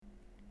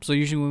So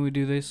usually when we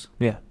do these,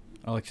 Yeah.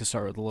 I like to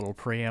start with a little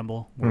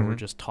preamble where we're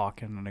just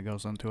talking and it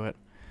goes into it.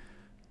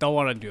 Don't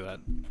want to do that.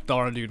 Don't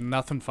want to do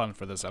nothing fun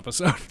for this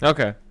episode.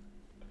 Okay.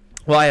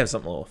 Well, I have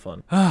something a little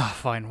fun.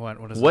 Fine. What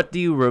is it? What do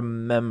you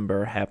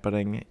remember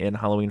happening in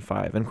Halloween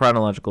 5 in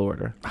chronological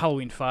order?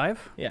 Halloween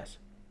 5? Yes.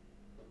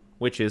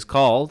 Which is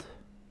called...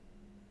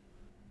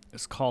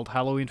 It's called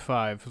Halloween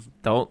 5.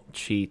 Don't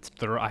cheat.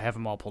 I have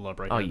them all pulled up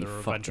right Oh, here. you The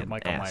Revenge of fucking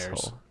Michael asshole.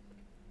 Myers.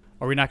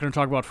 Are we not going to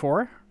talk about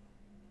 4?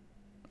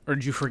 Or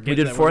did you forget? We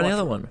did that 4 in the watched-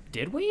 other one.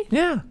 Did we?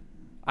 Yeah.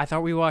 I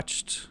thought we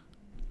watched.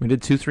 We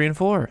did 2, 3, and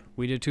 4.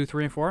 We did 2,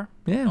 3, and 4.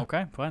 Yeah.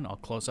 Okay, fine. I'll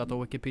close out the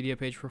Wikipedia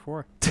page for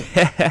 4.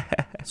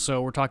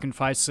 So we're talking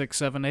 5, 6,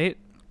 7, 8.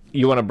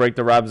 You want to break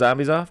the Rob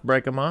Zombies off?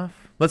 Break them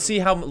off? Let's see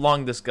how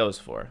long this goes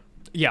for.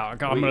 Yeah, I'm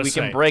going to We say.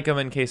 can break them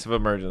in case of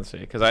emergency,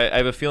 because I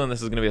have a feeling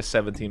this is going to be a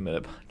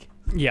 17-minute podcast.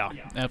 Yeah,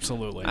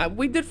 absolutely.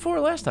 We did 4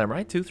 last time,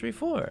 right? 2, 3,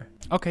 4.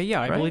 Okay,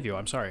 yeah, I Right? believe you.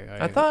 I'm sorry.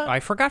 I thought- I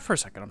forgot for a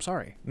second. I'm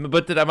sorry.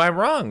 But am I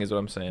wrong? Is what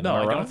I'm saying. No,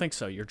 Am I wrong? don't think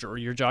so. You're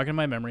jogging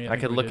my memory. I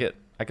could look at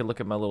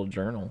my little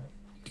journal.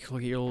 You could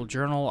look at your little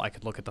journal. I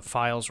could look at the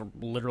files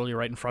literally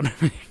right in front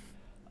of me.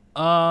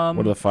 What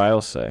do the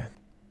files say?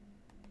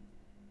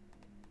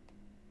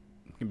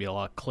 Gonna be a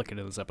lot of clicking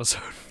in this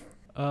episode.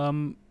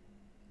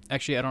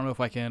 Actually, I don't know if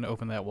I can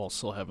open that while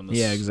still having this.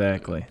 Yeah,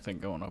 exactly. Thing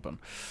going open.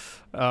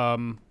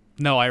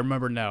 No, I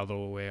remember now the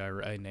way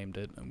I named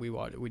it.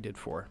 We did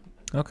 4.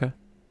 Okay.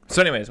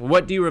 So, anyways,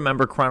 what do you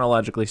remember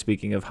chronologically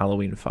speaking of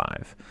Halloween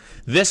 5?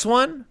 This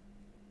one,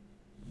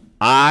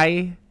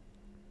 I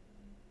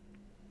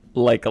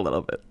like a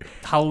little bit.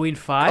 Halloween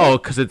 5. Oh,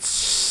 because it's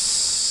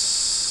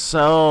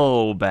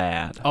so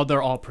bad. Oh,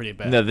 they're all pretty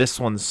bad. No, this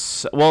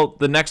one's well.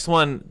 The next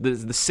one,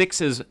 the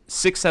 6,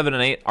 7,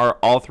 and 8 are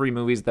all 3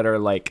 movies that are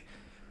like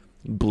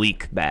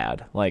bleak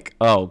bad. Like,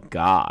 oh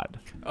god.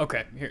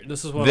 Okay, here.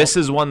 This is what. This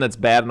is one that's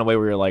bad in a way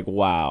where you're like,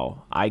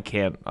 wow, I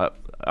can't.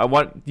 I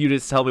want you to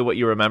tell me what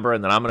you remember,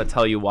 and then I'm going to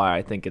tell you why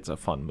I think it's a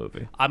fun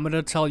movie. I'm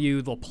gonna tell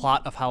you the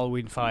plot of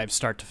Halloween 5,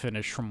 start to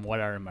finish, from what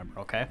I remember.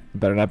 Okay.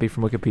 Better not be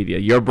from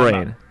Wikipedia. Your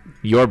brain.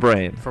 Your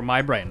brain. From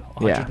my brain,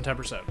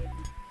 110%.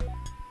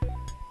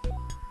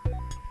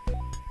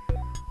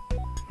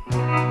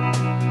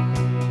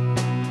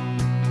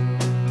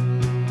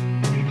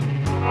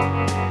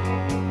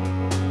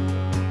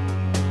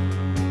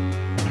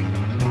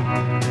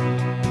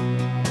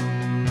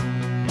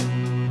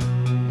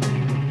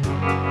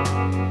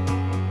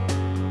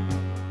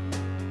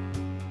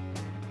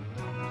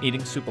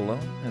 Eating Soup Alone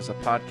is a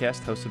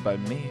podcast hosted by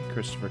me,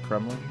 Christopher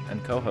Crumlin,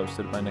 and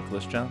co-hosted by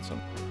Nicholas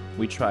Johnson.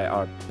 We try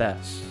our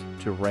best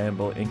to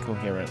ramble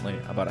incoherently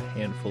about a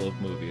handful of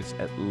movies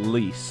at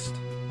least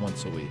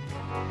once a week.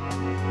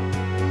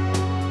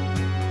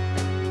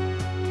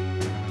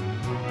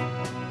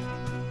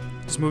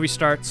 This movie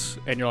starts,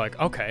 and you're like,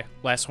 okay,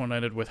 last one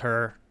ended with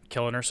her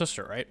killing her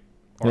sister, right?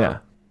 Or Yeah.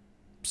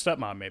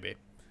 stepmom, maybe.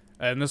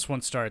 And this one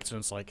starts, and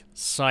it's like,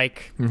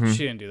 psych, she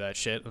didn't do that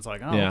shit. It's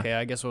like, oh, Yeah. okay,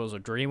 I guess it was a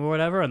dream or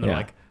whatever. And they're Yeah.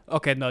 like,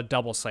 okay, no,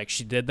 double psych.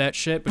 She did that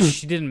shit, but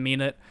she didn't mean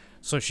it,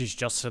 so she's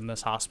just in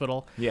this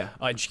hospital. Yeah.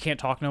 And she can't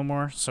talk no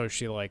more, so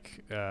she,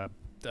 like,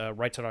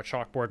 writes it on a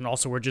chalkboard, and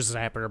also we're just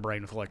zapping her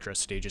brain with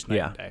electricity just night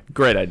Yeah. and day.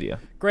 Great idea.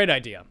 Great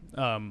idea.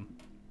 And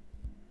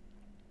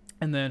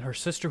then her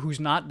sister, who's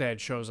not dead,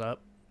 shows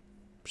up.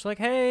 She's like,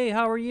 hey,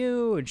 how are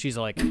you? And she's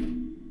like,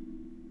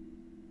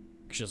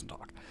 she doesn't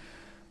talk.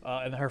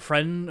 And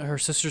her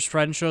sister's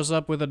friend shows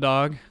up with a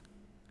dog.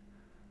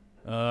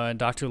 And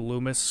Dr.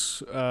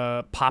 Loomis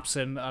pops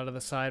in out of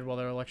the side while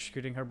they're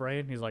electrocuting her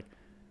brain. He's like,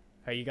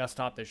 hey, you gotta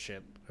stop this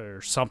shit,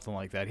 or something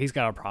like that. He's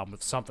got a problem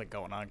with something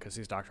going on because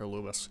he's Dr.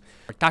 Loomis.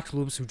 Like, Dr.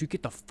 Loomis, would you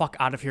get the fuck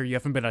out of here? You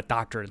haven't been a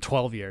doctor in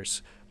 12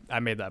 years. I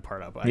made that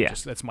part up.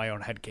 That's my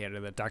own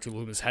headcanon that Dr.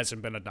 Loomis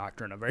hasn't been a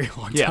doctor in a very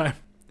long time.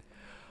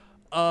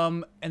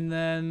 And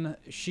then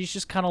she's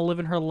just kind of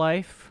living her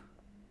life.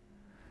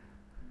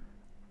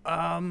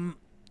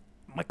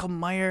 Michael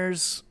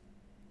Myers,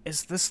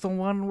 is this the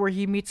one where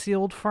he meets the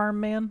old farm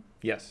man?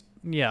 Yes.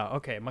 Yeah,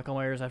 okay. Michael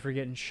Myers, after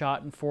getting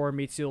shot in 4,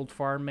 meets the old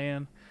farm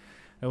man.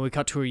 And we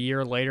cut to a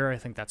year later. I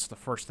think that's the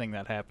first thing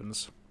that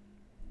happens.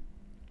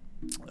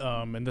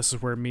 And this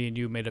is where me and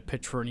you made a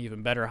pitch for an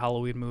even better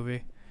Halloween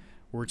movie,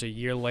 where it's a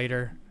year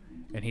later,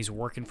 and he's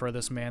working for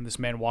this man. This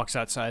man walks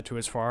outside to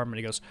his farm, and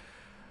he goes,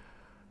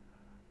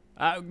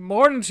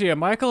 morning to you,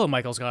 Michael. And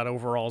Michael's got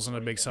overalls and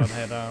a big sun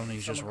hat on, and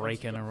he's just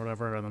raking or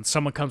whatever. And then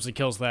someone comes and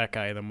kills that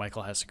guy, and then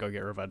Michael has to go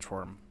get revenge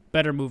for him.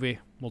 Better movie.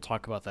 We'll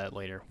talk about that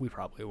later. We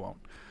probably won't.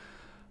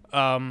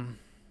 And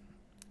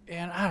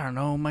I don't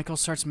know, Michael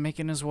starts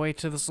making his way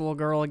to this little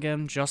girl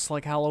again, just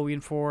like Halloween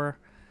 4.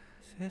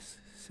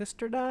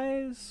 Sister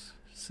dies?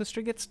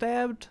 Sister gets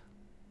stabbed?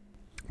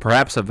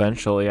 Perhaps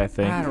eventually, I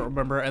think. I don't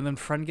remember. And then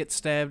friend gets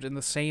stabbed in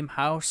the same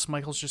house.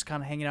 Michael's just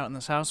kind of hanging out in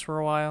this house for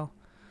a while.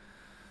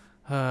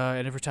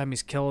 And every time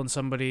he's killing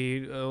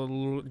somebody,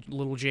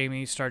 little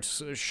Jamie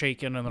starts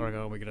shaking, and they're like,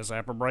 oh, we gotta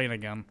zap her brain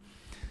again.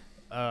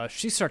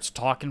 She starts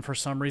talking for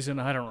some reason.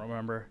 I don't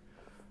remember.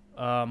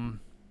 And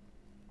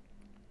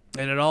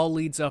it all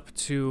leads up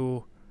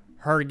to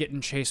her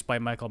getting chased by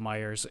Michael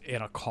Myers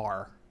in a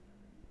car.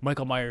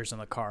 Michael Myers in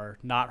the car,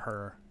 not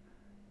her.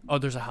 Oh,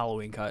 there's a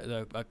Halloween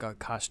a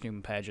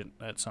costume pageant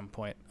at some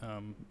point,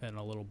 and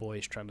a little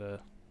boy's trying to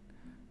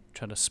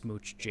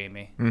smooch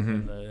Jamie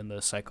in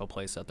the psycho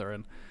place that they're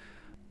in.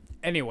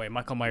 Anyway,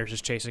 Michael Myers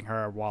is chasing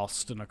her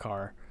whilst in a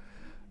car,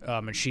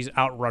 and she's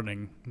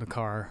outrunning the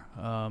car.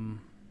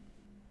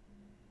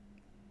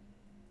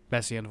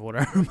 That's the end of what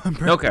I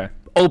remember. Okay.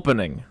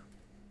 Opening.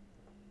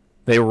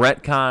 They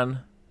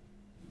retcon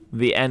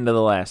the end of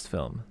the last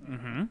film.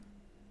 Mm-hmm.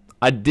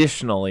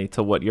 Additionally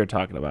to what you're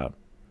talking about.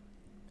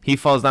 He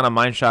falls down a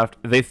mine shaft.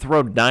 They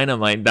throw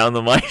dynamite down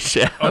the mine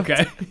shaft.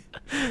 Okay.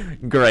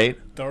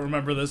 Great. Don't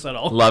remember this at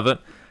all. Love it.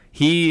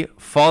 He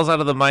falls out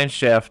of the mine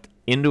shaft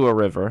into a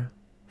river,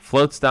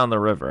 floats down the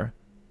river.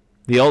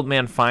 The old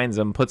man finds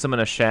him, puts him in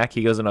a shack.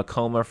 He goes in a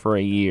coma for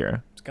a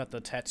year. He's got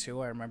the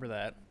tattoo. I remember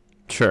that.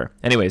 Sure.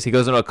 Anyways, he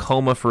goes into a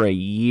coma for a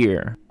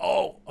year.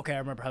 Oh, okay. I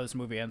remember how this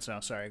movie ends now.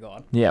 Sorry, go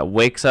on. Yeah,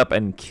 wakes up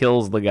and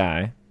kills the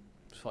guy.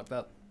 It's fucked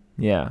up.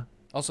 Yeah.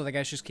 Also, the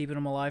guy's just keeping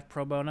him alive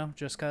pro bono,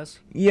 just cause?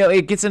 Yeah,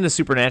 it gets into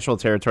supernatural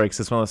territory because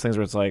it's one of those things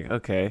where it's like,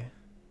 okay,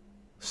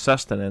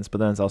 sustenance, but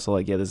then it's also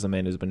like, yeah, this is a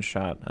man who's been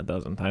shot a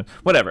dozen times.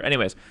 Whatever.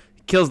 Anyways,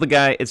 kills the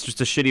guy. It's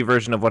just a shitty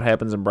version of what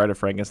happens in Bride of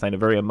Frankenstein, a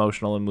very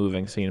emotional and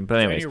moving scene. But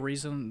anyways. Is there any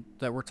reason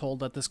that we're told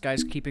that this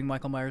guy's keeping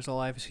Michael Myers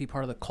alive? Is he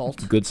part of the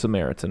cult? Good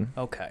Samaritan.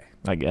 Okay.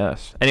 I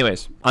guess.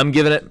 Anyways, I'm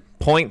giving it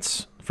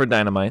points for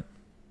Dynamite.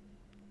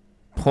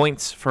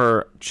 Points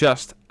for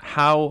just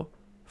how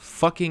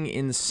fucking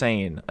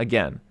insane.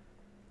 Again,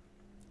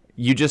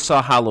 you just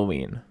saw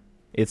Halloween.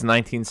 It's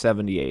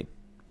 1978.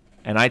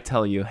 And I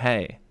tell you,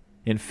 hey,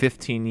 in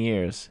 15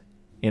 years,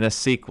 in a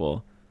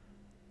sequel,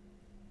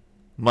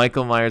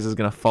 Michael Myers is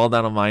going to fall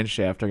down a mine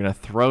shaft. They're going to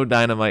throw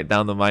dynamite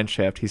down the mine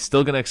shaft. He's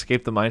still going to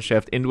escape the mine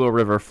shaft into a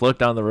river, float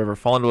down the river,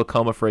 fall into a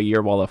coma for a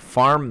year while a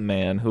farm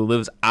man who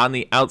lives on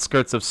the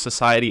outskirts of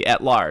society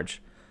at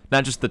large,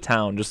 not just the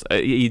town, just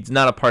he's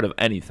not a part of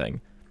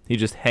anything. He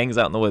just hangs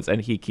out in the woods,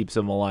 and he keeps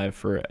him alive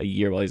for a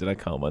year while he's in a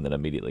coma and then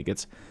immediately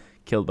gets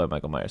killed by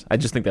Michael Myers. I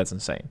just think that's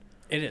insane.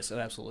 It is. It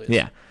absolutely is.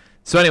 Yeah.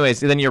 So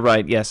anyways, then you're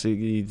right. Yes,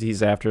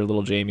 he's after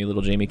little Jamie.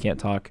 Little Jamie can't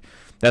talk.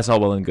 That's all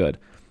well and good.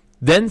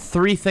 Then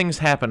three things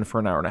happen for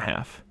an hour and a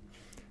half.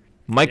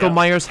 Michael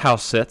Myers'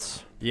 house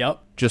sits. Yep.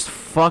 Just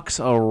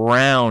fucks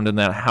around in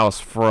that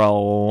house for a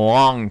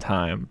long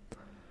time.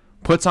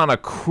 Puts on a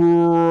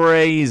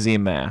crazy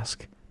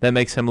mask that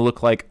makes him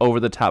look like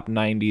over-the-top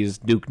 90s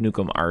Duke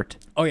Nukem art.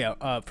 Oh,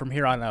 yeah. From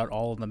here on out,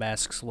 all of the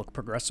masks look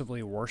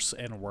progressively worse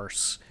and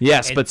worse.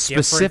 Yes, and but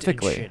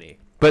specifically...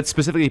 But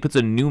specifically, he puts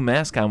a new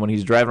mask on when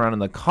he's driving around in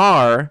the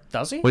car.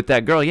 Does he? With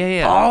that girl.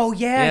 Yeah. Oh,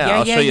 yeah.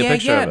 I'll show you a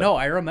picture of it. No,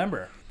 I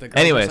remember. The girl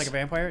anyways, looks like a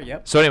vampire?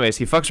 Yep. So anyways,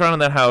 he fucks around in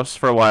that house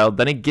for a while.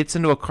 Then he gets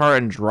into a car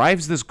and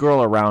drives this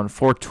girl around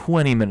for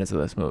 20 minutes of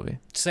this movie.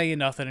 Saying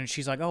nothing, and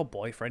she's like, oh,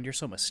 boyfriend, you're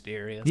so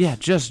mysterious. Yeah,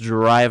 just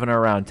driving her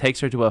around. Takes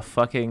her to a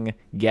fucking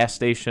gas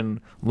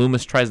station.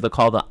 Loomis tries to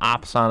call the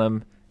ops on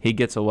him. He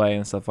gets away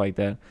and stuff like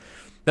that.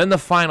 Then the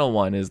final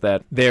one is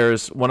that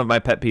there's... One of my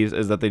pet peeves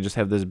is that they just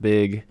have this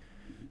big...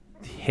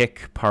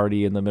 hick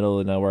party in the middle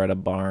of nowhere at a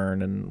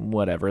barn and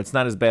whatever. It's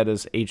not as bad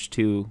as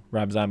H2,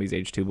 Rob Zombie's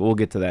H2, but we'll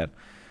get to that.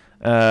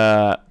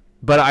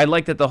 But I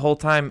like that the whole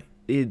time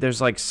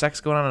there's like sex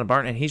going on in a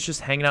barn, and he's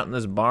just hanging out in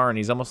this barn.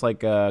 He's almost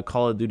like a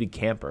Call of Duty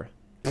camper.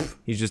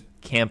 He's just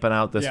camping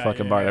out this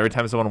fucking barn. Every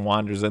time someone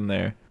wanders in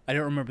there. I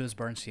don't remember this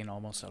barn scene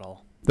almost at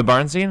all. The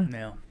barn scene?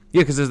 No.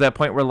 Yeah, because there's that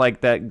point where like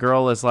that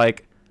girl is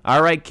like,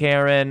 all right,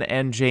 Karen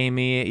and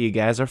Jamie, you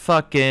guys are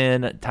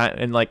fucking.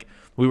 And like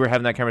we were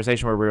having that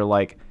conversation where we were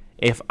like,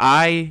 if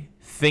I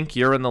think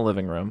you're in the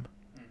living room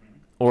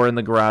or in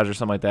the garage or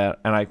something like that,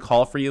 and I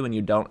call for you and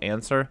you don't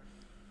answer,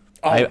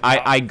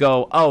 I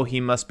go, oh, he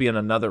must be in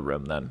another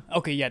room then.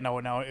 Okay, yeah, no.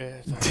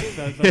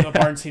 The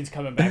barn scene's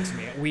coming back to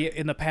me.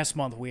 In the past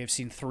month, we have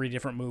seen 3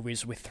 different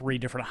movies with 3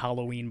 different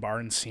Halloween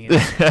barn scenes,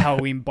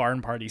 Halloween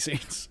barn party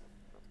scenes.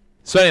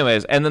 So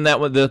anyways, and then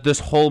this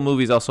whole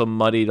movie's also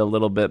muddied a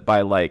little bit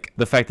by like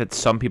the fact that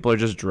some people are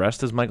just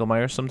dressed as Michael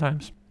Myers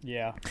sometimes.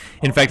 Yeah.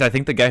 In fact, I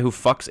think the guy who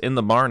fucks in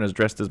the barn is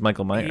dressed as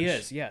Michael Myers. He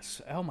is,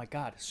 yes. Oh my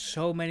God,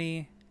 so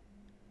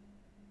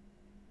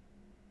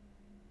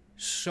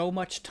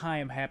much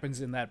time happens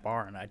in that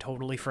barn. I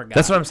totally forgot.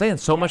 That's what I'm saying.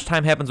 So much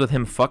time happens with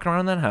him fucking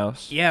around in that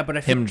house. Yeah,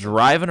 but him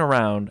driving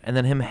around and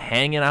then him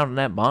hanging out in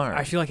that barn.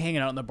 I feel like hanging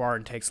out in the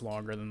barn takes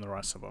longer than the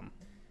rest of them.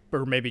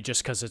 Or maybe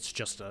just because it's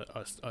just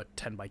a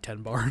 10 by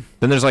 10 barn.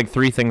 Then there's like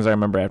 3 things I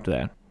remember after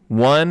that.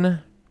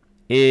 One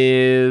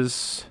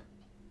is...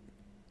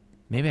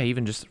 Maybe I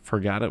even just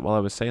forgot it while I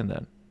was saying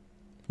that.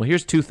 Well,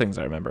 here's 2 things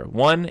I remember.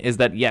 One is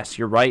that, yes,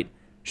 you're right.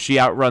 She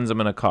outruns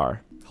him in a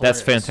car. Hilarious.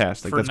 That's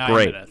fantastic. That's 9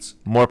 great. Minutes.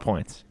 More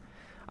points.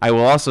 I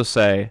will also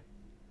say,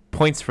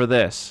 points for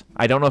this.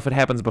 I don't know if it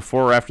happens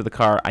before or after the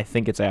car. I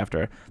think it's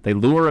after. They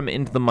lure him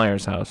into the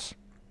Myers house.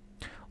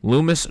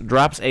 Loomis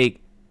drops a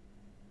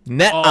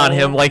net on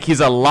him like he's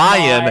a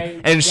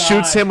lion and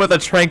shoots him with a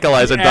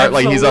tranquilizer dart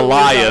like he's a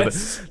lion.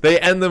 Does. They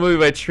end the movie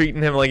by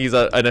treating him like he's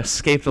an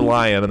escaped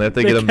lion, and they have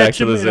to get him back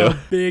to the zoo. In a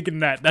big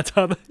net. That's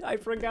how I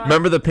forgot.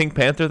 Remember the Pink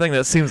Panther thing?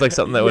 That seems like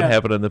something that would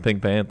happen in the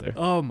Pink Panther.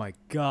 Oh my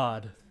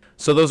god.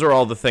 So those are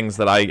all the things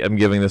that I am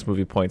giving this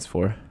movie points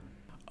for.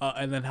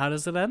 And then how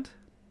does it end?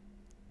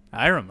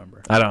 I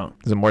remember. I don't.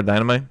 Is it more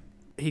dynamite?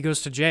 He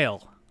goes to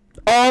jail.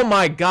 Oh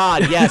my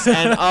god, yes.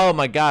 And oh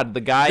my god,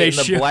 the guy in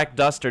the black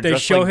duster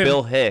dressed like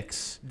Bill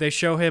Hicks. They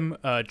show him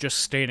just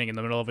standing in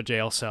the middle of a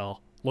jail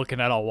cell looking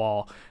at a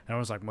wall. And I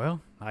was like,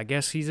 well, I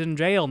guess he's in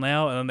jail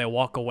now. And then they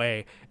walk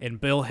away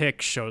and Bill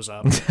Hicks shows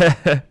up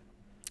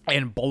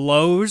and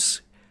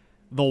blows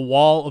the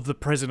wall of the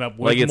prison up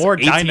with like more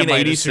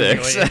dynamite.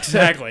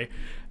 Exactly.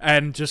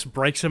 And just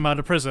breaks him out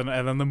of prison,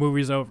 and then the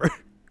movie's over.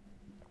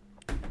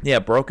 Yeah,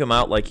 broke him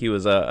out like he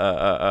was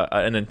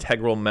an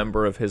integral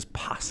member of his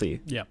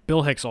posse. Yeah,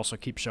 Bill Hicks also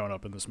keeps showing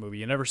up in this movie.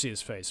 You never see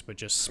his face, but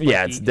just spiky,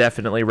 yeah, it's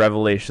definitely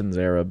Revelations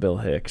era Bill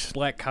Hicks.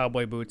 Black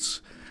cowboy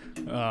boots,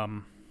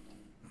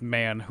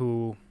 man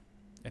who,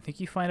 I think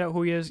you find out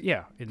who he is.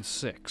 Yeah, in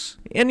 6.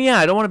 And yeah,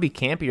 I don't want to be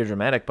campy or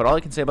dramatic, but all I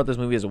can say about this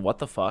movie is what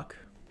the fuck.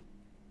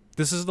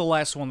 This is the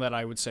last one that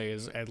I would say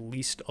is at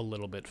least a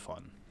little bit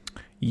fun.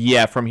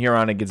 Yeah, from here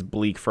on it gets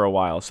bleak for a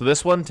while. So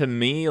this one, to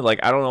me, like,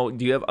 I don't know.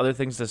 Do you have other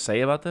things to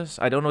say about this?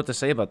 I don't know what to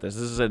say about this.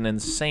 This is an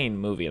insane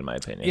movie, in my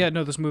opinion. Yeah,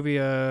 no, this movie,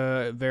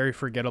 very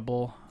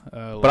forgettable.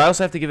 But I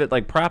also have to give it,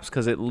 like, props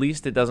because at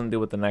least it doesn't do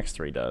what the next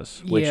 3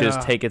 does, which is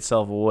take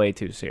itself way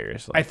too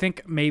seriously. I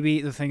think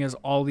maybe the thing is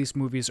all these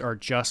movies are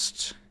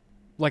just,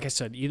 like I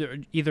said,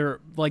 either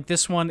like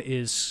this one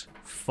is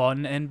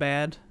fun and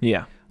bad.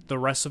 Yeah. The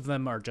rest of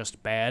them are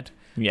just bad.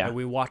 Yeah. And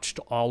we watched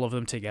all of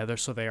them together,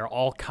 so they are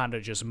all kind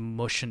of just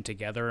mushing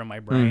together in my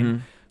brain. Mm-hmm.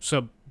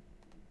 So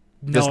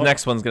this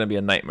next one's going to be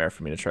a nightmare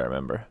for me to try to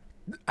remember.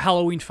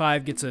 Halloween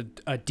 5 gets a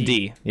D.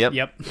 D. Yep.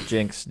 Yep.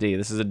 Jinx D.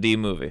 This is a D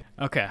movie.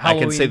 Okay. I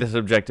can say this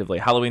objectively.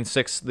 Halloween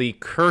 6, The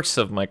Curse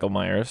of Michael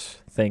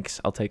Myers.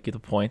 Thanks. I'll take you the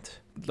point.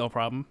 No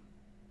problem.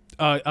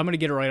 I'm going to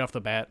get it right off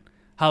the bat.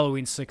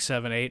 Halloween 6,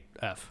 7, 8,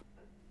 F.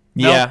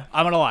 Yeah. No,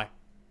 I'm going to lie.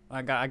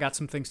 I got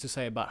some things to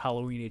say about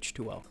Halloween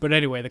H2O. But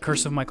anyway, The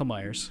Curse of Michael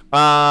Myers.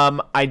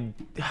 How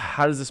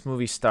does this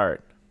movie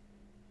start?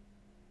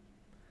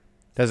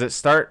 Does it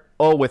start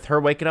with her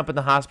waking up in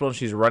the hospital and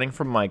she's running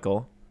from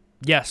Michael?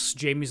 Yes,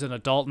 Jamie's an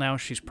adult now.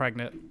 She's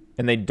pregnant.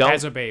 And they don't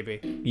has a baby.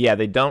 Yeah,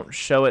 they don't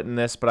show it in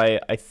this,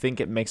 but I think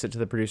it makes it to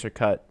the producer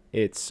cut.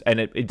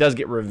 It does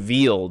get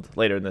revealed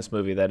later in this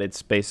movie that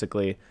it's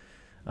basically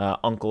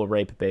Uncle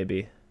Rape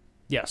Baby.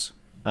 Yes.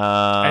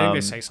 I think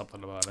they say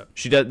something about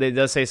it. They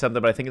does say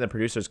something, but I think in the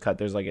producer's cut,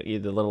 there's like a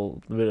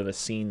little bit of a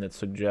scene that's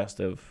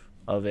suggestive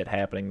of it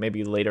happening.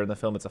 Maybe later in the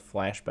film, it's a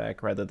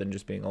flashback rather than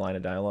just being a line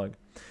of dialogue.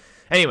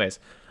 Anyways,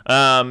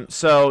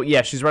 so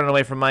yeah, she's running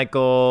away from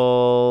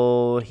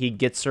Michael. He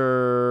gets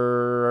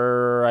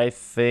her, I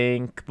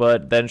think,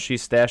 but then she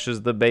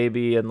stashes the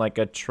baby in like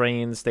a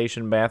train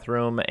station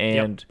bathroom,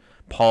 and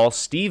Paul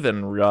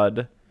Stephen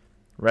Rudd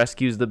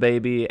rescues the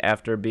baby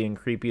after being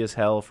creepy as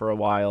hell for a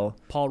while.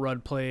 Paul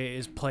Rudd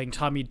is playing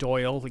Tommy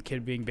Doyle, the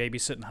kid being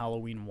babysit in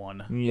Halloween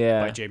 1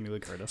 by Jamie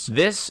Lee Curtis.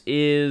 This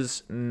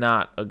is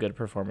not a good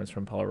performance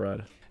from Paul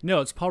Rudd.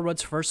 No, it's Paul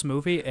Rudd's first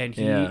movie, and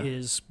he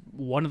is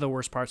one of the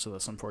worst parts of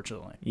this,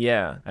 unfortunately.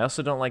 Yeah. I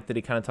also don't like that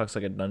he kind of talks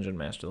like a dungeon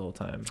master the whole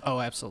time.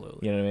 Oh,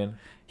 absolutely. You know what I mean?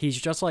 He's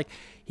just like,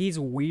 he's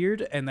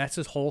weird, and that's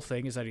his whole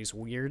thing, is that he's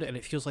weird, and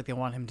it feels like they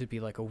want him to be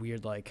like a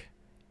weird, like,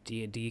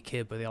 D&D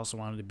kid, but they also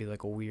want him to be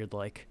like a weird,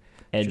 like,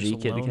 edgy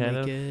kid, kind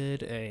of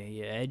kid,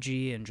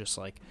 edgy, and just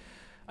like,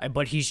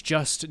 but he's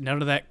just,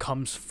 none of that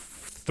comes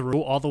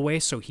through all the way,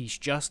 so he's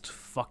just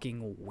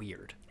fucking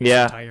weird.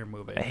 Yeah, this entire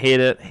movie. I hate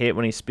it. Hate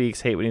when he speaks.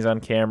 Hate when he's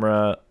on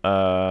camera.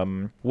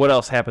 What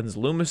else happens?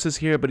 Loomis is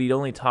here, but he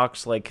only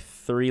talks like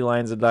 3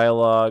 lines of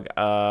dialogue.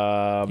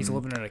 He's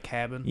living in a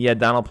cabin. Yeah,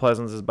 Donald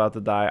Pleasance is about to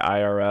die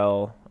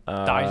IRL.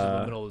 Dies in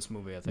the middle of this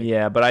movie, I think.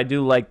 Yeah, but I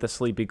do like the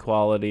sleepy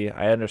quality.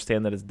 I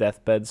understand that it's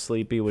deathbed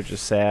sleepy, which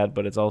is sad,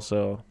 but it's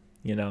also,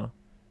 you know,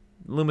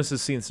 Loomis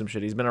has seen some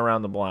shit. He's been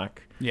around the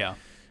block. Yeah.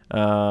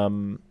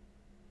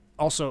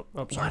 Also,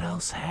 what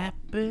else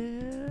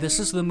happened? This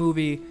is the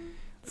movie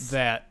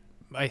that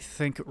I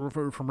think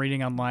from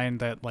reading online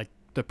that like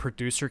the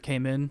producer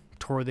came in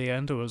toward the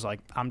end. It was like,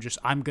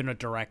 I'm gonna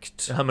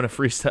direct. I'm gonna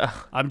freestyle.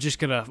 I'm just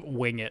gonna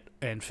wing it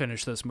and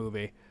finish this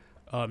movie.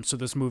 So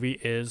this movie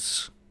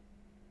is,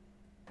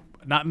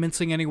 not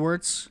mincing any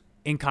words,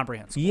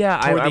 incomprehensible. Yeah,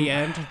 toward the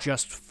end,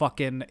 just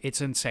fucking, it's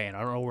insane.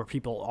 I don't know where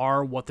people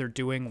are, what they're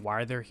doing,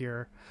 why they're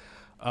here.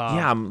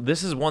 Yeah,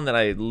 this is one that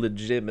I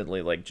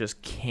legitimately like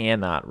just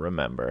cannot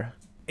remember.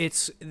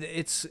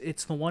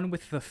 It's the one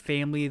with the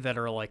family that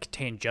are like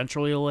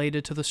tangentially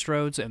related to the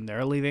Strodes, and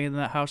they're living in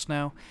that house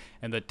now.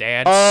 And the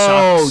dad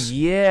sucks.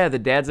 Yeah, the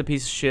dad's a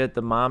piece of shit.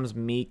 The mom's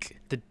meek.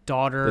 The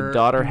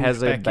daughter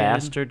has a moves back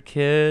bastard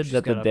kid She's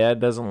that the got a-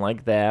 dad doesn't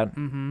like that.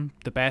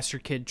 The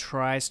bastard kid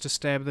tries to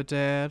stab the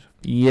dad.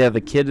 Yeah,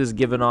 the kid is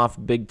giving off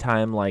big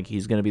time like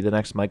he's going to be the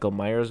next Michael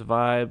Myers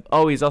vibe.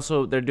 Oh,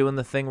 they're doing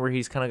the thing where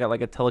he's kind of got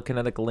like a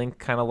telekinetic link,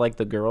 kind of like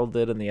the girl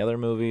did in the other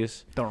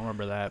movies. Don't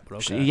remember that, but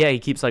okay. Yeah, he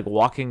keeps like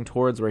walking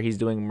towards where he's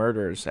doing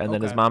murders, and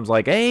then his Okay. mom's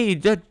like, "Hey,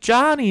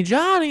 Johnny."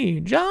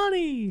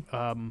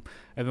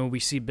 And then we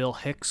see Bill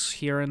Hicks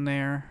here and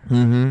there,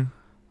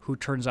 who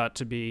turns out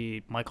to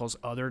be Michael's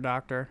other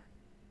doctor.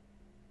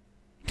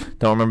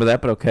 Don't remember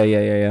that, but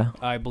okay, yeah.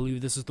 I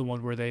believe this is the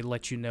one where they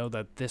let you know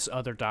that this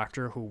other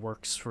doctor who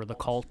works for the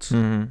cult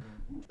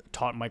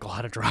taught Michael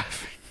how to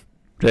drive.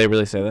 Did they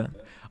really say that?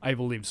 I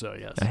believe so,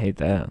 yes. I hate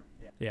that.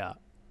 Yeah.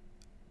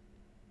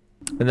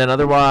 And then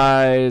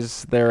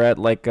otherwise, they're at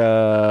like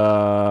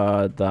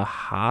the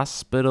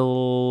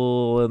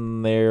hospital,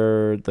 and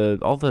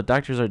all the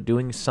doctors are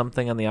doing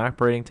something on the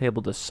operating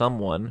table to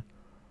someone.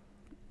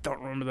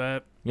 Don't remember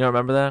that. You don't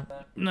remember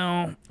that?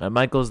 No.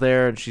 Michael's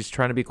there, and she's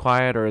trying to be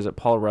quiet, or is it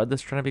Paul Rudd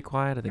that's trying to be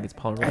quiet? I think it's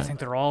Paul Rudd. I think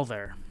they're all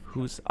there.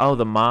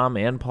 The mom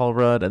and Paul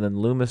Rudd, and then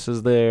Loomis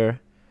is there.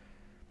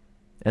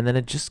 And then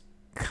it just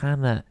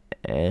kind of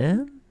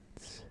ends?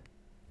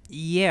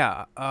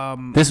 Yeah.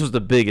 This was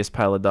the biggest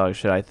pile of dog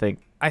shit, I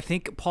think. I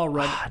think Paul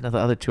Rudd... No, the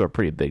other two are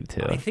pretty big,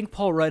 too. I think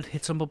Paul Rudd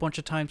hits him a bunch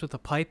of times with a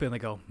pipe, and they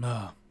go,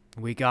 "No,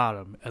 we got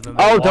him." And then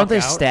they don't they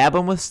walk out. stab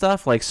him with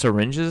stuff? Like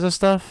syringes and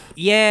stuff?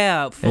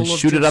 Yeah. And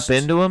shoot it up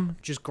into him?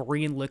 Just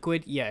green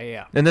liquid?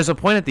 Yeah. And there's a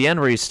point at the end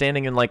where he's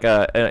standing in like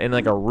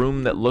a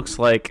room that looks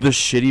like the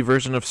shitty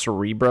version of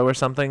Cerebro or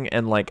something.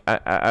 And like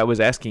I was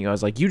asking you, I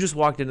was like, you just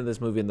walked into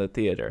this movie in the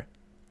theater.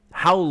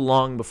 How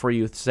long before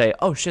you say,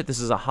 "Oh shit, this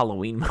is a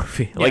Halloween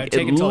movie"? Yeah, like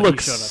take it until he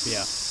looks showed up,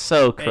 yeah.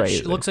 so crazy.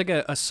 It looks like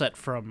a set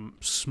from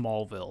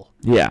Smallville.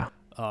 Yeah.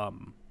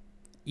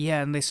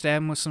 Yeah, and they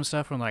stab him with some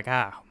stuff, and I'm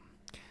like,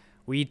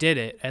 we did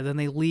it. And then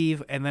they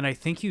leave, and then I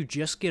think you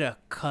just get a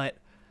cut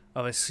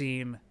of a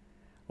scene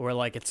where,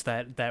 like, it's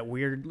that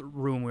weird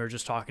room we were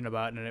just talking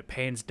about, and it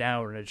pans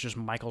down, and it's just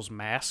Michael's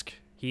mask.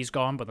 He's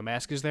gone, but the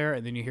mask is there,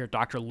 and then you hear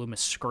Dr.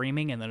 Loomis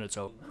screaming, and then it's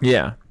over.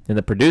 Yeah. In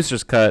the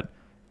producer's cut,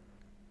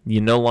 you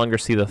no longer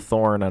see the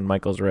thorn on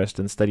Michael's wrist.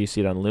 Instead, you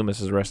see it on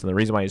Loomis's wrist. And the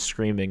reason why he's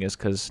screaming is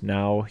because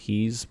now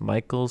he's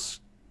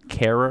Michael's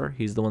carer.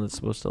 He's the one that's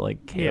supposed to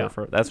like care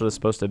for. That's what it's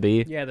supposed to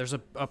be. Yeah, there's a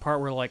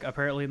part where, like,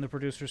 apparently in the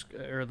producer's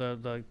or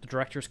the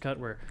director's cut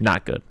where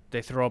Not good.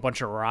 they throw a bunch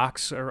of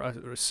rocks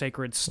or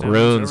sacred stones.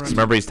 Runes. 'Cause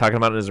remember, he's talking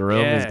about it in his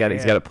room. Yeah,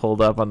 He's got it pulled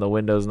up on the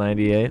Windows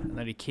 98. And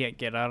then he can't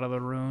get out of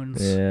the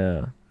runes.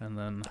 Yeah. And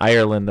then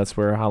Ireland. That's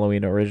where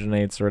Halloween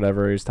originates, or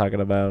whatever he's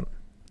talking about.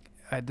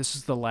 this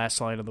is the last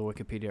line of the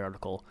Wikipedia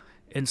article.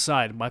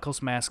 Inside,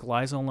 Michael's mask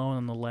lies alone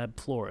on the lab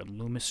floor, and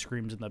Loomis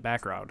screams in the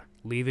background,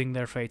 leaving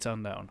their fates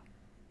unknown.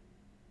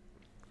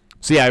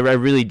 So yeah, I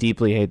really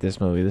deeply hate this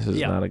movie. This is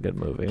Yeah. not a good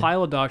movie.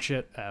 Pile of dog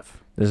shit,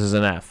 F. This is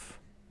an F.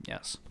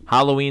 Yes.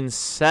 Halloween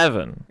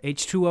 7.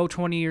 H2O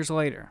 20 years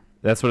later.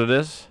 That's what it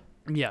is?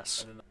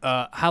 Yes.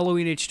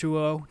 Halloween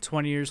H2O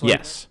 20 years later.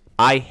 Yes.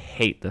 I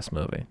hate this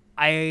movie.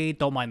 I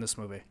don't mind this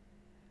movie.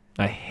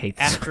 I hate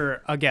this.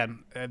 After, again,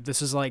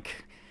 this is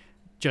like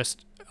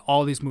just...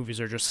 all these movies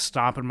are just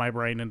stomping my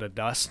brain into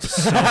dust.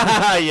 So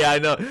Yeah, I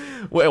know.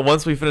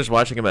 Once we finish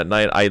watching them at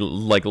night, I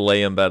like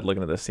lay in bed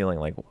looking at the ceiling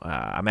like,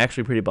 I'm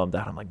actually pretty bummed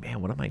out. I'm like,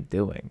 man, what am I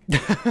doing?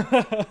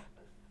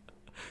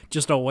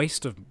 just a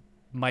waste of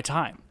my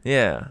time.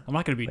 Yeah. I'm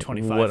not going to be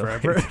 25 what am I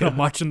forever. I'm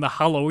watching the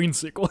Halloween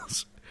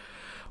sequels.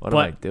 What am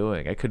I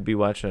doing? I could be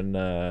watching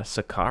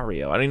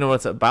Sicario. I don't even know what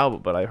it's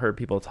about, but I heard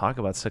people talk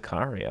about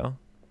Sicario.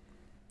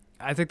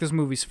 I think this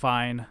movie's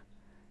fine.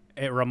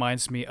 It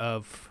reminds me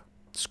of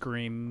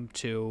Scream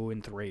 2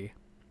 and 3.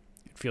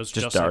 It feels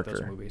just like those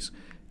darker. movies.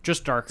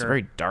 Just darker. It's a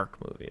very dark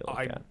movie to look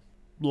I at.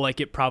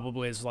 like it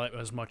probably as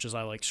much as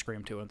I like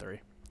Scream 2 and 3.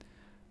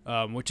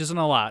 Which isn't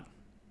a lot,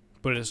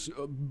 but it's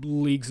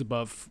leagues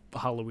above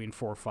Halloween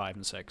 4, 5,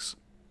 and 6.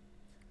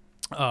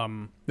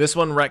 This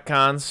one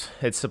retcons.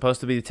 It's supposed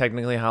to be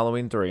technically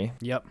Halloween 3.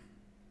 Yep.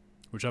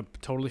 Which I'm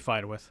totally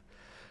fine with.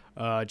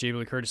 Jamie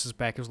Lee Curtis is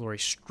back as Laurie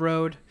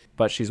Strode.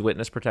 But she's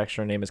witness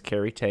protection. Her name is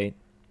Carrie Tate.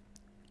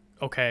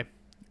 Okay.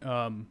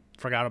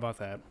 Forgot about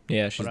that.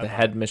 Yeah, she's the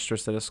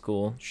headmistress at a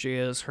school. She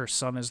is. Her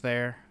son is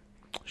there.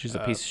 She's a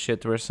piece of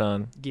shit to her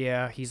son.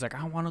 Yeah, he's like,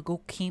 I want to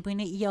go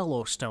camping at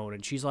Yellowstone.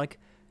 And she's like,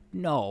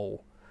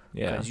 no.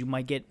 Yeah. Because you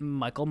might get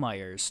Michael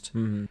Myers.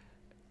 Mm-hmm.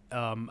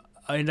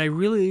 And I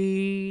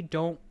really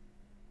don't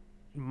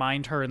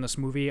mind her in this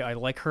movie. I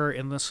like her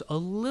in this a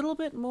little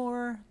bit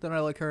more than I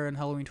like her in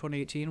Halloween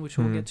 2018, which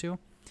we'll get to.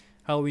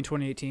 Halloween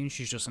 2018,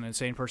 she's just an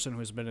insane person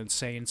who's been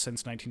insane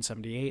since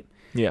 1978.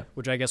 Yeah.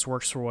 Which I guess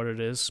works for what it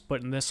is.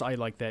 But in this, I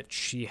like that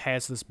she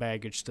has this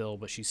baggage still,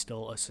 but she's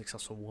still a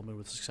successful woman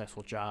with a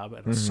successful job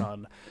and a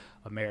son,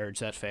 a marriage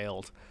that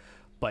failed.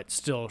 but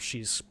still,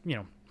 she's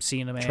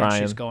seeing a man. Trying.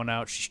 She's going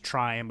out. She's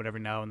trying, but every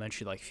now and then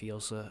she like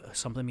feels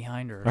something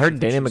behind her. I heard She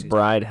Danny thinks she sees-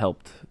 McBride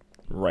helped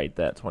write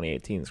that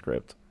 2018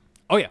 script.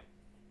 Oh yeah,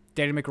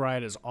 Danny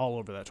McBride is all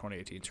over that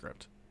 2018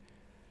 script.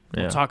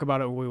 Yeah. We'll talk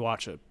about it when we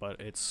watch it,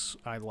 but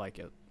I like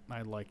it.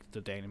 I like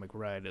the Danny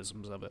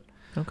McBride-isms of it.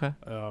 Okay.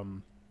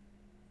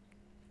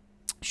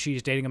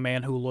 She's dating a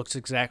man who looks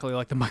exactly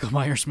like the Michael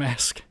Myers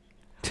mask.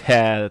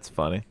 Yeah, that's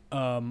funny.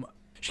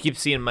 She keeps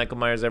seeing Michael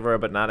Myers everywhere,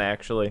 but not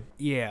actually.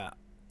 Yeah.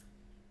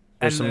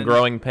 There's And some then-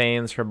 growing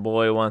pains. Her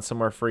boy wants some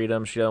more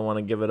freedom. She doesn't want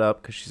to give it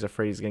up because she's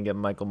afraid he's going to get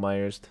Michael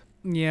Myers.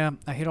 Yeah,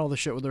 I hate all the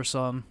shit with her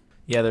son.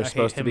 Yeah, they're I hate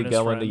supposed to him be and his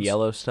going to friends.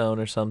 Yellowstone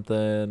or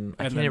something.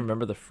 I can't then- even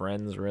remember the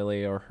friends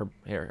really, or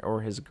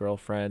or his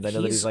girlfriend. I know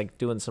that He's- he's like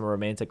doing some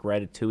romantic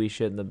Ratatouille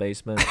shit in the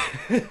basement.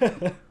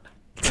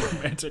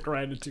 Romantic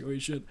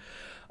Ratatouille shit.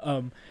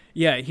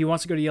 Yeah, he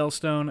wants to go to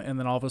Yellowstone, and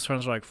then all of his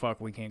friends are like,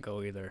 fuck, we can't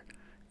go either.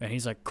 And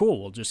he's like,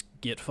 cool, we'll just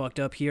get fucked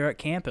up here at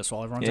campus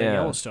while everyone's at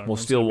Yellowstone. We'll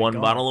Everyone's steal gonna be one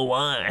gone. bottle of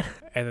wine.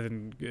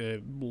 And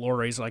then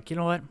Laurie's like, you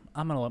know what?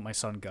 I'm going to let my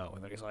son go.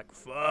 And then he's like,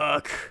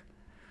 fuck.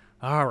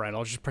 All right,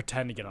 I'll just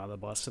pretend to get on the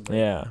bus. And then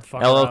Yeah.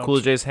 fuck LL around. Cool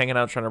J's hanging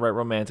out trying to write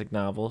romantic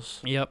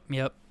novels. Yep.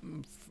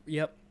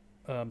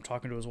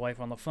 Talking to his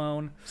wife on the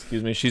phone.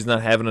 Excuse me, she's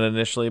not having it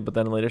initially, but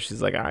then later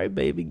she's like, all right,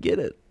 baby, get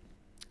it.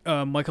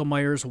 Michael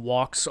Myers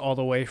walks all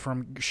the way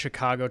from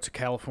Chicago to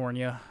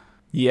California.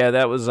 Yeah,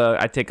 that was,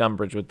 I take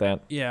umbrage with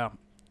that. Yeah.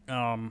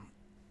 I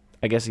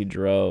guess he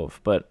drove,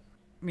 but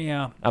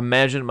Yeah.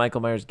 imagine Michael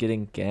Myers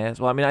getting gas.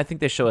 Well, I mean, I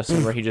think they show us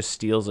where he just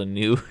steals a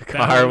new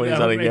car when he's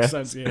that out would of make gas.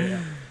 sense.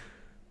 Yeah.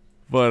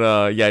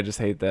 But, yeah, I just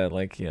hate that.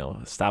 Like,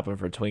 stopping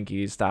for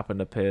Twinkies, stopping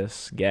to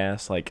piss,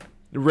 gas. Like,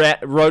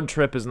 road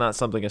trip is not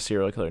something a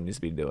serial killer needs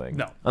to be doing.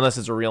 No. Unless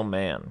it's a real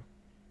man.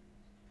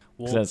 Because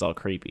Well, then it's all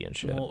creepy and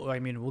shit. well, I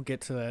mean, we'll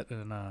get to that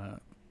in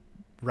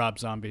Rob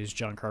Zombie's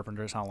John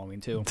Carpenter's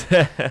Halloween too.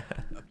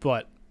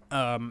 But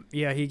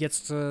yeah, he gets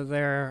to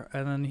there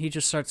and then he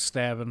just starts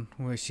stabbing,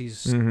 which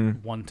he's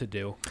one to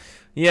do.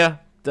 Yeah,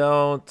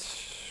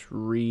 don't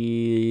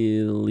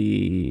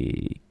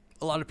really.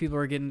 A lot of people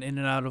are getting in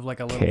and out of like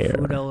a little Care.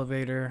 food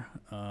elevator.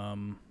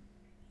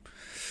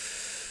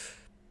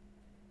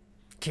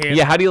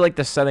 Yeah, how do you like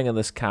the setting of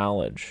this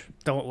college?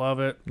 Don't love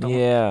it.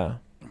 Yeah,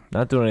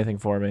 not doing anything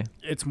for me.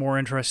 It's more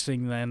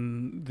interesting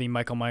than the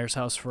Michael Myers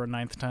house for a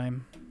 9th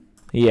time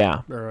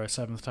Yeah. or a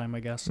 7th time, I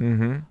guess.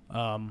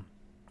 Mm-hmm.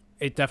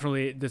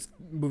 This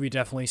movie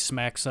definitely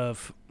smacks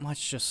of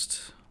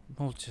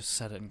we'll just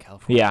set it in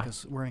California Yeah.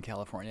 because we're in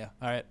California.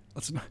 All right,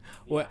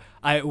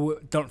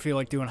 don't feel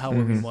like doing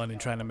Halloween 1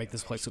 and trying to make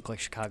this place look like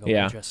Chicago.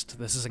 Yeah.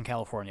 This is in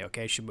California.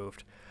 Okay, she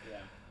moved.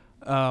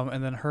 Yeah.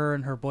 And then her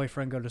and her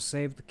boyfriend go to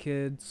save the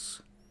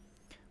kids.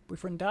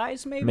 Boyfriend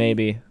dies, maybe.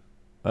 Maybe.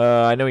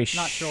 I know he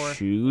Not sure.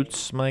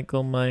 shoots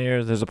Michael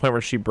Myers. There's a point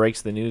where she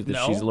breaks the news that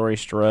No. she's Laurie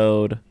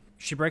Strode.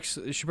 She breaks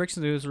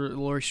the news with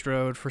Laurie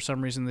Strode. For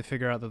some reason, they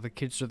figure out that the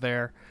kids are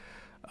there.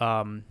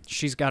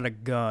 She's got a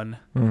gun.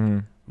 Mm-hmm.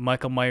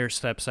 Michael Myers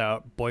steps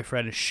out.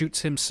 Boyfriend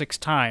shoots him 6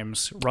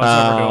 times.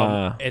 Runs over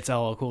to him. It's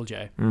LL Cool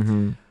J.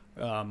 Mm-hmm.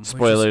 Which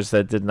Spoilers,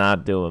 that did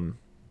not do him.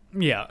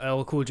 is- yeah,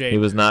 LL Cool J. He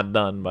was not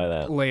done by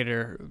that.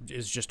 Later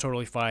is just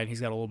totally fine.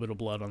 He's got a little bit of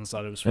blood on the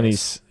side of his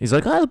face. And he's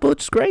like, the bullet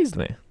just grazed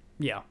me.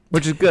 Yeah.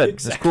 Which is good.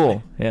 Exactly. It's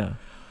cool. Yeah.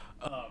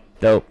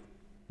 Dope.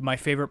 My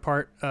favorite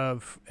part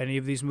of any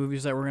of these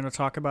movies that we're going to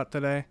talk about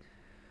today,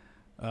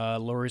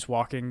 Laurie's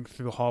walking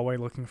through the hallway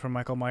looking for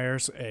Michael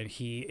Myers, and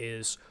he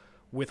is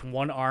with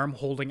one arm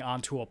holding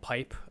onto a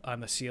pipe on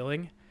the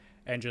ceiling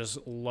and just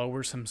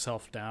lowers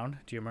himself down.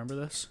 Do you remember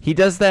this? He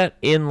does that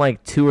in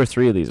like 2 or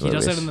 3 of these He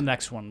movies. does it in the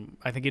next one.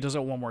 I think he does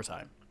it one more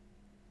time.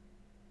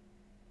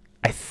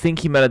 I think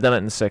he might have done it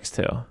in 6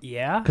 too.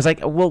 Yeah? Because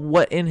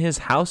what in his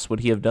house would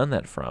he have done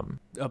that from?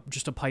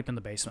 Just a pipe in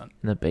the basement.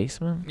 In the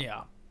basement?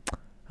 Yeah.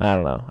 I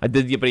don't know.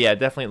 But yeah, it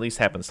definitely at least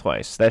happens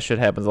twice. That shit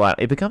happens a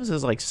lot. It becomes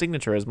his like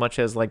signature as much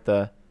as like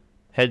the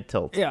head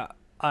tilt. Yeah.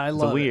 I It's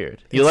love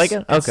weird. it. You like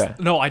it? Okay.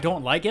 No, I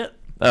don't like it.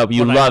 Oh,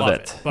 you but I love love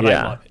it. it. But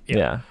yeah. I love it.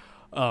 Yeah.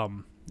 Yeah.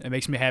 It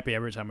makes me happy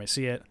every time I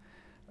see it.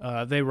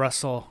 They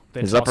wrestle. They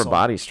His upper tussle.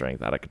 body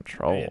strength out of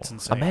control. It's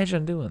insane.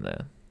 Imagine doing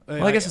that.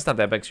 Well, I guess it's not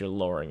that big 'cause you're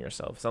lowering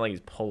yourself. It's not like he's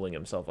pulling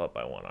himself up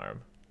by one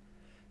arm.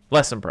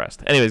 Less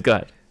impressed. Anyways, go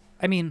ahead.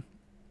 I mean,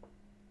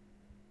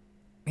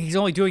 he's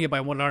only doing it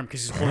by one arm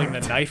because he's holding the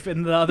knife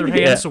in the other hand,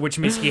 Yeah. so which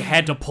means he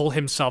had to pull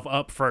himself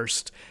up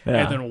first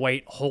Yeah. and then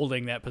wait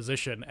holding that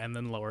position and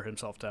then lower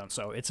himself down.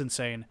 So it's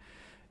insane.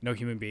 No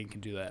human being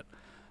can do that.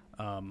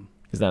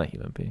 He's not a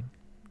human being.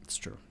 It's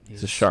true.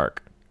 He's a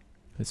shark.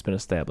 It's been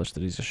established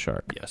that he's a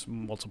shark. Yes,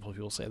 multiple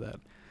people say that,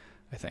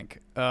 I think.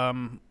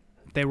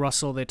 They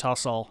wrestle, they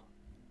tussle.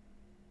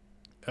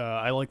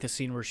 I like the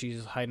scene where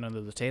she's hiding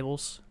under the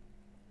tables.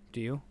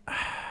 Do you?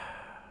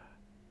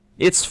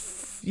 It's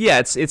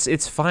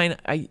fine.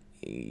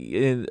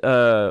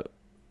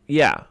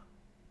 Yeah,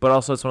 but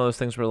also it's one of those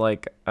things where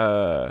like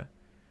I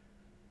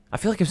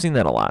feel like I've seen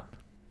that a lot.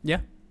 Yeah.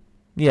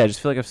 Yeah, I just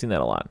feel like I've seen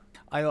that a lot.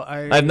 I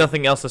I have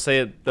nothing else to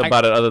say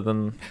about it other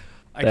than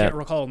I can't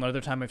recall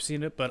another time I've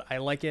seen it, but I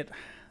like it.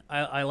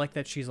 I like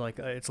that she's like,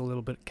 it's a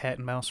little bit cat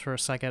and mouse for a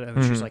second, and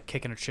then she's like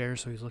kicking a chair,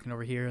 so he's looking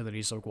over here, and then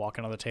he's like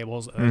walking on the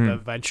tables, and then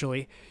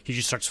eventually he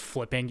just starts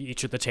flipping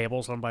each of the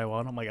tables one by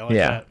one. I'm like, I like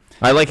that.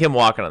 I like him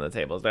walking on the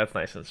tables. That's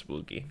nice and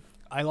spooky.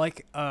 I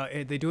like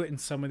they do it in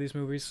some of these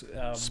movies.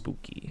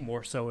 Spooky.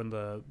 More so in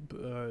the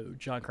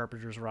John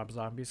Carpenter's Rob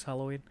Zombie's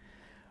Halloween.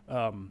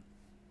 When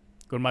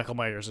Michael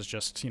Myers is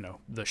just,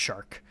 the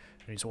shark.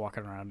 And he's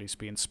walking around, he's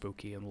being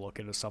spooky and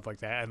looking and stuff like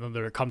that. And then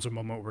there comes a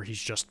moment where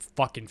he's just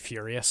fucking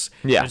furious.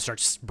 Yeah. And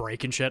starts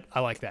breaking shit.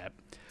 I like that.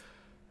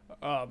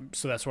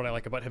 So that's what I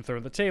like about him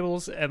throwing the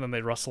tables. And then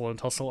they rustle and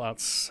tussle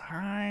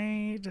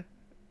outside.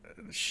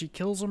 She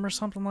kills him or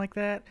something like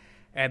that.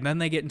 And then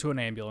they get into an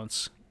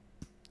ambulance.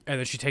 And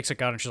then she takes a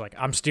gun and she's like,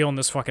 I'm stealing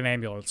this fucking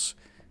ambulance.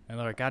 And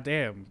they're like, God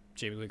damn,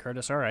 Jamie Lee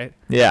Curtis, all right.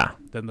 Yeah.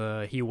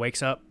 Then he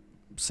wakes up,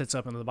 sits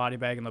up in the body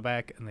bag in the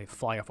back, and they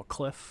fly off a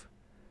cliff.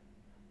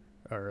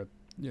 Or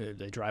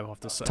they drive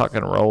off this tuck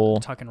and roll.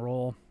 Tuck and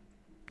roll.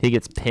 He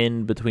gets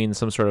pinned between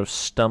some sort of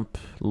stump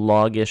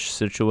log-ish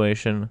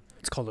situation.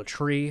 It's called a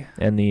tree.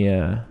 And the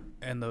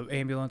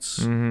ambulance.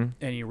 And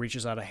he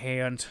reaches out a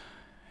hand.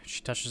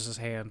 She touches his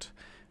hand.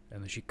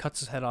 And then she cuts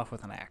his head off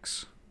with an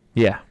axe.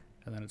 Yeah.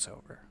 And then it's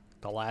over.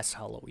 The last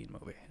Halloween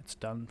movie. It's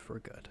done for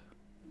good.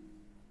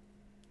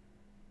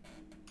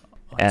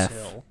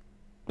 Until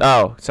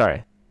Oh,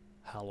 sorry.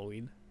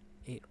 Halloween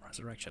 8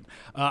 Resurrection.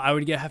 I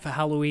would give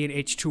Halloween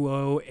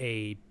H2O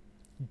a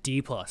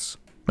D+.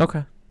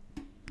 Okay.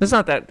 There's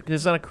not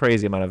a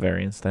crazy amount of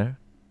variance there.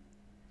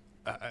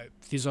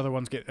 These other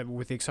ones get,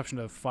 with the exception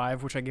of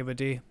 5, which I give a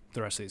D,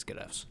 the rest of these get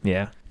Fs.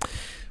 Yeah.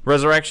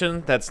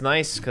 Resurrection, that's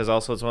nice, because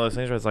also it's one of those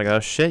things where it's like, oh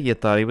shit, you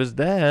thought he was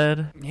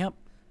dead. Yep.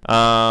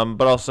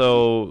 But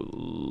also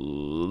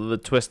the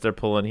twist they're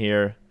pulling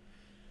here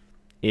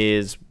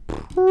is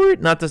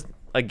not this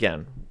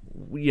again.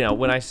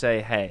 When I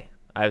say, hey,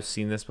 I've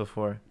seen this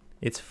before,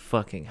 it's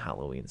fucking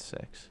Halloween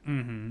 6.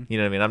 Mm-hmm. You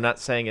know what I mean? I'm not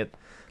saying it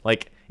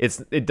like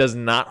it does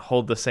not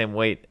hold the same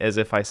weight as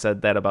if I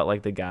said that about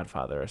like The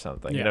Godfather or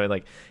something. Yeah. You know,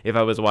 like if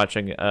I was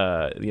watching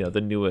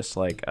the newest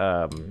like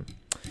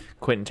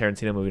Quentin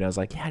Tarantino movie and I was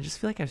like, yeah, I just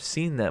feel like I've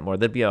seen that more.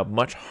 That'd be a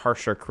much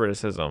harsher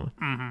criticism.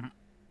 Mm-hmm.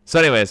 So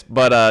anyways,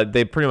 but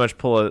they pretty much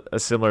pull a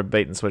similar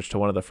bait and switch to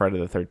one of the Friday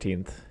the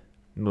 13th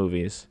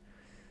movies,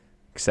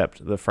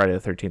 except the Friday the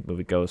 13th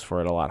movie goes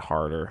for it a lot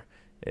harder.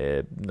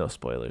 No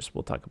spoilers.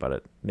 We'll talk about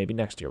it. Maybe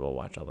next year we'll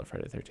watch all the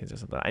Friday the 13th or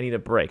something. I need a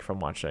break from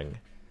watching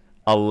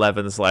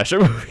 11 slasher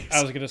movies.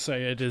 I was going to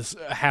say, it is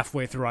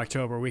halfway through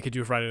October. We could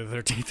do Friday the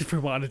 13th if we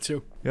wanted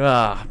to.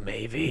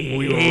 Maybe.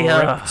 We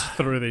ripped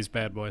through these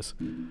bad boys.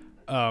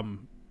 All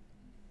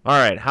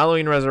right,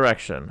 Halloween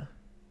Resurrection.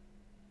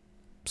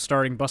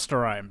 Starring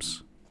Busta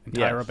Rhymes and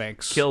Tyra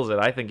Banks. Kills it.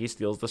 I think he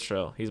steals the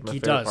show. He's my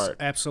favorite part.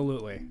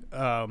 Absolutely.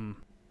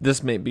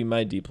 This may be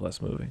my D+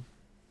 movie.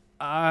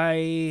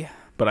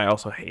 But I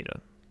also hate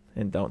it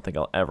and don't think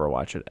I'll ever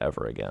watch it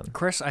ever again.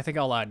 Chris, I think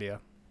I'll lie to you.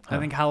 I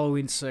think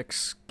Halloween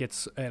 6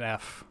 gets an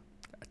F.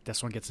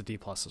 This one gets a D+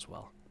 as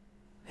well.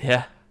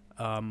 Yeah.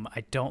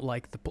 I don't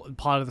like the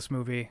plot of this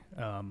movie.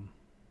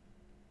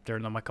 They're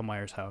in the Michael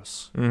Myers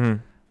house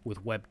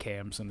with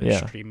webcams, and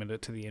they're streaming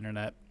it to the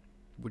internet,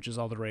 which is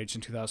all the rage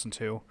in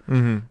 2002.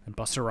 And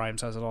Busta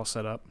Rhymes has it all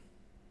set up.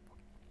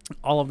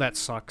 All of that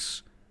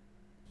sucks.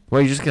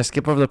 Well, you're just going to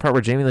skip over the part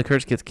where Jamie Lee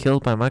Curtis gets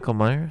killed by Michael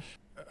Myers?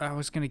 I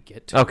was going to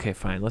get to Okay,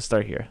 fine. Let's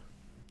start here.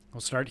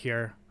 We'll start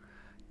here.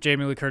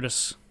 Jamie Lee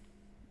Curtis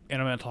in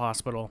a mental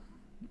hospital.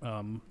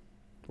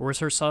 Where's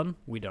her son?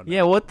 We don't know.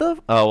 Yeah, what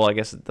the... Oh, well, I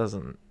guess it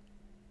doesn't...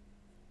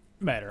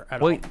 matter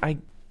at all.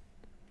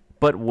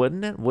 But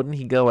wouldn't it? Wouldn't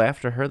he go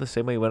after her the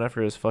same way he went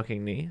after his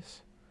fucking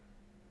niece?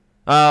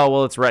 Oh,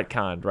 well, it's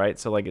retconned, right?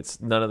 So, like,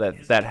 it's none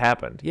of that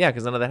happened. Yeah,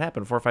 because none of that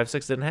happened. 4, 5,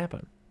 6 didn't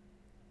happen.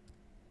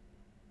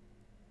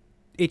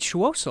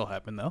 H2O still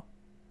happened, though.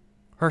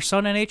 Her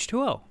son and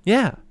H2O.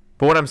 Yeah.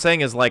 But what I'm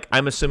saying is, like,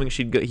 I'm assuming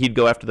he'd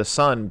go after the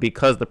son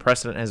because the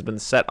precedent has been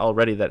set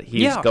already that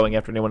he's going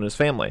after anyone in his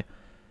family.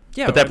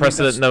 Yeah, but that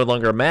precedent no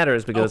longer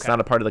matters because it's not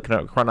a part of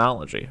the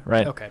chronology,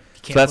 right? Okay.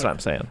 So that's what I'm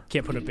saying.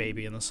 Can't put a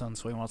baby in the sun,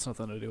 so he wants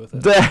nothing to do with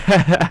it.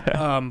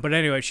 But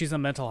anyway, she's in a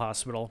mental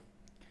hospital,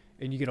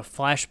 and you get a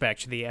flashback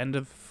to the end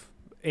of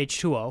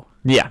H2O.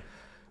 Yeah.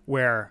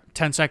 Where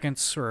 10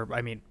 seconds,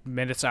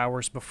 minutes,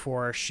 hours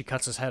before she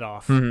cuts his head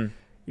off,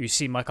 you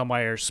see Michael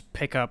Myers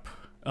pick up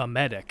a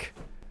medic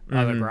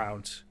on the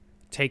ground,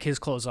 take his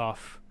clothes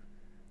off,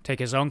 take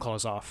his own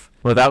clothes off.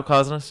 Without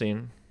causing a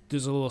scene.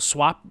 There's a little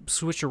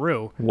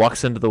switcheroo.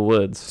 Walks into the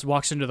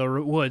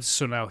woods,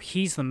 so now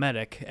he's the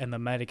medic, and the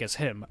medic is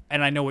him.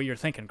 And I know what you're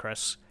thinking,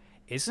 Chris.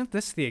 Isn't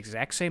this the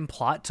exact same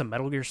plot to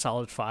Metal Gear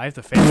Solid 5,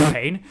 The Phantom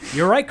Pain?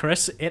 You're right,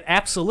 Chris. It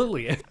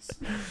absolutely is.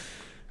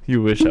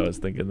 You wish I was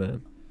thinking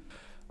that.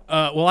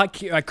 Well, I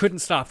couldn't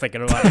stop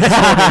thinking about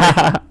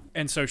it.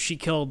 And so she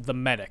killed the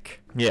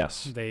medic.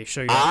 Yes. They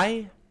show you.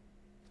 I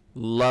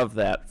love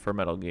that for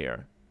Metal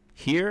Gear.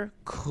 Here,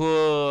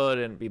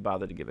 couldn't be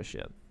bothered to give a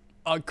shit.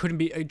 Couldn't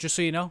be, just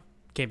so you know,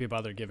 can't be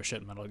bothered to give a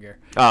shit in Metal Gear.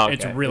 Oh, okay.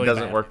 It's really it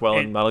doesn't bad. work well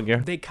in Metal Gear.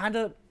 They kind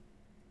of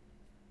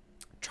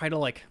try to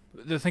like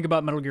the thing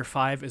about Metal Gear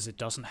 5 is it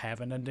doesn't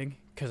have an ending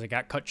because it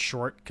got cut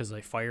short because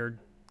they fired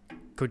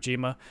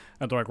Kojima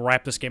and they're like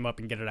wrap this game up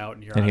and get it out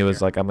and he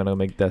was like, I'm gonna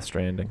make Death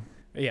Stranding.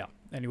 yeah,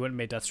 and he wouldn't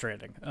make Death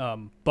Stranding.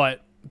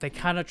 But they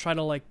kind of try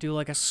to like do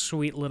like a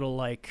sweet little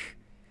like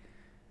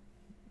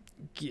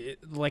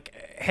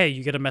hey,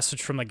 you get a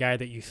message from the guy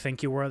that you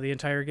think you were the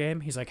entire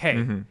game. He's like,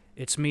 hey,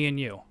 it's me and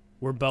you.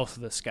 We're both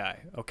this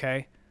guy,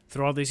 okay?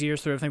 Through all these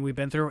years, through everything we've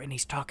been through, and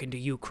he's talking to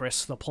you,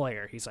 Chris, the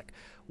player. He's like,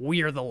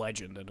 we're the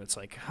legend, and it's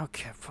like,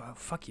 okay,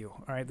 fuck you.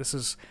 All right, this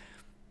is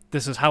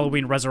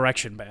Halloween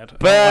Resurrection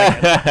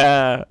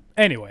bad.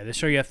 Anyway, they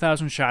show you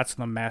 1,000 shots of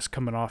the mask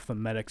coming off the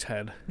medic's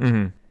head,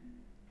 and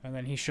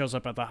then he shows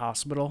up at the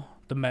hospital.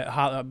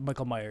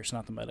 Michael Myers,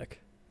 not the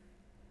medic.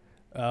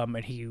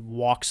 And he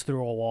walks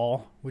through a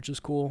wall, which is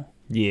cool.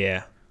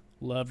 Yeah.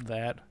 Loved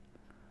that.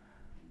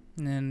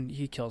 And then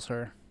he kills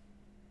her.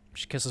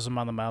 She kisses him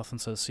on the mouth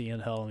and says, see you in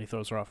hell, and he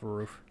throws her off a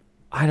roof.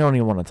 I don't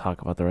even want to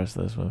talk about the rest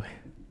of this movie.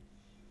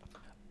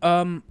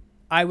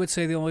 I would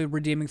say the only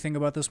redeeming thing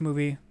about this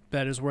movie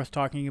that is worth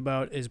talking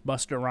about is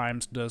Busta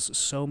Rhymes does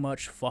so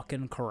much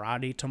fucking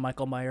karate to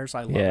Michael Myers.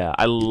 I love it.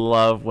 I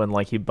love when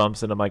like he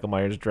bumps into Michael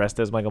Myers dressed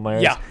as Michael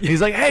Myers. Yeah.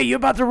 He's like, hey, you're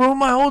about to ruin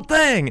my whole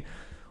thing.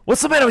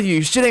 What's the matter with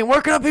you? Shit ain't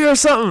working up here or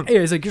something?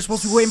 Yeah, he's like, you're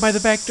supposed to be waiting by the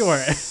back door.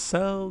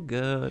 So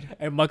good.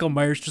 And Michael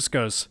Myers just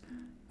goes,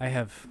 I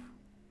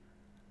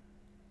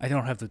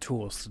don't have the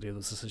tools to do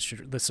this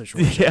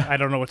situation. Yeah. I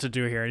don't know what to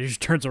do here. And he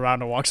just turns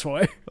around and walks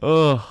away.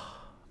 Oh.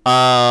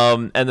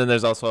 And then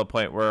there's also a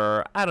point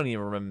where I don't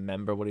even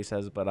remember what he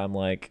says, but I'm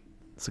like,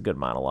 it's a good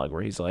monologue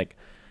where he's like,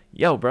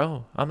 yo,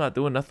 bro, I'm not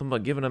doing nothing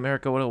but giving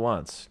America what it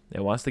wants.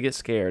 It wants to get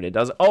scared. It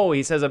does. Oh,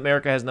 he says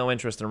America has no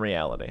interest in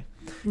reality.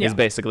 Yeah. Is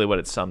basically what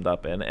it's summed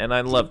up in. And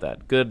I love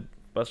that. Good.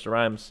 Busta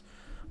Rhymes.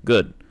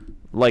 Good.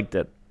 Liked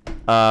it.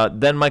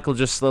 Then Michael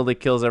just slowly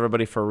kills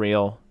everybody for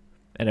real.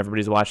 And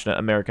everybody's watching it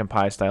American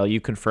Pie style. You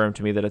confirmed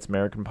to me that it's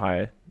American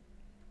Pie.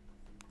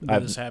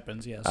 This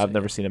happens, yes. I've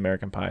never seen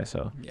American Pie,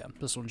 so. Yeah,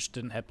 this one just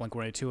didn't have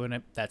Blink-182 in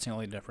it. That's the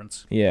only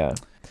difference. Yeah.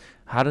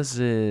 How does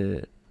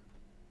it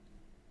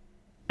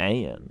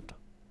end?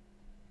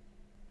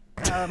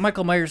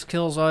 Michael Myers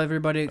kills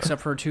everybody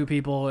except for 2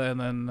 people, and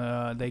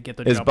then they get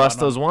the Is jump on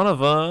Busta's him. one of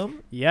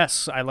them?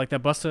 Yes, I like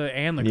that Busta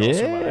and the girl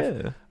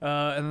survive.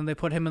 Yeah. And then they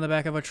put him in the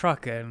back of a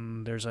truck,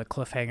 and there's a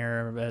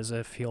cliffhanger as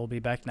if he'll be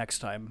back next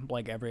time,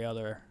 like every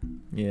other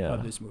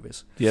of these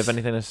movies. Do you have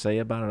anything to say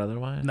about it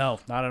otherwise? No,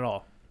 not at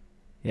all.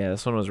 Yeah,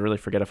 this one was really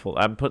forgettable.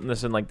 I'm putting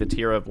this in like the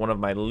tier of one of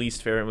my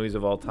least favorite movies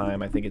of all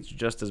time. I think it's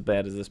just as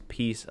bad as this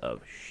piece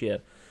of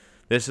shit.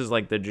 This is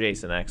like the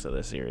Jason X of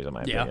this series, in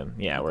my opinion.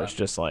 Yeah, where it's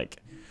just like,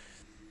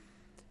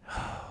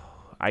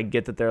 I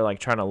get that they're like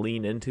trying to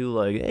lean into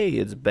like, hey,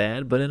 it's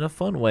bad, but in a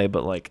fun way.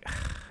 But like,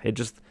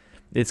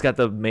 it's got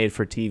the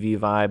made-for-TV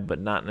vibe,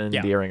 but not in an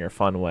endearing or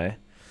fun way.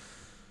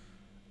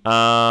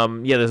 Yeah,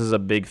 this is a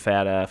big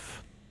fat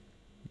F.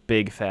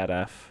 Big fat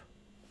F.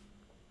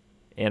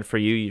 And for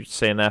you, you're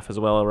saying F as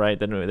well, right?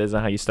 That's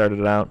not how you started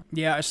it out.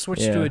 Yeah, I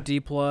switched to a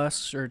D+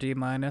 or D-,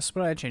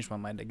 but I changed my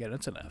mind again.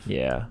 It's an F.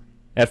 Yeah.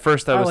 At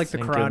first, I was like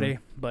thinking, the karate,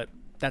 but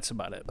that's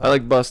about it. I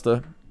like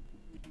Busta.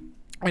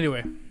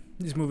 Anyway,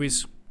 these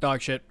movies,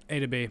 dog shit, A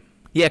to B.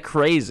 Yeah,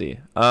 crazy.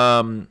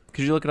 Could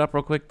you look it up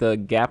real quick? The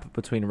gap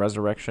between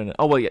Resurrection.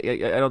 Oh well,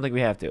 yeah. I don't think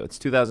we have to. It's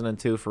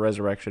 2002 for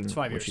Resurrection. It's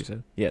 5 years. You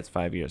said? Yeah, it's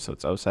 5 years, so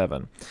it's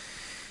 07.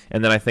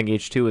 And then I think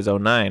H2 is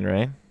 09,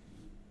 right?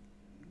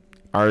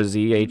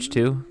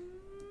 RZH2.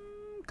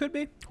 Could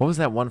be. What was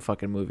that one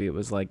fucking movie? It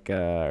was like,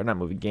 or not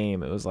movie,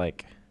 game. It was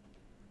like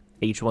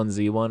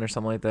H1Z1 or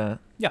something like that.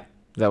 Yeah.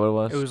 Is that what it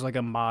was? It was like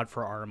a mod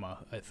for Arma,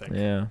 I think.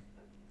 Yeah.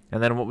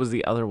 And then what was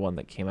the other one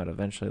that came out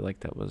eventually? Like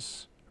that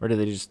was, or did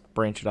they just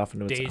branch it off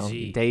into its DayZ. own?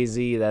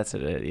 DayZ. That's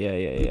it.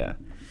 Yeah.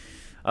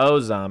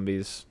 Oh,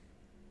 zombies.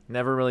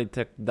 Never really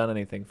done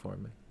anything for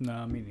me.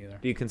 No, me neither.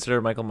 Do you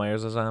consider Michael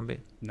Myers a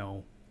zombie?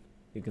 No.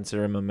 You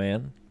consider him a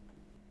man?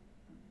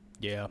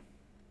 Yeah.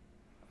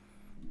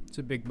 It's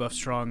a big, buff,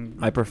 strong.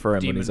 I prefer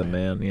him when he's a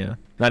man. Yeah.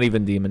 Not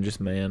even demon,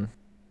 just man.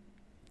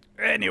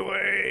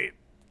 Anyway,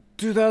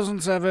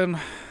 2007.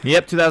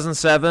 Yep,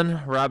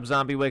 2007. Rob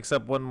Zombie wakes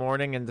up one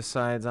morning and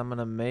decides, I'm going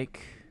to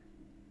make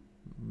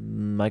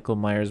Michael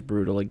Myers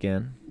brutal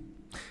again.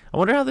 I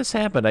wonder how this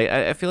happened.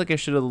 I feel like I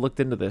should have looked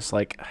into this.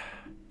 Like,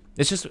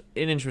 it's just an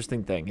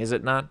interesting thing. Is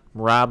it not?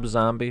 Rob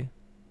Zombie,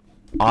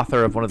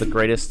 author of one of the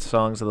greatest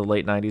songs of the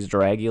late 90s,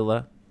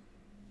 Dragula,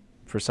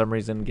 for some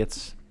reason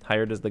gets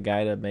hired as the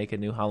guy to make a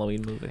new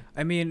Halloween movie.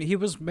 I mean,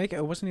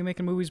 wasn't he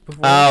making movies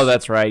before? Oh,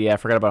 that's right. Yeah, I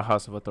forgot about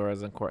House of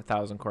Thorazine and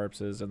 1,000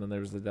 Corpses, and then there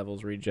was The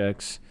Devil's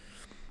Rejects.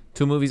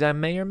 2 movies I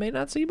may or may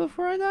not see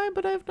before I die,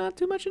 but I have not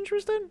too much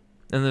interest in.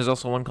 And there's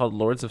also one called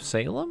Lords of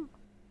Salem.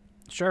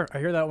 Sure, I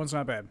hear that one's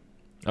not bad.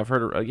 I've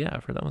heard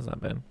that one's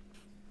not bad.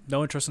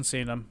 No interest in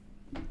seeing them.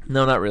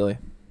 No, not really.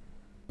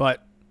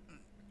 But,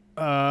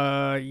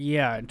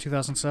 yeah, in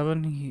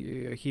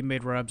 2007, he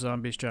made Rob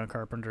Zombie's John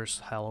Carpenter's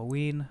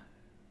Halloween.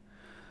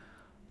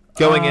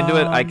 Going into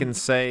it, I can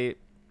say,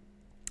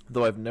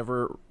 though I've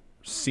never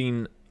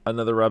seen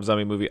another Rob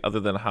Zombie movie other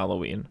than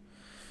Halloween,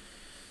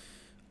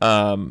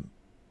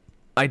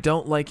 I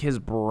don't like his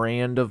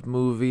brand of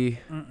movie,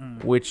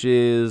 which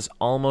is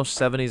almost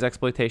 70s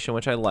exploitation,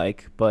 which I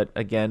like, but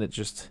again, it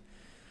just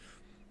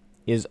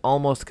is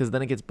almost, because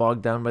then it gets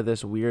bogged down by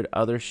this weird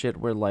other shit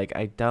where, like,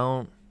 I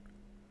don't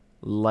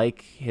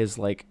like his,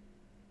 like,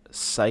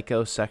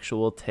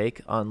 psychosexual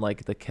take on,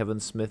 like, the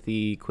Kevin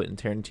Smithy, Quentin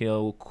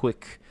Tarantino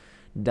quick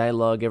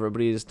dialogue.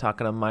 Everybody is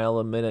talking a mile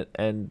a minute,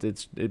 and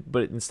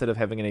but instead of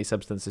having any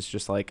substance, it's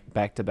just like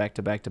back to back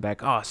to back to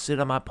back. Oh, sit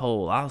on my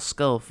pole, I'll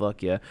skull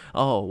fuck you.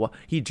 Oh, well,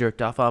 he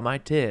jerked off on my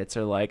tits,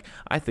 or like,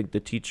 I think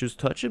the teacher's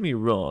touching me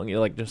wrong. You're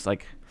like, just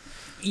like,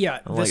 yeah,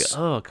 I'm like,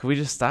 oh, can we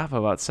just stop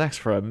about sex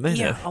for a minute?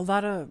 Yeah, a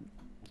lot of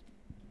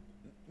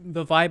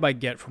the vibe I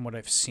get from what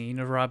I've seen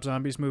of Rob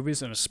Zombie's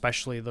movies, and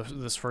especially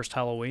this first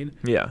Halloween,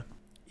 Yeah,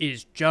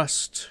 is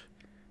just,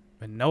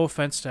 and no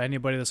offense to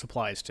anybody this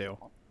applies to,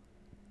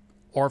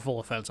 or full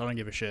offense, I don't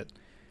give a shit,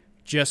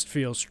 just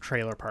feels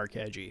trailer park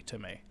edgy to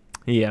me.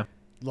 yeah.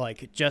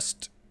 Like,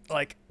 just,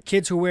 like,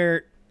 kids who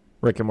wear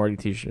Rick and Morty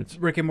t-shirts.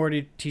 Rick and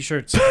Morty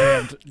t-shirts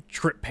and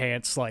trip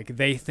pants, like,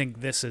 they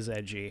think this is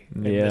edgy,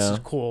 and this Yeah. is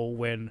cool,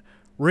 when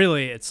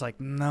really it's like,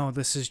 no,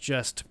 this is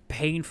just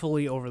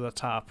painfully over the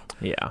top.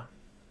 Yeah.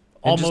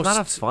 And Almost just not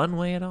a fun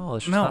way at all.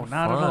 It's just No,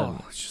 not at fun.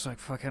 all. It's just like,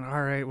 fucking,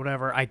 all right,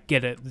 whatever. I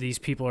get it. These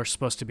people are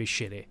supposed to be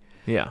shitty.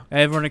 Yeah.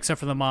 Everyone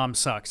except for the mom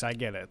sucks. I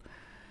get it.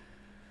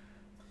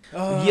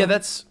 Yeah,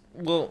 that's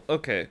well,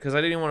 okay, because I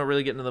didn't even want to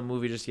really get into the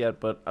movie just yet,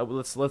 but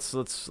let's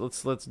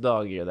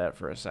dog ear that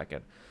for a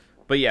second.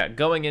 But yeah,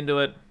 going into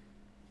it,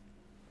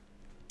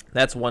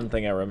 that's one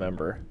thing I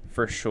remember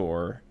for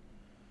sure.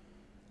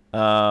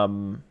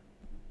 But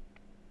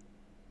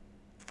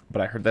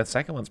I heard that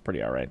second one's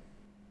pretty alright.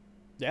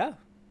 Yeah.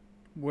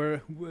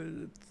 We're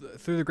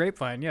through the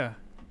grapevine, yeah.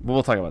 But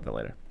we'll talk about that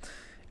later.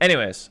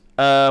 Anyways,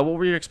 what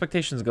were your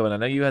expectations going? I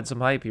know you had some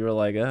hype. You were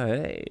like, oh,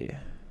 hey.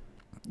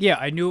 Yeah,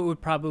 I knew it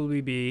would probably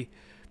be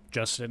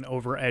just an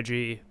over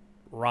edgy,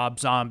 Rob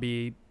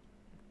Zombie,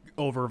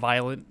 over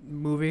violent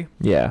movie.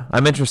 Yeah,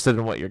 I'm interested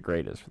in what your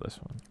grade is for this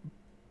one.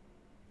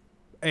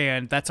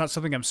 And that's not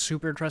something I'm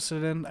super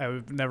interested in.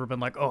 I've never been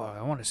like, oh,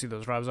 I want to see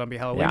those Rob Zombie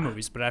Halloween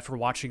movies. But after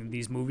watching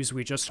these movies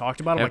we just talked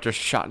about, I'm After like,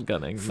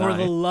 shotgunning. for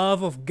the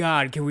love of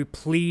God, can we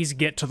please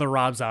get to the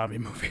Rob Zombie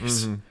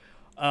movies?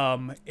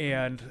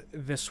 And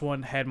this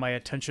one had my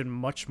attention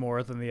much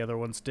more than the other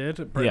ones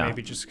did. But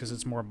maybe just because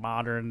it's more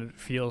modern, it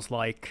feels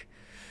like,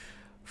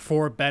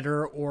 for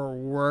better or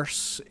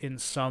worse in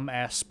some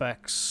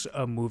aspects,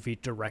 a movie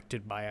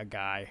directed by a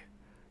guy.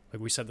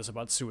 Like we said this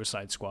about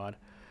Suicide Squad.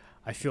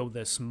 I feel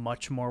this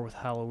much more with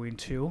Halloween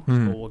 2,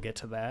 but we'll get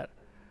to that.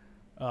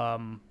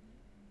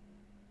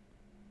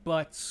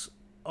 But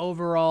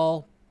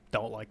overall,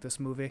 don't like this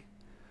movie.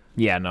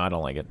 Yeah, no, I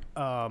don't like it.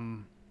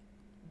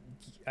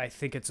 I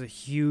think it's a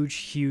huge,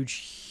 huge,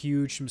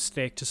 huge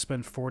mistake to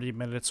spend 40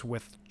 minutes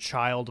with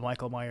child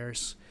Michael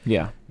Myers,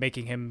 Yeah.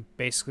 making him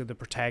basically the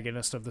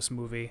protagonist of this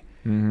movie.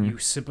 You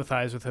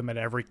sympathize with him at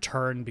every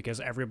turn because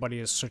everybody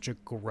is such a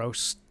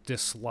gross,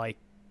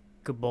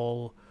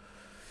 dislikable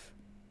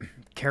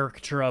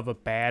caricature of a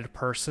bad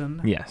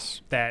person.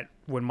 Yes. That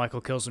when Michael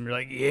kills him, you're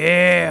like,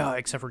 yeah,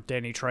 except for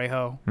Danny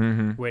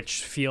Trejo,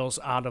 which feels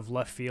out of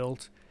left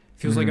field.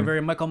 Feels like a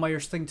very Michael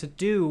Myers thing to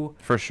do.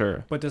 For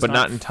sure. But does not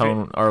not in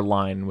tone fit. or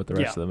line with the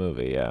rest Yeah. of the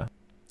movie, yeah.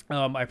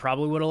 I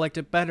probably would have liked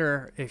it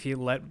better if he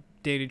let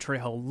Danny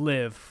Trejo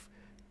live,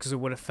 because it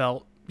would have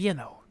felt,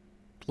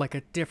 like a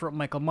different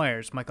Michael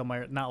Myers. Michael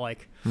Myers, not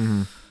like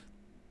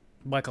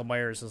Michael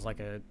Myers is like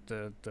the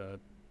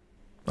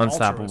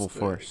Unstoppable altruist.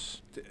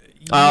 force. Yeah,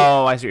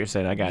 Oh, I see what you're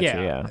saying. I got you,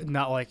 yeah, yeah.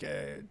 not like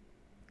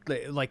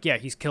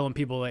he's killing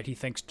people that he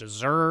thinks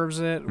deserves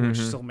it, which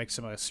still makes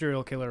him a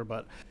serial killer,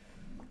 but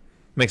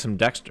Makes him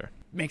Dexter.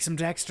 makes him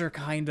Dexter,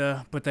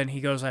 kinda. But then he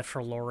goes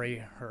after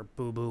Lori, or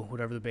Boo Boo,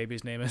 whatever the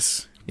baby's name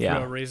is, Yeah. for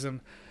no reason.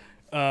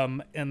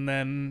 And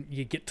then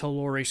you get to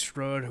Laurie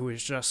Strode, who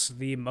is just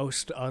the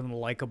most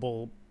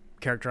unlikable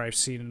character I've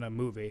seen in a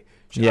movie.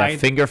 Yeah,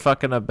 finger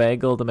fucking a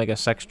bagel to make a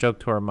sex joke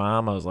to her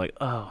mom. I was like,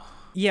 oh.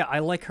 Yeah, I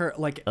like her.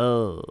 Like,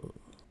 Oh.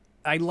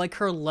 I like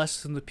her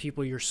less than the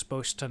people you're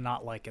supposed to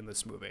not like in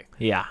this movie.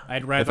 Yeah.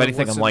 I'd rather. If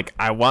anything, listen, I'm like,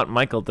 I want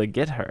Michael to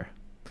get her.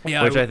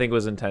 yeah, Which I think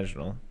was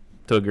intentional.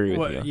 To agree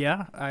with you.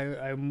 Yeah,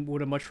 I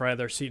would have much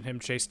rather seen him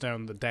chase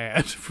down the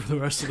dad for the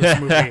rest of this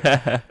movie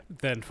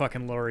than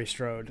fucking Laurie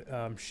Strode.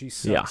 She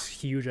sucks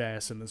huge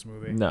ass in this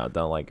movie. No,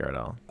 don't like her at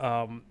all.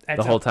 The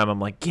The whole time I'm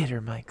like, get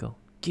her, Michael.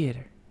 Get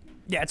her.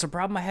 Yeah, it's a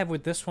problem I have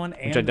with this one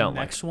and I the don't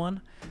next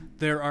one.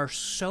 There are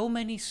so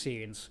many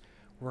scenes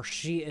where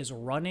she is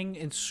running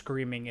and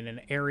screaming in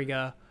an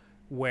area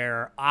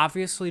where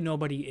obviously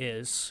nobody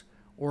is,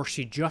 or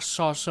she just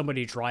saw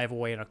somebody drive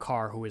away in a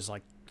car who is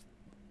like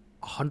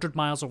 100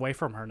 miles away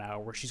from her now,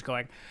 where she's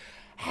going,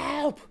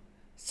 help,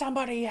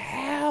 somebody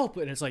help.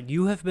 And it's like,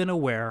 you have been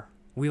aware,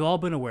 we've all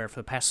been aware for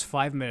the past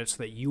 5 minutes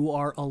that you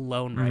are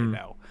alone right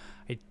now.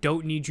 I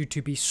don't need you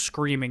to be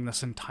screaming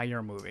this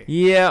entire movie.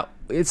 Yeah,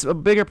 it's a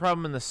bigger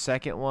problem in the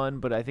second one,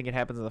 but I think it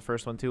happens in the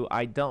first one too.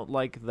 I don't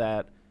like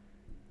that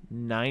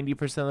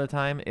 90% of the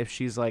time, if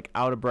she's like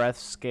out of breath,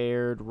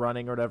 scared,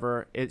 running or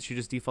whatever, she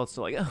just defaults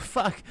to like, oh,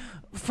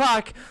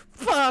 fuck.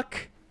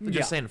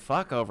 Just saying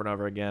fuck over and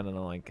over again, and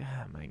I'm like,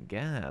 oh my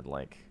God,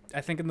 like. I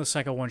think in the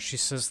second one she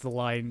says the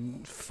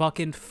line,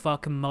 fucking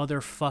fuck,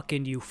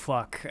 motherfucking you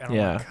fuck. And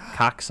Yeah, I'm like,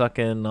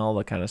 cocksucking, all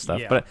that kind of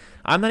stuff. Yeah. But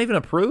I'm not even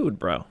a prude,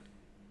 bro.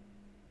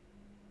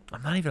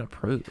 I'm not even a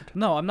prude.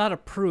 no, I'm not a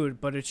prude,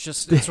 but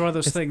it's one of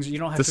those things you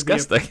don't have to be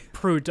disgusting. a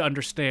prude to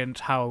understand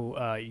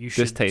how you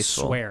should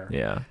Distasteful. swear.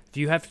 Yeah. If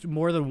you have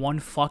more than one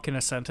fuck in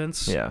a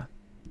sentence, Yeah.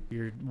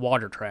 you're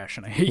water trash,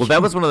 and I hate Well, you.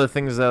 that was one of the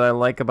things that I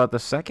like about the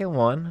second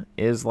one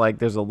is like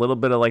there's a little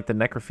bit of like the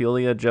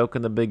necrophilia joke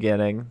in the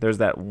beginning. There's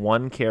that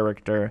one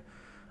character,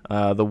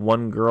 the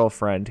one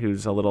girlfriend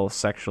who's a little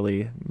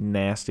sexually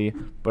nasty.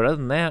 But other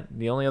than that,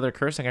 the only other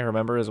cursing I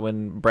remember is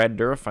when Brad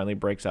Dourif finally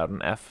breaks out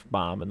an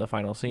F-bomb in the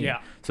final scene. Yeah.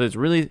 So it's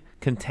really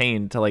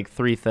contained to like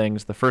three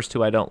things. The first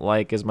two I don't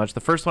like as much.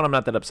 The first one I'm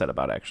not that upset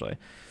about actually,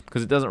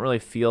 because it doesn't really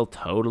feel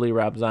totally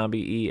Rob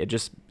Zombie-y.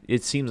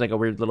 It seems like a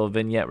weird little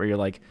vignette where you're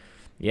like,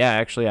 yeah,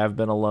 actually, I've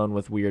been alone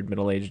with weird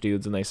middle-aged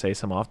dudes, and they say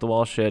some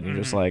off-the-wall shit, and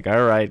you're just like,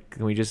 all right,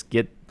 can we just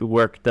get the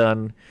work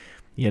done?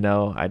 You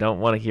know, I don't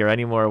want to hear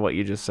any more of what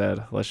you just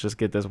said. Let's just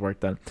get this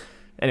work done.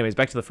 Anyways,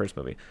 back to the first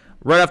movie.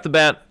 Right off the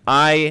bat,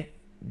 I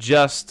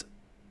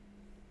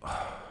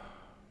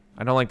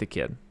don't like the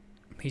kid.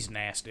 He's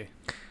nasty.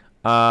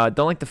 Don't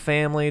like the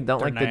family. Don't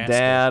They're like the nasty.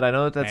 dad. I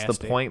know that's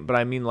Nasty. the point, but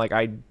I mean, like,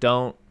 I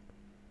don't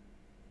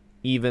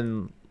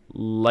even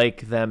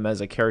like them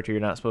as a character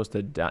you're not supposed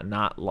to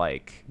not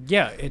like.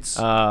 Yeah, it's.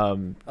 I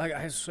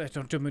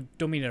don't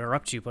mean to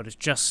interrupt you, but it's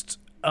just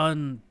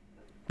unwatchable.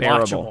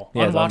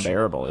 Yeah, it's Unwatchable.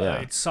 unbearable, yeah.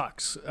 It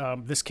sucks.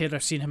 This kid,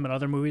 I've seen him in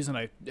other movies, and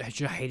I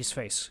just hate his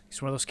face.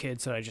 He's one of those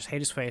kids that I just hate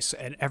his face.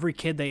 And every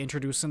kid they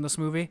introduce in this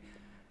movie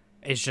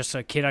is just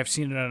a kid I've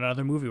seen in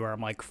another movie where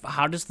I'm like,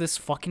 how does this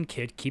fucking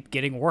kid keep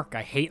getting work?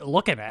 I hate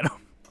looking at him.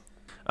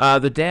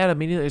 The dad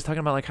immediately is talking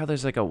about like how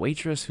there's like a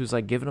waitress who's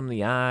like giving him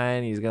the eye,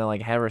 and he's gonna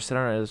like have her sit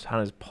on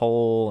his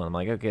pole, and I'm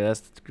like, okay,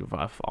 that's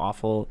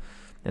awful.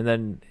 And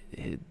then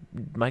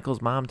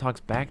Michael's mom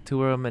talks back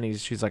to him, and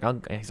he's like, I'll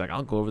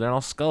go over there and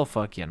I'll skull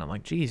fuck you, and I'm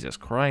like, Jesus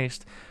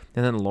Christ.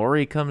 And then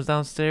Lori comes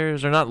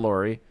downstairs, or not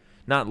Lori,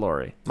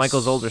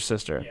 Michael's older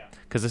sister, Yeah.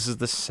 because this is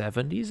the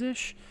 70s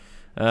ish.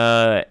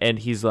 And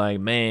he's like,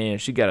 man,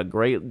 she got a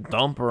great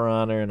dumper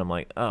on her, and I'm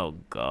like, oh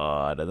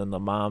God. And then the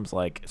mom's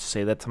like,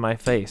 say that to my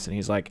face, and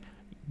he's like,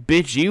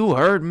 bitch, you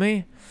heard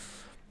me.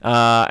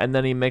 And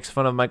then he makes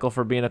fun of Michael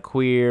for being a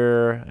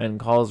queer and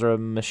calls her a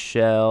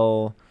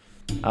Michelle.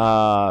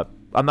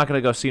 I'm not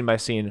gonna go scene by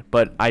scene,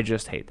 but I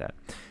just hate that.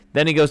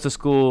 Then he goes to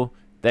school,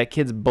 that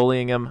kid's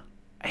bullying him.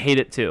 I hate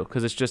it too,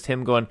 because it's just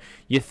him going,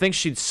 you think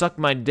she'd suck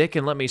my dick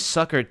and let me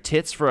suck her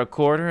tits for a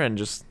quarter? And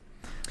just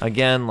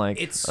again, like,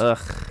 ugh.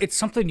 It's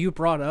something you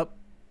brought up,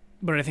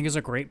 but I think is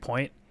a great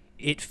point.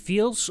 It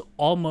feels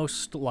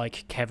almost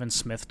like Kevin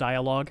Smith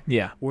dialogue.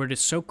 Yeah. Where it is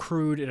so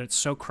crude and it's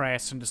so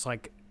crass and just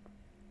like,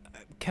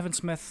 Kevin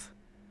Smith,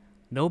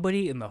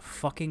 nobody in the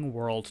fucking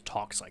world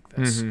talks like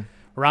this. Mm-hmm.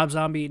 Rob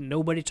Zombie,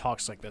 nobody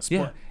talks like this.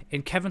 Yeah. But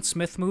in Kevin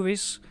Smith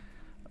movies,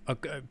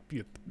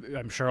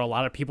 I'm sure a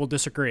lot of people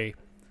disagree,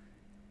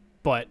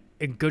 but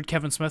in good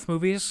Kevin Smith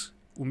movies,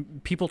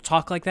 when people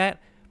talk like that,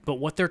 but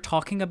what they're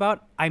talking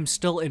about, I'm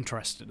still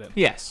interested in.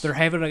 Yes. They're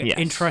having an Yes.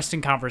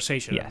 interesting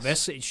conversation. Yes.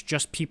 This, it's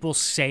just people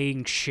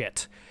saying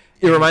shit.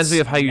 It And reminds me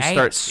it's of how you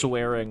start nasty.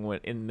 swearing when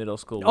in middle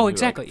school. Oh, when you,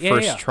 exactly. like, Yeah,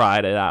 first yeah.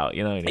 tried it out,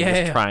 you know, and you're Yeah,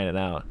 just yeah. trying it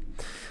out.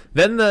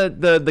 Then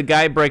the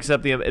guy breaks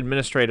up the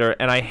administrator,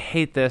 and I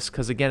hate this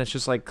because, again, it's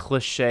just like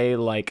cliche,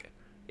 like,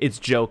 it's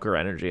Joker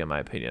energy, in my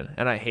opinion.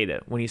 And I hate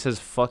it. When he says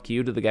fuck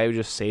you to the guy who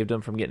just saved him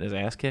from getting his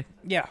ass kicked.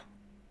 Yeah.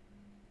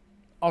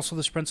 Also,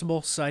 this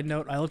principal, side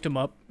note, I looked him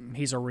up.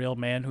 He's a real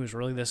man who's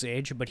really this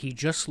age, but he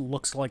just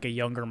looks like a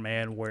younger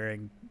man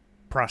wearing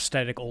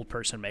prosthetic old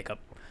person makeup.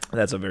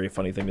 That's a very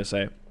funny thing to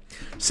say.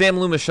 Sam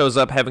Loomis shows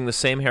up having the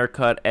same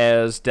haircut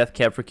as Death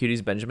Cab for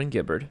Cutie's Benjamin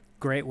Gibbard.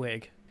 Great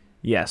wig.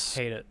 Yes.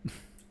 Hate it.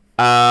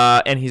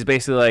 And he's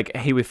basically like,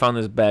 hey, we found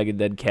this bag of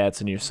dead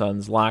cats in your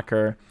son's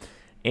locker.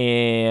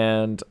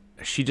 And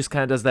she just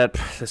kind of does that,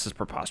 this is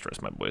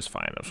preposterous, my boy's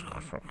fine.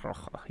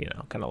 You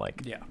know, kind of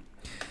like. Yeah.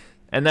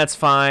 And that's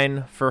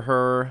fine for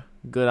her.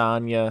 Good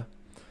on ya.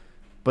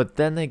 But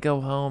then they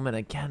go home, and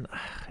again,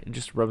 it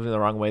just rubs me the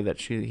wrong way that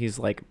he's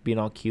like being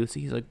all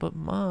cutesy. He's like, but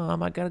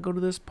Mom, I got to go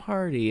to this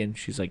party. And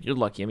she's like, you're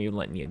lucky I'm even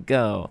letting you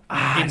go.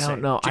 I Insane.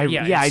 don't know.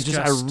 Yeah,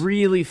 I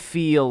really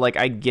feel like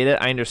I get it.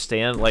 I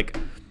understand. Like,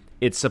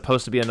 it's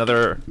supposed to be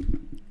another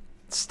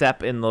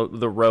step in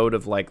the road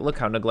of like, look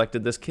how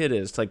neglected this kid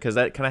is. It's like, because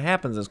that kind of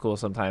happens in school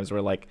sometimes,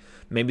 where like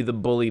maybe the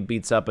bully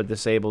beats up a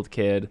disabled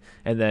kid,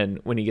 and then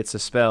when he gets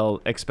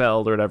expelled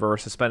or whatever, or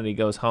suspended, he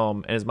goes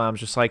home, and his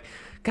mom's just like,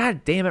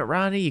 God damn it,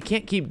 Ronnie, you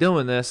can't keep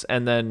doing this.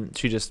 And then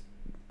she's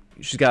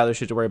got other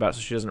shit to worry about,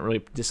 so she doesn't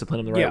really discipline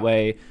him the right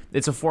way.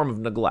 It's a form of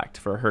neglect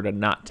for her to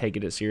not take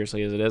it as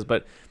seriously as it is.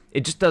 But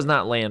it just does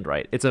not land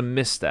right. It's a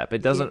misstep.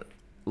 It doesn't,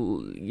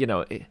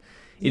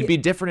 it'd be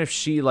different if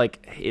she,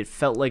 like, it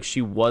felt like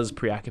she was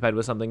preoccupied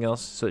with something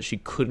else so that she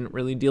couldn't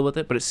really deal with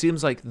it. But it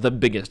seems like the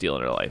biggest deal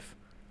in her life.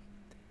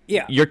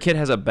 Yeah. Your kid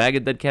has a bag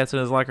of dead cats in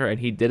his locker, and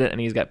he did it, and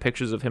he's got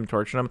pictures of him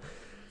torturing them.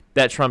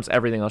 That trumps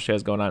everything else she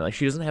has going on. Like,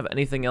 she doesn't have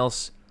anything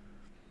else.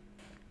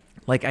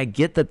 Like, I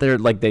get that they're,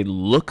 like, they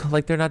look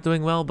like they're not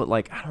doing well, but,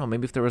 like, I don't know,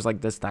 maybe if there was,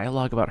 like, this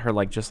dialogue about her,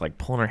 like, just, like,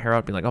 pulling her hair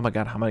out, being like, oh, my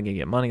God, how am I going to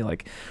get money?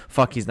 Like,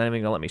 fuck, he's not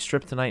even going to let me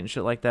strip tonight and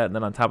shit like that. And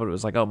then on top of it, it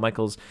was like, oh,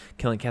 Michael's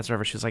killing cats or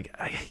whatever. She was like,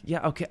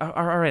 yeah, okay,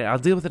 all right, I'll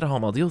deal with it at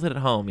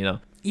home.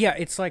 Yeah,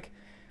 it's like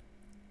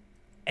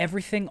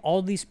everything,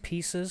 all these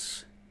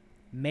pieces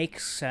make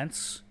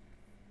sense.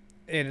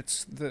 And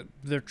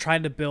they're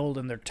trying to build,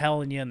 and they're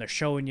telling you, and they're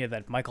showing you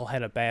that Michael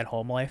had a bad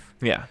home life.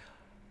 Yeah.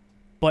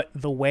 But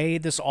the way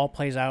this all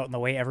plays out and the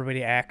way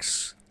everybody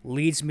acts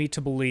leads me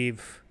to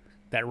believe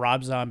that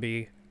Rob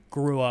Zombie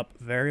grew up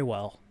very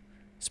well.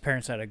 His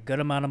parents had a good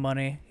amount of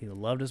money. He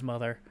loved his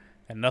mother,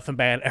 and nothing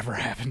bad ever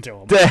happened to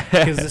him.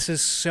 Because this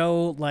is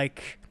so,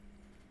 like,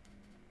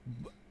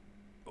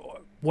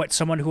 what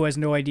someone who has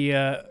no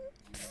idea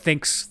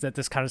thinks that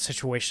this kind of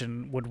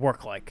situation would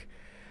work like.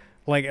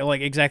 Like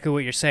exactly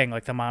what you're saying,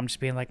 like the mom just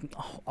being like,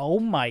 oh,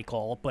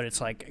 Michael, but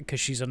it's like, because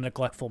she's a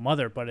neglectful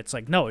mother, but it's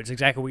like, no, it's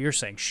exactly what you're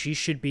saying. She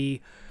should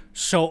be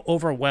so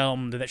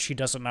overwhelmed that she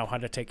doesn't know how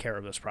to take care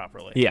of this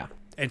properly. Yeah.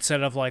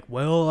 Instead of like,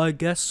 well, I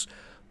guess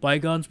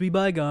bygones be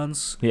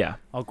bygones. Yeah.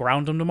 I'll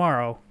ground them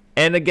tomorrow.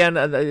 And again,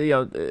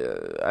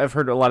 I've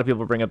heard a lot of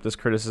people bring up this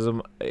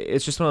criticism.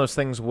 It's just one of those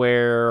things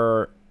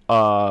where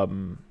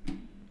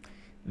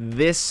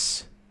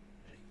this...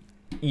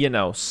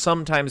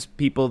 sometimes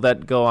people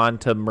that go on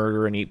to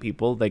murder and eat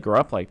people, they grow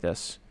up like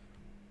this.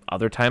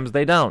 Other times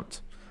they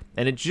don't.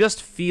 And it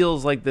just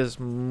feels like this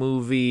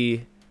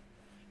movie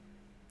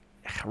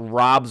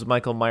robs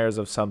Michael Myers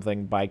of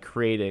something by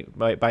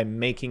by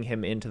making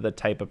him into the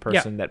type of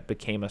person that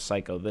became a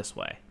psycho this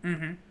way.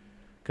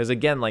 Because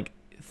again, like,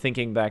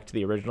 thinking back to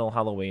the original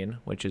Halloween,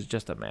 which is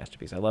just a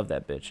masterpiece. I love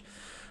that bitch.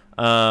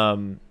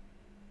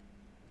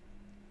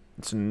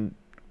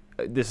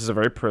 This is a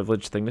very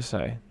privileged thing to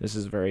say. This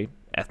is a very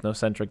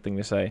ethnocentric thing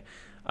to say.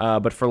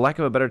 But for lack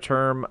of a better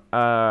term,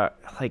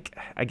 like,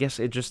 I guess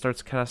it just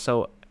starts kind of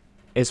so...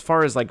 As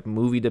far as, like,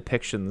 movie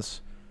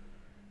depictions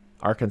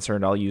are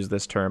concerned, I'll use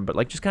this term, but,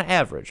 like, just kind of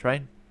average,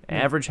 right?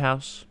 Average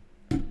house,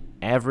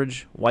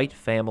 average white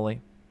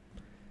family,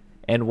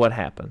 and what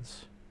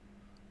happens?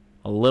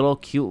 A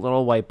cute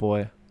little white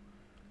boy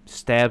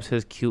stabs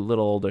his cute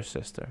little older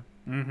sister.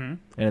 And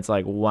it's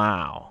like,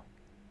 wow,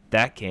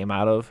 that came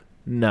out of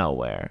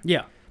nowhere.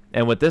 Yeah.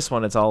 And with this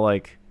one, it's all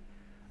like,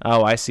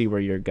 oh, I see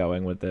where you're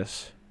going with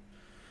this.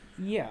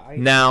 Yeah.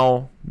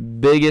 Now,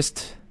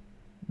 biggest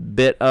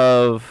bit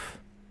of,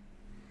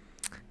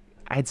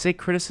 I'd say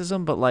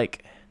criticism, but,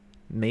 like,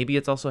 maybe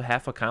it's also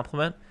half a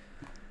compliment.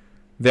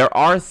 There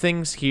are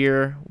things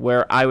here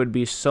where I would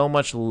be so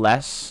much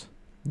less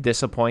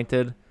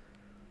disappointed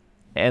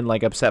and,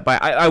 like, upset by.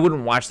 I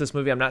wouldn't watch this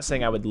movie. I'm not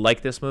saying I would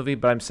like this movie,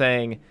 but I'm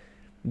saying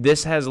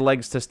this has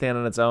legs to stand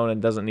on its own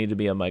and doesn't need to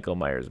be a Michael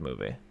Myers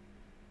movie.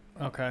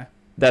 Okay.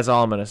 That's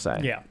all I'm going to say.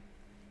 Yeah.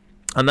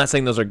 I'm not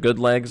saying those are good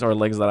legs or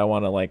legs that I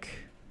want to, like,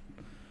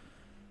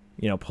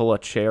 pull a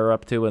chair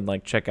up to and,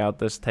 like, check out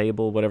this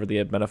table, whatever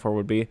the metaphor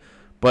would be.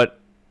 But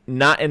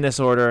not in this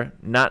order,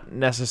 not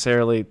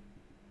necessarily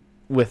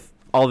with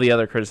all the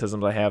other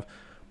criticisms I have.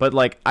 But,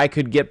 like, I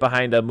could get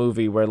behind a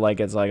movie where, like,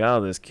 it's like,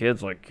 oh, this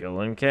kid's, like,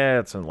 killing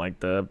cats, and, like,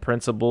 the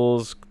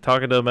principal's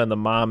talking to him, and the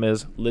mom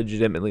is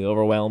legitimately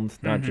overwhelmed,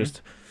 not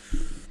just...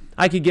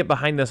 I could get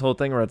behind this whole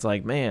thing where it's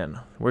like, man,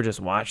 we're just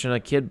watching a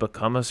kid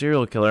become a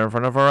serial killer in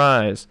front of our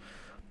eyes.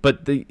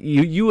 But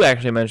you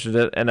actually mentioned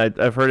it, and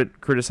I've heard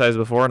it criticized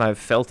before, and I've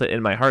felt it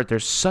in my heart.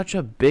 There's such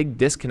a big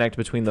disconnect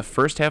between the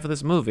first half of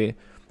this movie,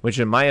 which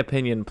in my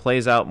opinion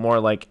plays out more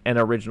like an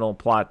original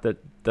plot that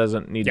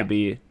doesn't need to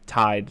be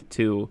tied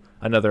to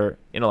another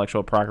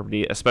intellectual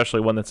property, especially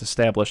one that's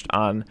established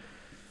on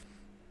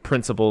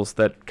principles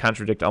that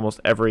contradict almost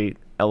every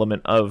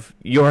element of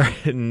your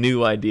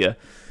new idea.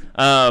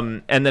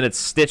 And then it's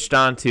stitched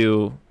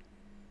onto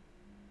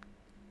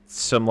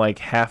some, like,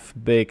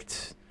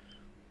 half-baked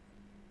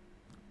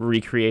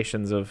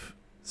recreations of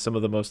some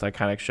of the most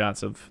iconic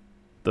shots of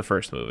the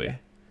first movie.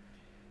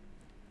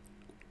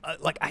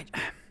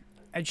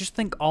 I just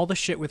think all the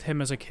shit with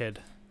him as a kid.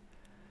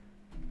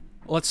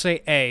 Let's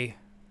say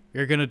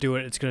you're gonna do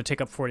it. It's gonna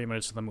take up 40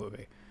 minutes of the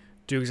movie.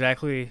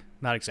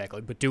 Not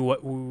exactly, but do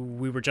what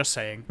we were just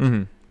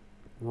saying.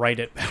 Write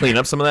it. Clean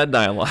up some of that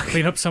dialogue.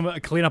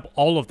 Clean up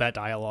all of that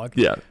dialogue.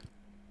 Yeah.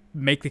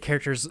 Make the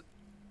characters'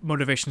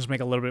 motivations make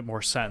a little bit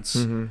more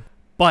sense.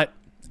 But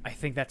I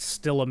think that's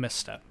still a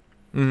misstep.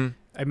 I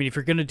mean, if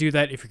you're going to do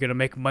that, if you're going to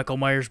make Michael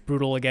Myers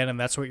brutal again, and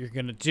that's what you're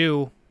going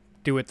to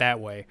do it that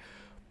way.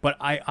 But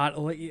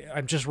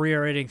I'm just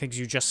reiterating things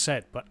you just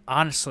said. But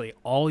honestly,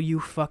 all you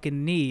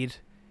fucking need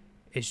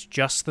is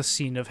just the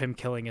scene of him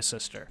killing his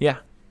sister. Yeah.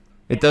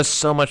 It does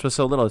so much with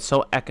so little. It's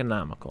so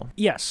economical.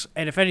 Yes,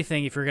 and if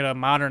anything, if you're gonna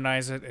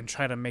modernize it and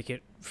try to make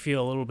it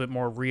feel a little bit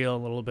more real, a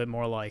little bit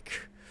more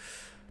like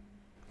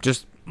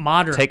Just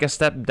modern, take a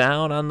step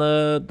down on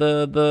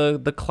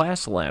the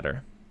class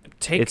ladder.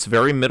 It's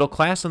very middle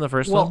class in the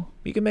first one.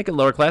 You can make it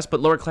lower class, but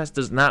lower class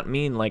does not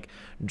mean like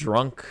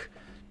drunk,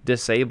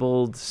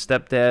 disabled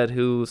stepdad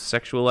who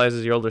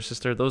sexualizes your older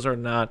sister. Those are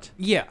not.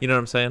 Yeah, You know what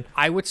I'm saying?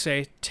 I would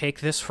say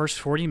take this first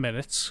 40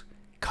 minutes,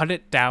 cut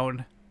it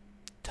down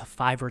to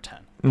 5 or 10.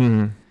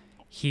 Mm-hmm.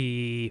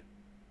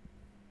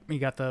 You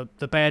got the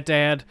bad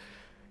dad.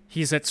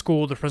 He's at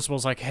school. The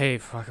principal's like, "Hey,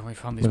 fucking, we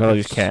found these. Look at all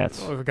these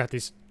cats. Oh, we got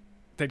these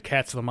dead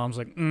cats." And the mom's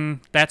like,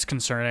 "That's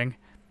concerning."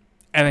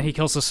 And then he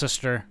kills the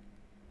sister.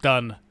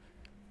 Done.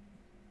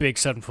 Big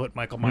 7-foot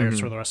Michael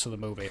Myers for the rest of the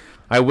movie.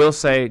 I will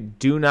say,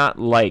 do not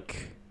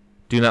like.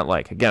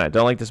 Again, I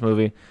don't like this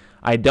movie.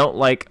 I don't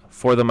like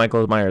for the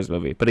Michael Myers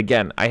movie. But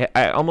again,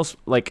 I almost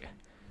like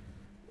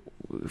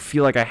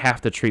feel like I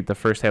have to treat the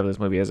first half of this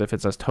movie as if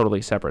it's a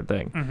totally separate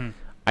thing. Mm-hmm.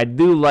 I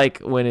do like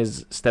when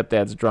his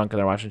stepdad's drunk and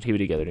they're watching TV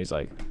together and he's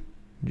like,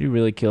 "Did you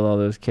really kill all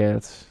those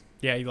cats?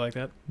 Yeah, you like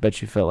that?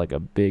 Bet you felt like a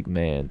big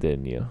man,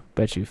 didn't you?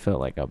 Bet you felt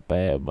like a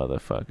bad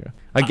motherfucker."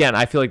 Again,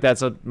 I feel like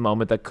that's a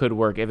moment that could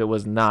work if it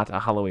was not a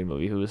Halloween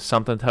movie. If it was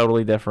something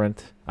totally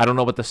different. I don't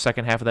know what the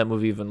second half of that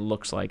movie even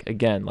looks like.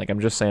 Again, like I'm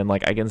just saying,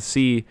 like I can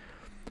see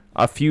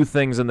a few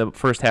things in the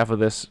first half of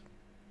this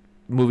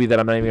movie that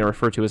I'm not even going to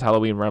refer to as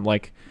Halloween where I'm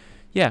like,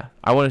 yeah,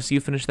 I want to see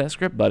you finish that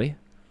script, buddy.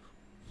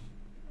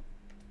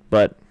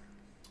 But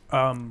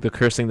the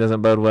cursing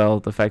doesn't bode well.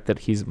 The fact that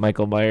he's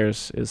Michael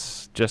Myers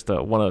is just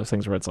one of those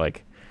things where it's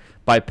like,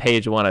 by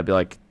page 1, I'd be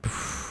like,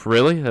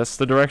 really? That's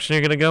the direction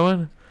you're going to go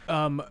in?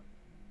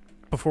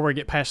 Before we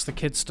get past the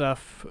kid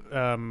stuff,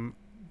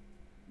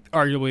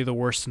 arguably the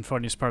worst and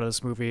funniest part of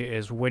this movie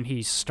is when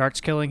he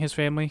starts killing his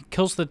family,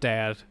 kills the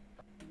dad,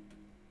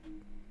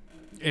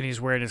 and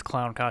he's wearing his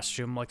clown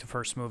costume like the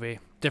first movie.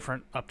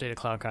 Different updated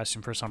clown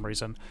costume for some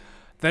reason.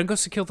 Then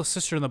goes to kill the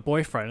sister and the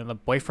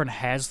boyfriend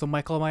has the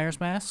Michael Myers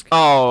mask.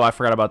 Oh, I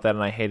forgot about that,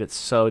 and I hate it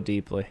so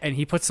deeply. And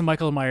he puts the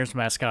Michael Myers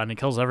mask on and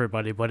kills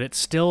everybody, but it's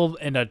still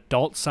an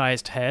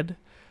adult-sized head.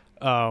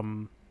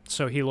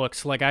 So he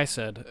looks, like I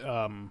said...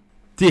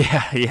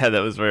 Yeah,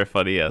 that was very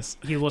funny, yes.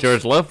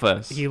 George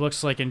Lopez. He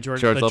looks like in the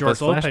George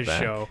Lopez Lopez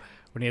show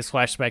when he has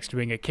flashbacks to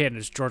being a kid, and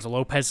it's George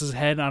Lopez's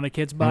head on a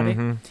kid's body.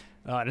 Mm-hmm.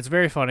 And it's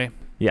very funny.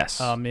 Yes.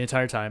 The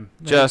entire time.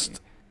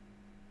 Just...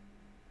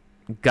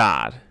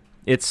 God.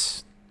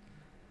 It's...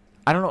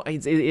 I don't know.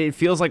 It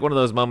feels like one of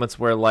those moments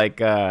where, like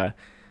in a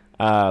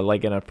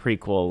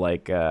prequel,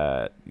 like,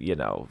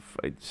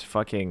 it's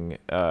fucking...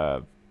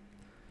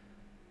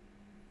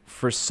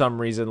 for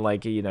some reason,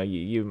 like,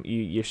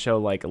 you show,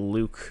 like,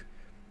 Luke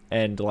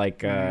and,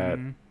 like,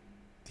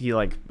 he,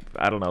 like,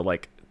 I don't know,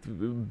 like,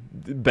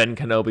 Ben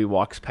Kenobi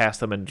walks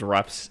past him and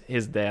drops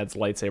his dad's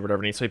lightsaber or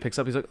whatever, and so he picks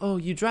up, he's like, "Oh,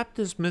 you dropped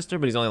this, mister,"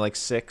 but he's only, like,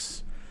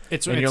 6.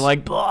 You're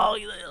like,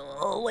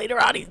 "Oh, later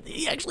on,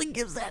 he actually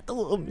gives that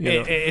to him."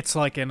 It's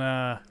like in,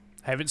 I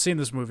haven't seen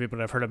this movie, but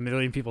I've heard a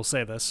million people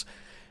say this.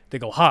 They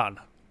go,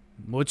 "Han,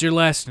 what's your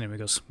last name?" He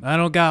goes, "I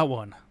don't got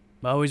one.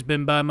 I've always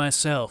been by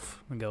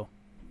myself." I go,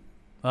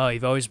 "Oh,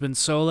 you've always been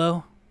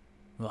solo?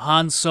 Well,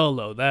 Han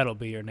Solo, that'll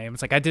be your name."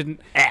 It's like,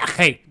 didn't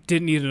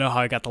need to know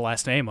how I got the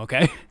last name,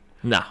 okay?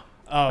 No.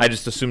 I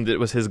just assumed it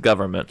was his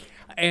government.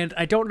 And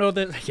I don't know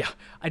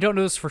I don't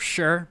know this for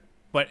sure,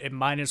 but it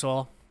might as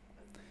well.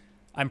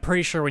 I'm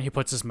pretty sure when he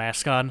puts his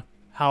mask on,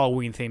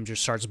 Halloween theme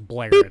just starts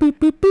blaring.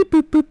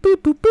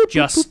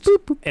 Just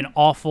an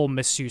awful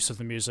misuse of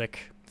the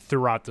music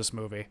throughout this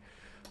movie.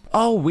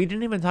 Oh, we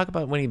didn't even talk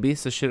about when he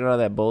beats the shit out of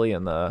that bully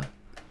in the...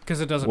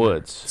 Because it doesn't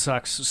woods. It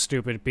sucks,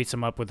 stupid, beats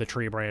him up with a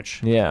tree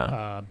branch.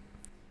 Yeah.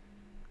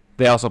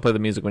 They also play the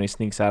music when he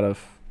sneaks out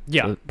of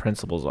Yeah. the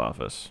principal's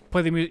office.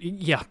 Play the music.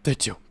 Yeah, they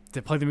do.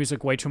 They play the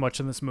music way too much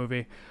in this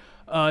movie.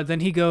 Then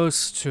he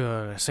goes to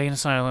a insane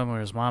asylum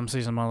where his mom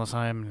sees him all the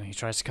time, and he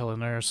tries to kill the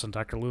nurse, and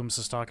Dr. Loomis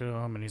is talking to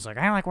him, and he's like,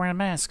 I like wearing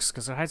masks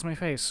because it hides my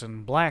face,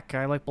 and black,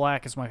 I like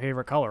black, is my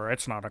favorite color.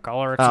 It's not a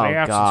color, it's the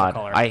absence of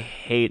color. I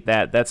hate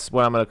that. That's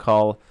what I'm going to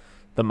call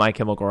the My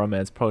Chemical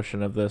Romance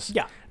portion of this.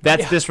 Yeah.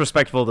 That's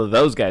disrespectful to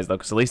those guys, though,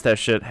 because at least that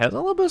shit has a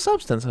little bit of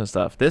substance and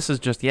stuff. This is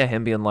just,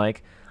 him being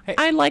like, hey,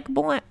 I like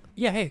black.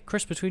 Yeah, hey,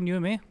 Chris, between you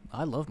and me,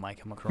 I love My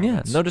Chemical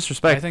Romance. Yeah, no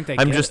disrespect. I think they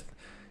I'm just...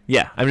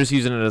 Yeah, I'm just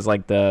using it as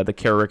like the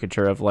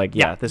caricature of like,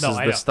 this is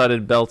the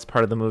studded belts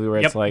part of the movie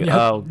where it's like,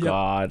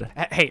 God.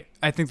 Hey,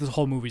 I think this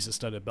whole movie's a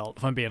studded belt,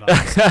 if I'm being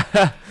honest.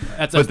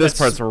 But this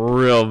part's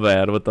real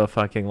bad with the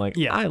fucking like,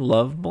 I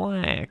love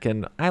black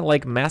and I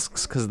like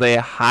masks because they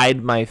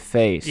hide my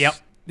face. Yep.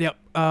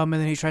 And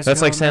then he tries That's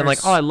to like saying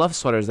like, I love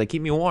sweaters. They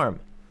keep me warm.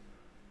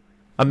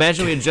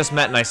 Imagine we had just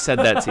met and I said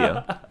that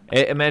to you.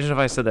 Imagine if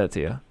I said that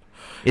to you.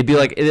 It'd be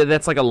like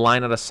that's like a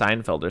line out of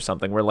Seinfeld or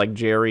something, where like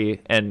Jerry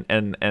and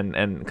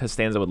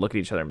Costanza would look at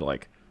each other and be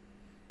like,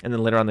 and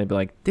then later on they'd be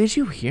like, "Did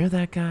you hear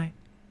that guy?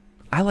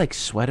 I like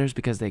sweaters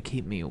because they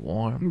keep me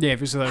warm. Yeah, if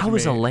you said that How to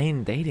is me,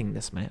 Elaine dating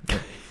this man?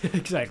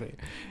 exactly.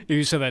 If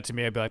you said that to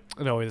me, I'd be like,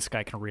 no way, this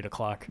guy can read a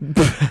clock.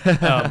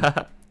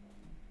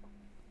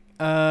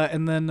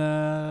 And then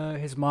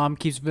his mom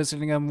keeps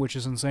visiting him, which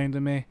is insane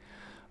to me.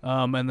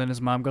 And then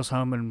his mom goes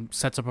home and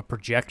sets up a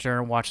projector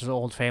and watches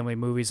old family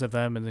movies of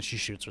them, and then she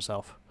shoots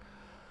herself.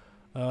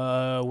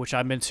 Which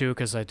I'm into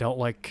because I don't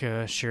like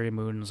Sherry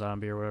Moon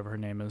Zombie or whatever her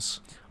name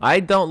is. I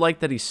don't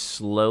like that he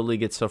slowly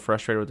gets so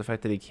frustrated with the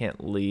fact that he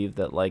can't leave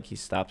that like he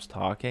stops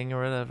talking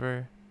or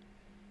whatever.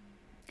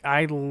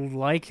 I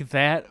like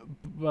that,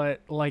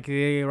 but like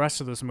the rest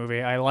of this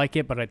movie, I like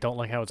it, but I don't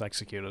like how it's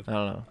executed. I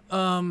don't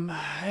know.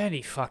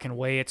 Any fucking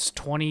way. It's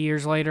 20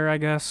 years later, I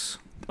guess.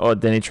 Oh,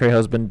 Danny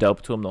Trejo's been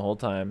dope to him the whole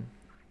time.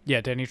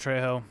 Yeah, Danny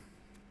Trejo.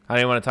 I don't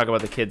even want to talk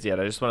about the kids yet.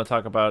 I just want to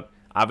talk about,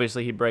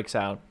 obviously he breaks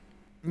out.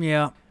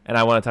 Yeah. And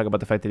I want to talk about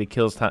the fact that he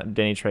kills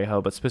Danny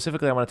Trejo. But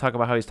specifically, I want to talk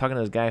about how he's talking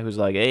to this guy who's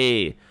like,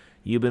 hey,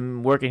 you've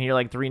been working here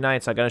like 3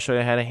 nights. I got to show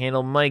you how to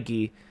handle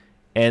Mikey.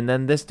 And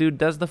then this dude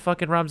does the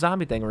fucking Rob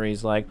Zombie thing where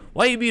he's like,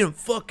 why you being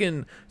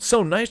fucking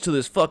so nice to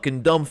this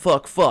fucking dumb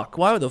fuck?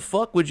 Why the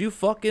fuck would you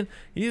fucking...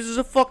 He's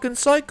a fucking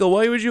psycho.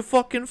 Why would you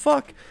fucking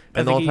fuck?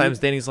 And the whole time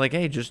Danny's like,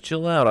 hey, just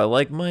chill out. I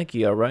like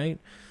Mikey, all right?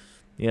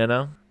 You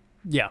know?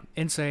 Yeah,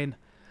 insane.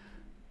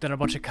 Then a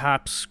bunch of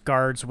cops,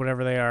 guards,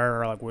 whatever they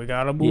are like, we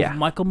gotta move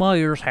Michael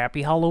Myers,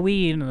 happy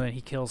Halloween, and then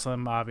he kills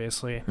them,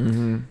 obviously.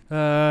 Mm-hmm.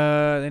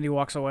 Then he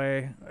walks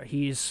away.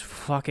 He's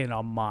fucking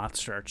a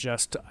monster,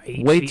 just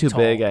 8 way feet too tall.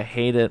 big. I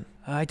hate it.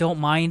 I don't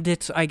mind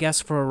it, I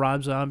guess, for a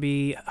Rob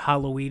Zombie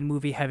Halloween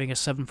movie having a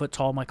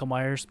 7-foot-tall Michael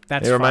Myers.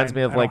 That's It reminds fine.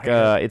 me of like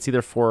it's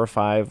either 4 or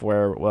 5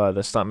 where the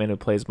stuntman who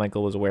plays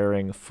Michael was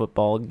wearing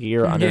football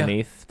gear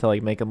underneath to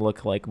like make him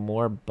look like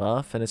more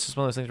buff, and it's just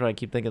one of those things where I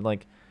keep thinking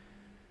like,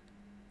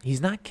 he's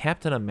not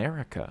Captain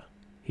America.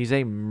 He's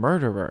a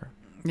murderer.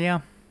 Yeah.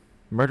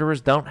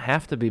 Murderers don't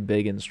have to be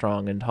big and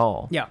strong and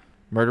tall. Yeah.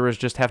 Murderers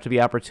just have to be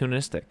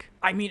opportunistic.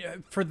 I mean,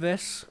 for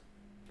this,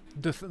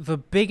 the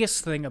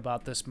biggest thing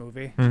about this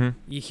movie,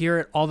 you hear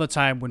it all the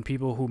time when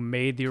people who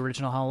made the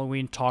original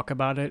Halloween talk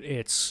about it.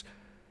 It's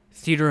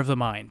theater of the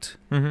mind.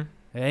 Mm-hmm.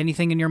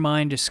 Anything in your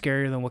mind is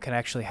scarier than what can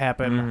actually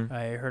happen. Mm-hmm.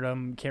 I heard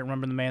him, can't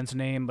remember the man's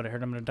name, but I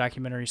heard him in a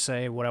documentary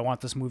say, what I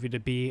want this movie to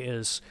be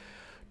is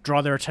draw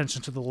their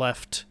attention to the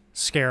left,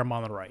 scare them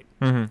on the right.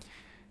 Mm-hmm.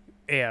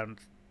 And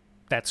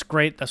that's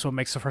great. That's what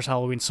makes the first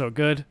Halloween so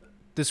good.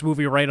 This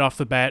movie right off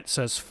the bat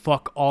says,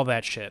 fuck all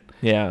that shit.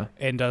 Yeah.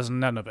 And does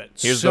none of it.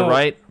 Here's the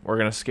right. We're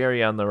going to scare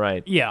you on the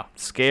right. Yeah.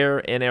 Scare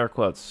in air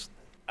quotes.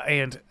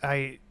 And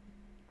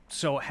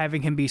so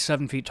having him be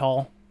 7 feet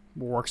tall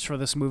works for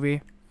this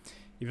movie,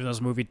 even though this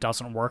movie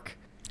doesn't work.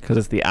 Because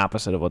it's the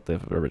opposite of what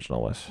the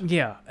original was.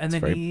 Yeah, and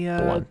then he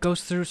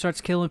goes through, starts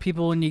killing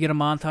people, and you get a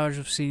montage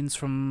of scenes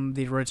from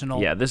the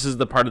original. Yeah, this is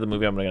the part of the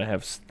movie I'm going to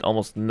have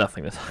almost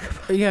nothing to talk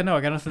about. Yeah, no,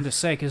 I got nothing to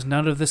say, because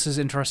none of this is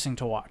interesting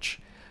to watch.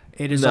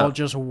 It is all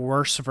just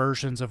worse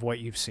versions of what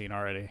you've seen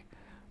already.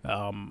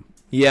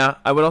 Yeah,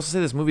 I would also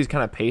say this movie's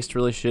kind of paced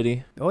really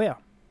shitty. Oh, yeah.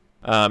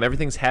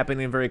 Everything's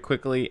happening very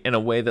quickly in a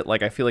way that,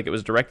 like, I feel like it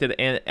was directed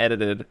and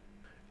edited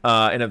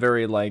in a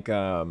very, like...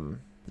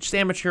 just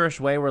amateurish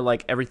way where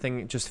like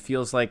everything just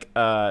feels like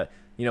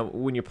you know,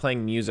 when you're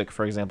playing music,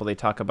 for example, they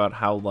talk about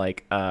how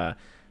like you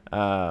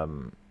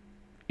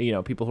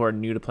know, people who are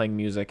new to playing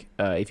music,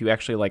 if you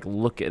actually like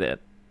look at it,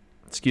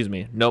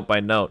 note by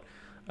note,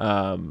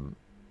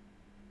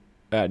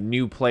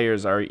 new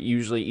players are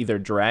usually either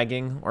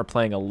dragging or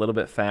playing a little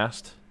bit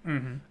fast.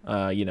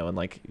 Mm-hmm. You know, and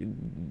like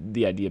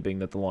the idea being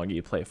that the longer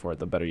you play for it,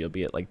 the better you'll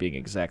be at like being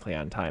exactly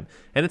on time.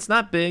 And it's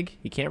not big,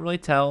 you can't really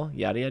tell,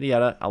 yada yada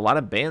yada. A lot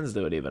of bands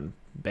do it even.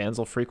 Bands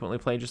will frequently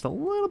play just a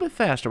little bit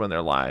faster when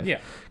they're live. Yeah.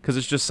 Because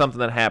it's just something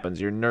that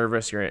happens. You're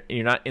nervous. You're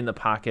not in the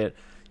pocket.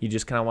 You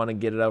just kind of want to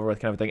get it over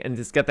with kind of thing. And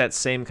it's got that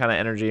same kind of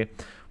energy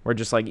where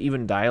just like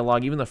even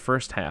dialogue, even the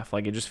first half,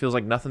 like it just feels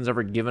like nothing's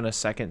ever given a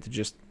second to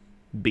just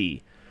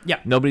be.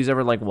 Yeah. Nobody's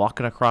ever like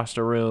walking across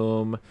a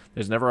room.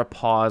 There's never a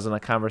pause in a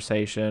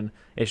conversation.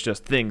 It's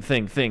just thing.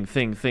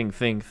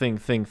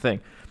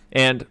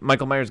 And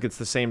Michael Myers gets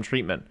the same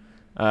treatment.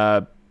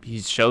 He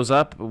shows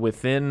up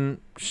within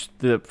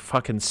the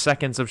fucking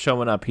seconds of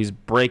showing up. He's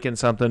breaking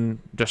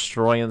something,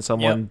 destroying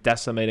someone,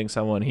 decimating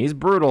someone. He's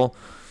brutal.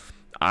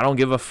 I don't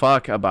give a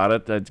fuck about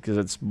it because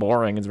it's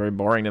boring. It's very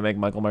boring to make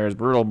Michael Myers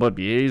brutal, but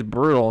he's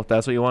brutal if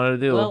that's what you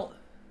wanted to do. Well,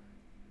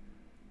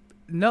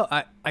 no,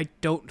 I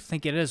don't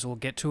think it is. We'll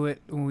get to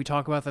it when we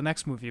talk about the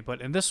next movie.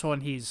 But in this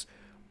one, he's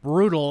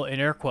brutal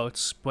in air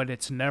quotes, but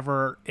it's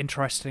never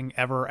interesting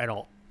ever at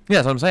all. Yeah,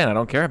 that's what I'm saying. I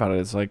don't care about it.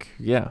 It's like,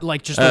 yeah.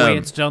 Like, just the way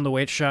it's done, the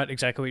way it's shot,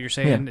 exactly what you're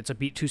saying. Yeah. It's a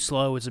beat too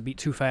slow. It's a beat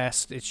too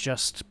fast. It's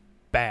just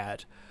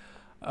bad.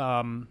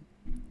 And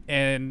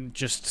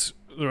just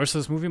the rest of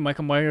this movie,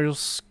 Michael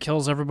Myers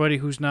kills everybody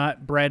who's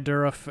not Brad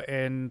Dourif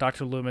and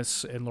Dr.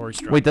 Loomis and Laurie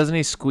Strode. Wait, doesn't he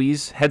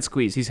head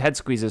squeeze? He's head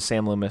squeezes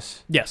Sam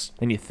Loomis. Yes.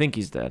 And you think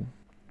he's dead.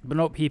 But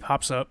nope, he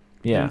pops up.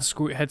 Yeah.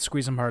 And head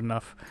squeeze him hard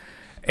enough.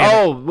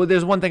 And well,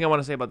 there's one thing I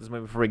want to say about this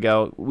movie before we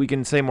go. We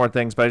can say more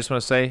things, but I just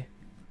want to say,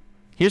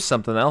 Here's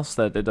something else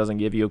that it doesn't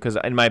give you, because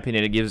in my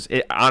opinion,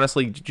 it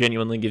honestly,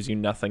 genuinely gives you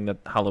nothing that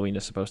Halloween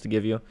is supposed to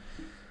give you.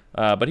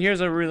 But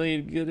here's a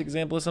really good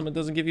example of something it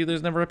doesn't give you.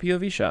 There's never a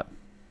POV shot.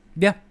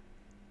 Yeah.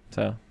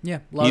 So Yeah.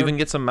 you even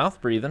get some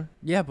mouth breathing.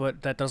 Yeah,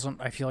 but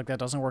I feel like that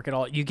doesn't work at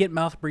all. You get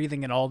mouth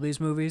breathing in all these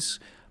movies,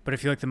 but I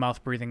feel like the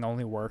mouth breathing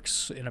only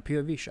works in a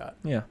POV shot.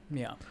 Yeah.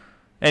 Yeah.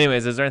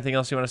 Anyways, is there anything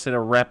else you want to say to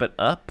wrap it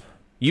up?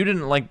 You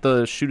didn't like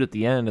the shoot at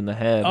the end in the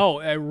head. Oh,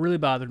 it really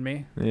bothered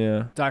me.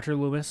 Yeah. Dr.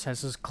 Loomis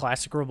has his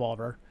classic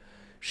revolver,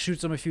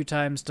 shoots him a few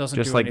times, doesn't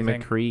Just do like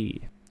anything.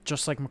 McCree.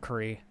 Just like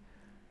McCree.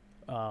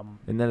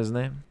 Isn't that his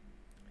name?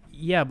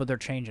 Yeah, but they're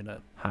changing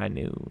it. High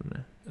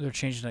Noon. They're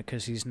changing it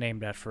because he's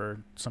named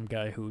after some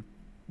guy who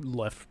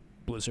left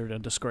Blizzard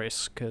in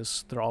disgrace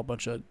because they're all a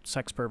bunch of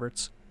sex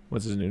perverts.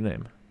 What's his new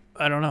name?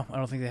 I don't know. I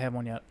don't think they have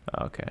one yet.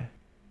 Okay.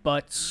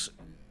 But,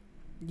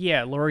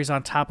 yeah, Laurie's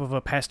on top of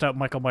a passed out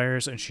Michael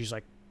Myers, and she's,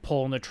 like,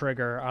 pulling the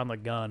trigger on the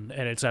gun,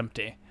 and it's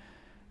empty.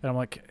 And I'm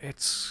like,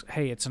 it's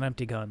an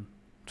empty gun.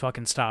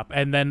 Fucking stop.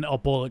 And then a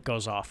bullet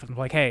goes off. And I'm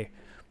like, hey,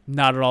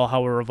 not at all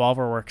how a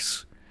revolver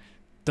works.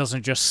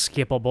 Doesn't just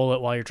skip a bullet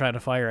while you're trying to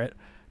fire it.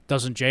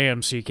 Doesn't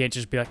jam, so you can't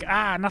just be like,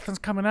 nothing's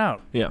coming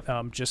out.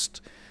 Yeah.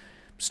 Just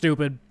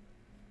stupid.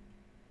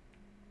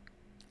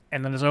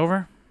 And then it's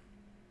over.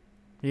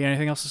 You got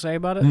anything else to say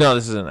about it? No,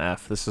 this is an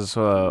F. This is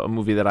a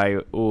movie that I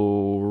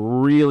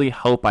really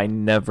hope I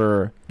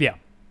never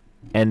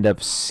end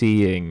up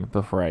seeing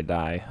before I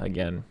die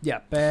again. Yeah,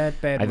 bad.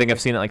 I think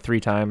I've seen it like 3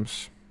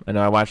 times. I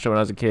know I watched it when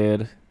I was a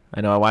kid.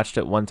 I know I watched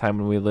it one time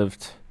when we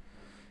lived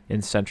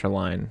in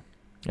Centraline,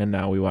 and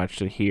now we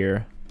watched it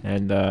here.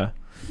 And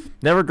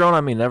never grown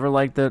on me, never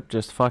liked it.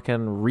 Just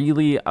fucking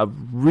really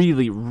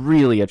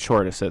a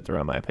chore to sit through,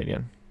 in my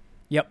opinion.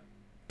 Yep.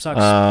 Sucks.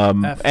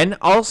 F. And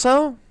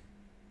also,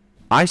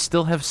 I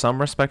still have some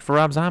respect for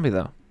Rob Zombie,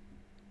 though.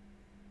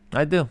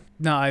 I do.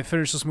 No, I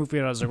finished this movie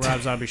and I was like,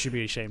 Rob Zombie should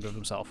be ashamed of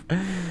himself.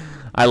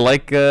 I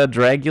like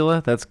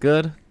Dragula. That's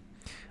good.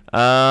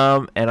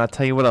 And I'll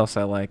tell you what else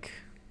I like.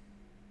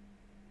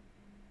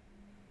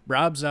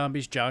 Rob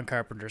Zombie's John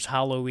Carpenter's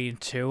Halloween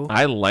 2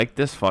 I like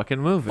this fucking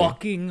movie.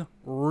 fucking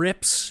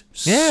rips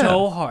Yeah.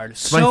 so hard.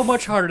 So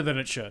much harder than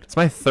it should. It's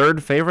my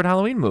 3rd favorite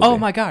Halloween movie. Oh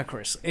my God,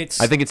 Chris. It's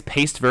I think it's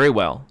paced very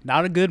well.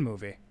 not a good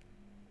movie,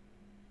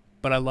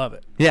 but I love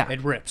it. Yeah.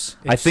 It rips.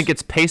 I think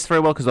it's paced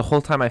very well because the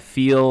whole time I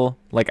feel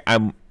like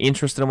I'm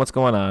interested in what's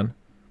going on.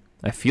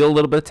 I feel a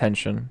little bit of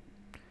tension.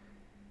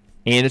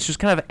 And it's just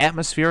kind of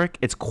atmospheric.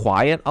 It's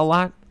quiet a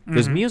lot.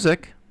 There's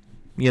music,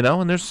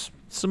 and there's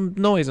some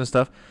noise and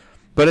stuff.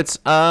 But it's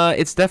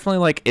definitely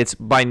like, it's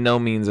by no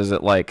means is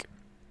it like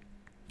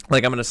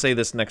I'm going to say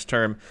this next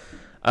term.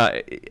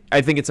 I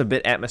think it's a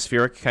bit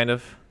atmospheric kind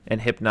of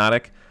and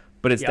hypnotic,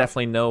 but it's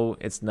definitely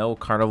no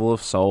Carnival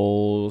of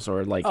Souls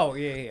or like, Oh,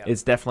 yeah.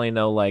 it's definitely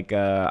no like,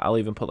 I'll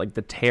even put like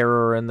the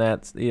Terror in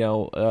that,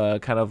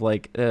 kind of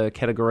like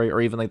category,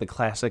 or even like the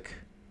classic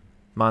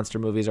monster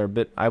movies are a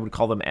bit, I would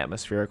call them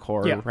atmospheric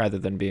horror rather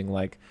than being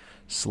like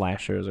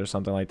slashers or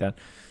something like that.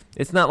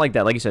 It's not like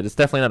that. Like you said, it's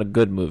definitely not a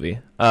good movie.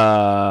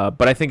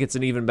 But I think it's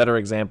an even better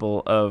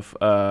example of,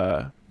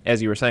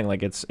 as you were saying,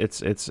 like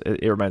it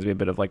reminds me a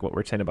bit of like what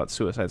we're saying about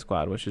Suicide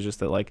Squad, which is just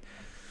that like,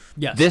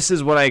 this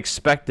is what I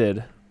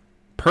expected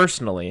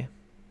personally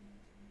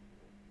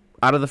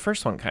out of the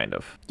first one, kind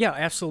of. Yeah,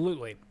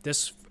 absolutely.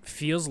 This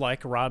feels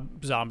like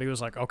Rob Zombie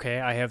was like, okay,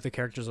 I have the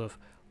characters of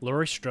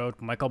Laurie Strode,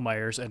 Michael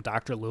Myers, and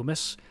Dr.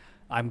 Loomis.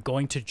 I'm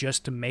going to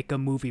just make a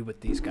movie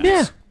with these guys.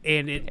 Yeah.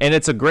 And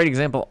it's a great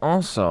example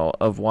also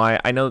of why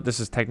I know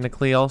this is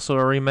technically also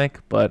a remake,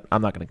 but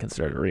I'm not going to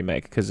consider it a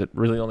remake because it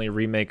really only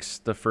remakes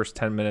the first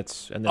 10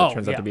 minutes and then it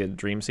turns out to be a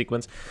dream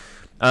sequence.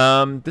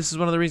 This is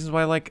one of the reasons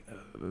why, like,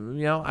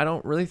 I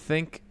don't really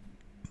think,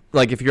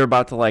 like, if you're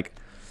about to, like,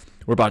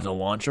 we're about to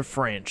launch a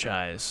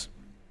franchise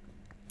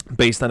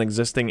based on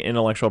existing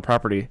intellectual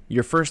property,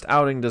 your first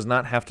outing does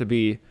not have to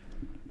be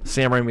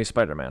Sam Raimi's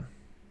Spider-Man.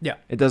 Yeah.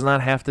 It does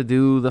not have to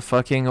do the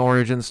fucking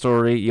origin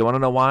story. You want to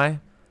know why?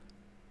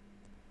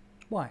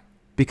 Why?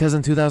 Because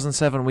in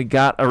 2007, we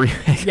got a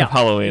remake of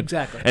Halloween.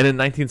 Exactly. And in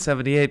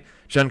 1978,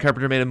 John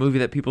Carpenter made a movie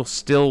that people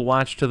still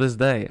watch to this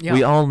day. Yeah.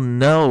 We all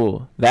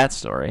know that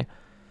story.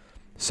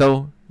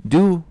 So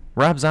do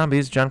Rob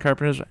Zombie's John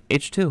Carpenter's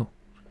H2.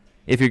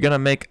 If you're going to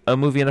make a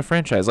movie in a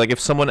franchise. Like if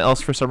someone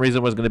else for some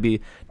reason was going to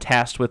be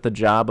tasked with the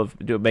job of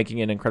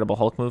making an Incredible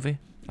Hulk movie,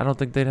 I don't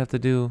think they'd have to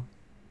do...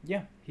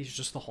 Yeah, he's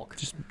just the Hulk.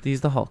 He's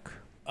the Hulk.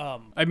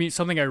 I mean,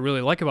 something I really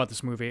like about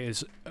this movie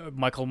is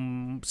Michael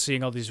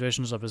seeing all these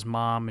visions of his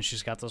mom, and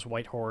she's got this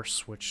white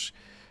horse, which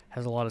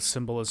has a lot of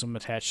symbolism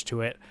attached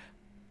to it.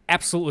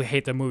 Absolutely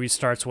hate the movie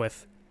starts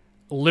with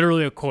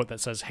literally a quote that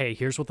says, hey,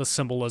 here's what the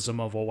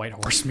symbolism of a white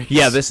horse means.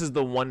 Yeah, this is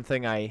the one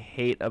thing I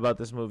hate about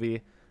this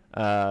movie.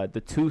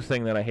 The two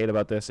thing that I hate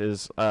about this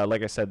is,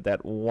 like I said,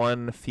 that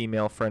one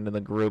female friend in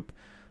the group,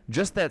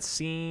 just that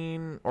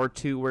scene or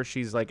two where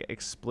she's like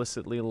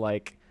explicitly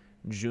like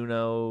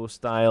Juno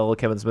style,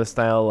 Kevin Smith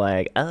style,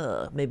 like,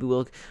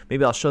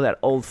 maybe I'll show that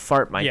old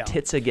fart my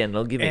tits again.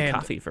 They'll give me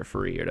coffee for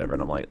free or whatever.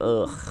 And I'm like,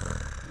 ugh.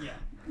 Yeah.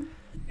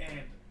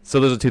 And So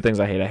those are two things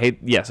I hate. I hate,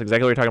 yes,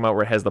 exactly what you're talking about,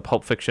 where it has the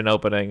Pulp Fiction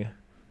opening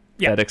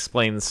that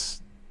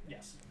explains.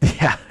 Yes.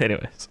 Yeah.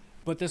 Anyways.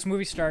 But this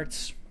movie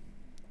starts,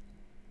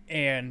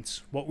 and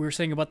what we were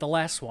saying about the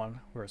last one,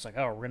 where it's like,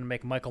 oh, we're gonna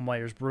make Michael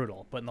Myers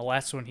brutal, but in the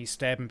last one, he's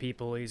stabbing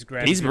people, he's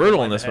grabbing. He's people brutal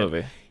by in the this head.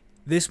 movie.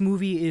 This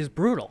movie is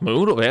brutal.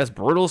 Brutal. Yeah, it's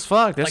brutal as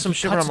fuck. There's Like, some he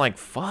shit where cuts- I'm like,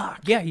 fuck.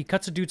 Yeah, he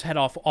cuts a dude's head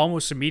off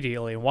almost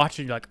immediately, and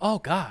watching, you're like, oh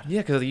god.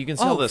 Yeah, because you can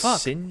see all the fuck.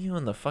 sinew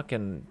and the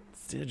fucking,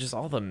 just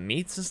all the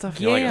meats and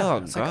stuff. Yeah, You're like, oh,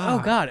 it's God. like,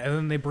 oh god, and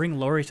then they bring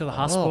Laurie to the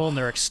hospital, and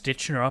they're like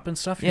stitching her up and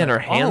stuff. Yeah, and You're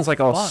her like, hand's oh, like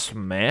all fuck.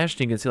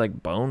 smashed. You can see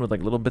like bone with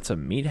like little bits of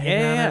meat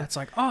hanging on Yeah, it. it's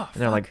like, oh,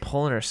 And they're fuck. like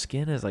pulling her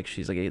skin as like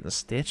she's like getting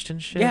stitched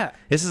and shit. Yeah.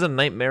 This is a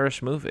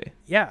nightmarish movie.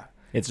 yeah.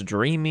 It's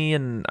dreamy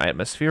and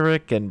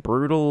atmospheric and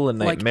brutal and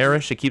Like-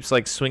 nightmarish. It keeps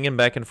like swinging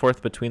back and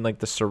forth between like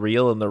the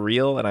surreal and the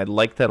real, and I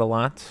like that a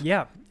lot.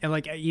 Yeah, and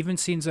like even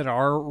scenes that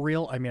are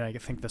real. I mean, I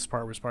think this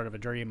part was part of a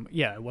dream.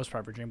 Yeah, it was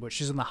part of a dream. But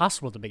she's in the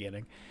hospital at the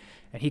beginning,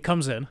 and he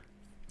comes in,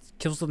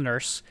 kills the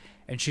nurse,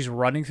 and she's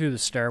running through the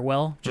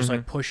stairwell, just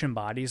like pushing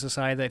bodies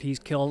aside that he's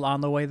killed on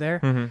the way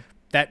there.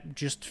 That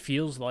just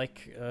feels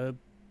like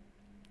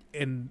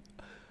in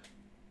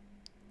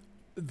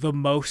the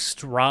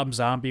most Rob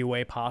Zombie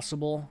way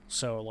possible.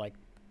 So like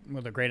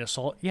with a great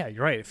assault. Yeah,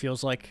 you're right. It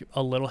feels like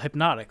a little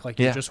hypnotic. Like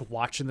you're Yeah. just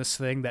watching this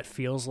thing that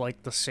feels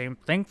like the same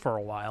thing for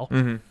a while.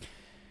 And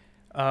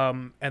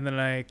then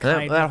I That,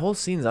 kind that of whole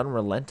scene's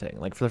unrelenting.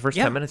 Like for the first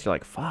Yeah. 10 minutes, you're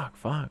like, fuck,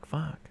 fuck,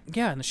 fuck.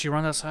 yeah, and she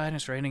runs outside and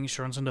it's raining.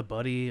 She runs into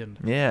Buddy and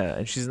Yeah,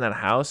 and she's in that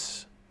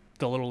house.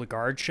 the little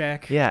guard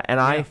shack. Yeah, and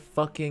I Yeah.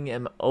 fucking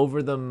am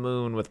over the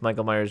moon with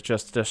Michael Myers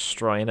just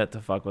destroying it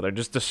to fuck with her.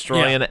 Just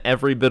destroying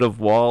every bit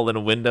of wall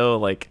and window.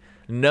 Like,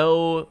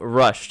 no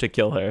rush to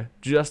kill her.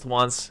 Just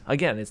wants,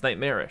 again, it's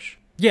nightmarish.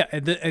 Yeah,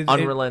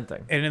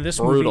 Unrelenting. And in this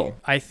Brutal. movie,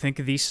 I think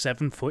the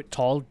 7-foot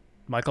tall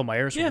Michael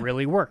Myers Yeah.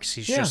 really works.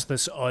 He's Yeah. just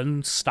this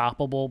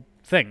unstoppable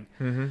thing.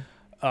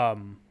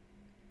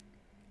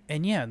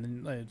 And yeah,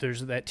 and then,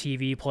 there's that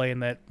TV playing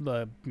that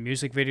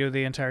music video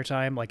the entire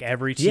time, like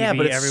every TV Yeah,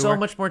 but it's everywhere. so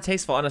much more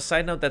tasteful. On a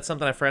side note, that's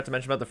something I forgot to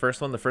mention about the first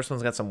one. The first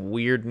one's got some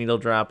weird needle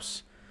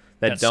drops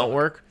that That don't suck.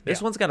 work. This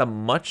Yeah. one's got a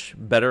much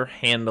better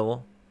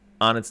handle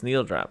on its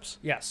needle drops.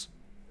 Yes,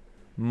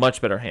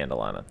 Much better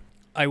handle on it.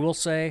 I will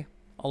say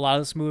a lot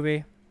of this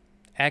movie,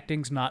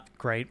 acting's not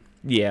great.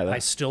 Yeah, I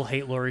that's, still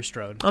hate Laurie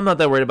Strode. I'm not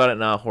that worried about it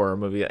in a horror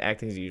movie.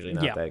 Acting's usually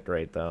not Yeah. that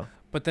great, though.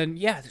 But then,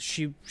 yeah,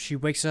 she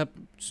wakes up,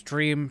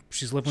 dream.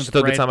 She's living with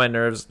Still Brad. gets on my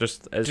nerves,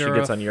 just as she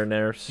gets Dourif. on your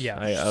nerves. Yeah.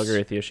 I'll agree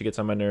with you. She gets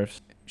on my nerves.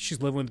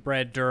 She's living with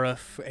Brad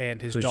Dourif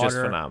and his Who's daughter.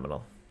 just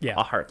phenomenal. Yeah.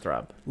 A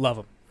heartthrob. Love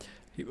him.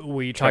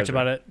 We talked Treasure.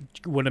 about it.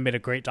 Would have made a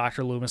great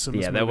Dr. Loomis in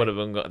this Yeah, movie.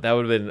 that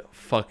would have been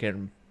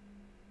fucking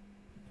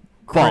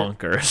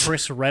bonkers.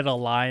 Chris read a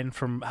line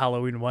from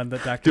Halloween 1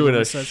 that Dr. Doing a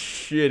Loomis says.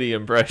 shitty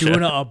impression.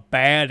 Doing a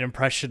bad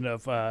impression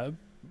of Brad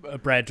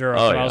Dourif.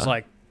 Oh, and I was yeah.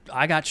 like,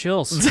 I got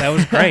chills. That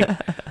was great.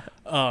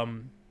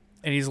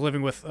 And he's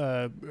living with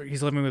Brad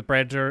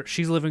Dourif.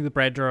 She's living with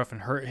Brad Dourif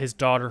and his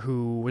daughter,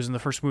 who was in the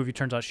first movie.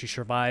 Turns out she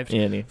survived.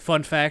 Annie.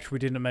 Fun fact: we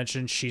didn't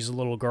mention she's a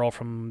little girl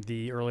from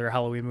the earlier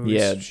Halloween movies.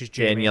 Yeah, she's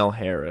Jamie. Danielle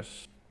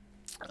Harris.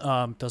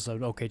 Does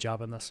an okay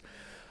job in this.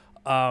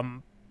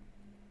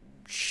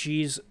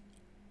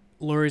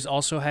 Laurie's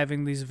also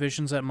having these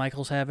visions that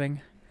Michael's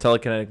having.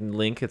 Telekinetic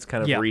link. It's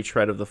kind of Yeah.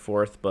 retread of the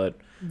fourth, but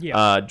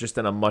just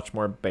in a much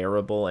more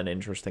bearable and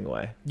interesting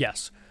way.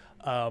 Yes.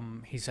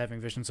 He's having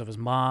visions of his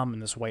mom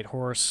and this white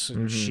horse,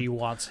 and she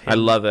wants him. I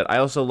love it. I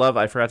also love,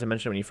 I forgot to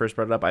mention when you first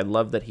brought it up, I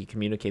love that he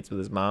communicates with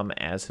his mom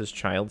as his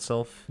child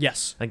self.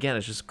 Yes. Again,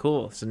 it's just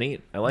cool. It's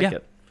neat. I like Yeah.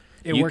 it.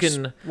 It You works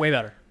can- way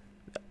better.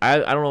 I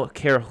don't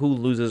care who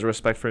loses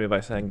respect for me by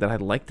saying that I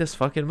like this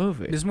fucking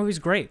movie. This movie's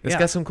great. It's Yeah.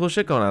 got some cool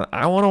shit going on.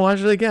 I want to watch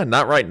it again.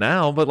 Not right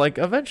now, but like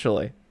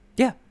eventually.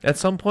 Yeah. At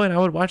some point, I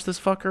would watch this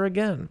fucker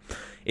again.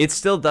 It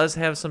still does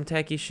have some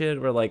tacky shit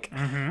where, like,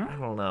 I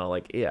don't know,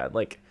 like, yeah,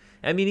 like,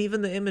 I mean,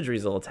 even the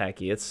imagery's a little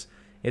tacky. It's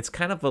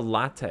kind of a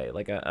latte,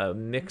 like a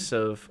mix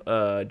of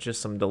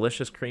just some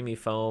delicious creamy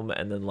foam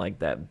and then like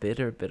that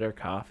bitter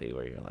coffee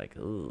where you're like,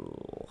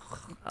 ooh,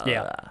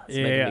 Yeah. it's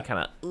Yeah, making yeah. me kind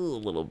of ooh a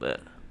little bit.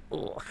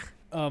 Ugh.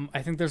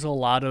 I think there's a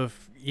lot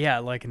of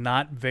like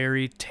not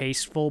very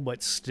tasteful,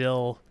 but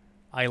still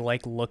I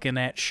like looking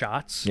at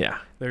shots. Yeah.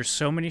 There's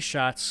so many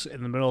shots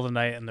in the middle of the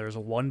night, and there's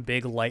one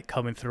big light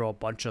coming through a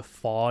bunch of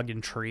fog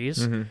and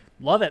trees.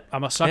 Love it.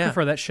 I'm a sucker Yeah.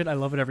 for that shit. I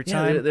love it every Yeah,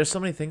 time. there's so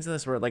many things in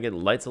this where like it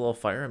lights a little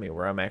fire in me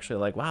where I'm actually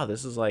like, wow,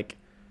 this is like,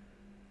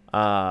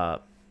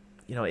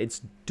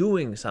 it's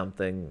doing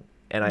something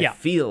and I Yeah.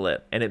 feel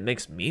it and it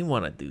makes me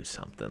want to do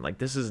something. Like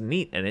this is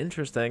neat and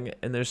interesting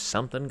and there's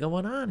something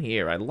going on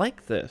here. I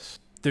like this.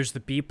 There's the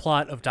B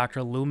plot of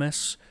Dr.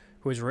 Loomis,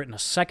 who has written a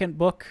second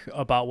book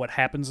about what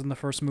happens in the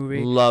first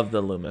movie. Love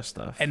the Loomis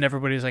stuff. And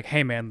everybody's like,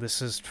 "Hey, man,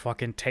 this is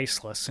fucking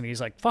tasteless," and he's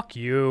like, "Fuck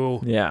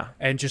you." Yeah.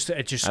 And it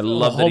I the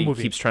love whole that he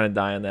movie. keeps trying to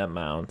die on that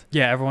mound.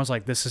 Yeah, everyone's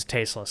like, "This is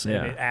tasteless," and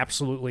Yeah. it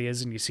absolutely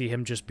is. And you see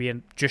him just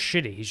being just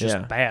shitty. He's just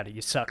Yeah. bad. He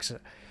sucks.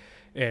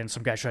 And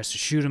some guy tries to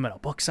shoot him at a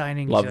book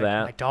signing. Love He's like,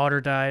 that. My daughter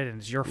died, and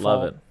it's your Love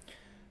fault.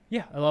 it.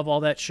 Yeah, I love all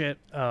that shit.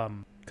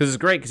 Because it's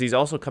great, because he's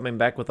also coming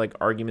back with, like,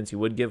 arguments he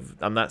would give.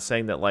 I'm not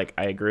saying that, like,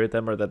 I agree with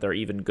them or that they're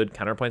even good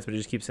counterpoints, but he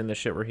just keeps saying this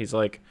shit where he's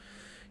like,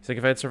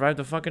 if I had survived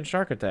a fucking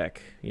shark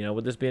attack,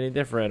 would this be any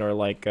different? Or,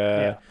 like,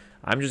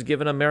 I'm just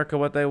giving America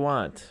what they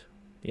want.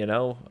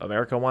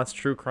 America wants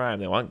true crime.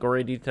 They want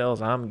gory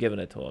details. I'm giving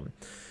it to them.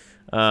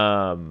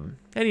 And,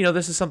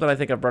 this is something I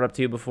think I've brought up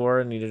to you before,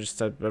 and,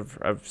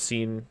 I've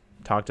seen,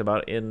 talked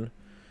about in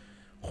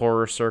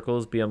horror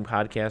circles, be them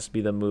podcasts,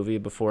 be them movie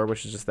before,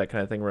 which is just that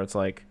kind of thing where it's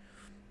like,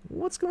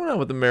 what's going on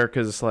with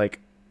America's, like,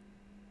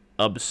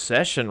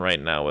 obsession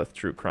right now with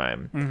true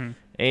crime? Mm-hmm.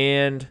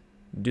 And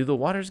do the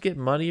waters get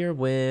muddier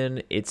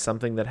when it's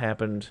something that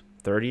happened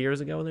 30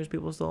 years ago and there's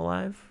people still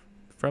alive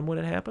from when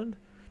it happened?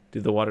 Do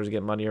the waters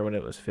get muddier when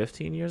it was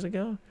 15 years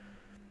ago?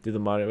 Do the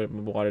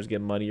waters get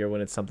muddier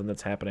when it's something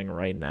that's happening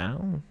right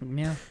now?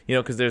 Yeah.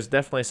 Because there's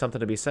definitely something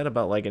to be said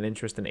about, like, an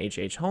interest in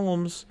H.H.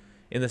 Holmes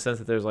in the sense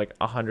that there's, like,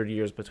 100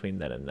 years between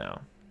then and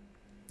now.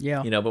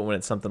 Yeah. But when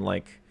it's something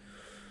like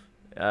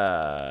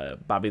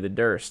Bobby the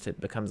Durst, it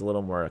becomes a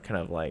little more kind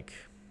of like,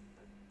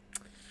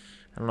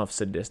 I don't know if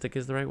sadistic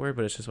is the right word,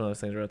 but it's just one of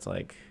those things where it's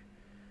like,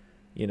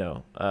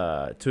 to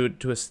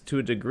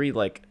a degree,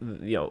 like,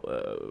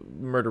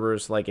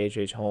 murderers like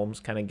H.H. Holmes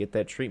kind of get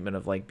that treatment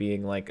of, like,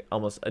 being, like,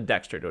 almost a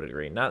Dexter to a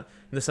degree, not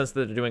in the sense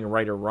that they're doing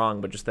right or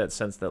wrong, but just that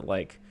sense that,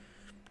 like,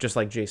 just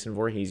like Jason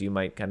Voorhees, you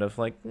might kind of,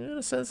 like, in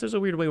a sense, there's a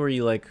weird way where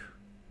you, like,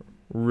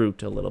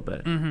 root a little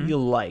bit. Mm-hmm. You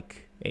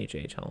like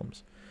H.H.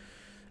 Holmes.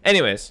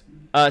 Anyways,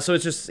 so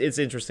it's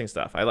interesting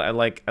stuff. I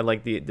like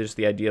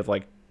the idea of,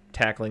 like,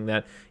 tackling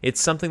that.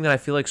 It's something that I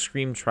feel like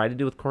Scream tried to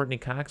do with Courtney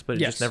Cox, but it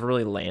just never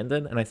really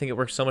landed, and I think it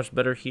works so much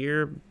better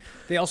here.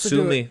 They also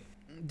do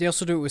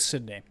it with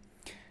Sydney.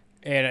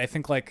 And I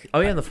think, like... Oh,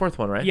 yeah, in the fourth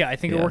one, right? Yeah, I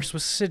think it works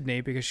with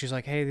Sydney because she's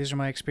like, hey, these are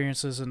my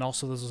experiences, and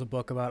also this is a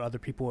book about other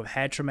people who have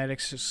had traumatic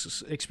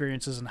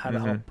experiences and how to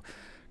help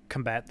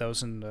combat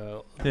those and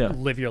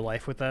live your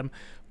life with them.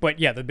 But,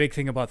 yeah, the big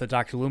thing about the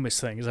Dr. Loomis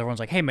thing is everyone's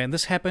like, hey, man,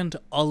 this happened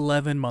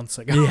 11 months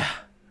ago. Yeah.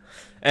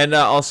 And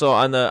also,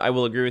 I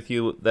will agree with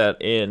you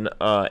that in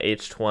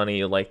H20,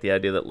 you like the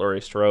idea that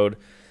Laurie Strode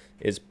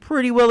is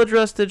pretty well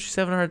adjusted. She's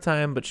having a hard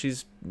time, but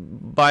she's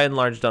by and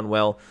large done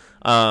well.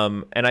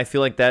 And I feel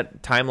like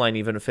that timeline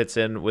even fits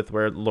in with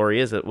where Laurie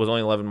is. It was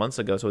only 11 months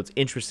ago, so it's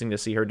interesting to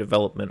see her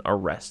development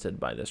arrested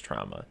by this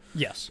trauma.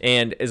 Yes.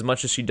 And as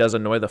much as she does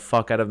annoy the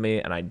fuck out of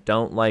me, and I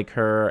don't like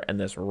her and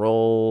this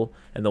role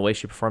and the way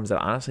she performs,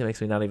 that honestly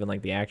makes me not even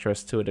like the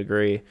actress to a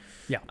degree.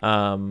 Yeah.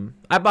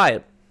 I buy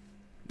it.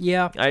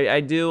 Yeah.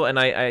 I do, and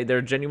I there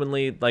are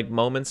genuinely, like,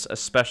 moments,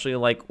 especially,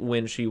 like,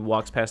 when she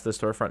walks past the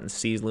storefront and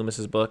sees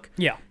Loomis's book.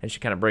 Yeah. And she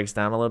kind of breaks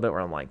down a little bit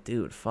where I'm like,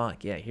 dude,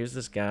 fuck, yeah, here's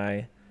this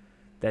guy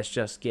that's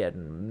just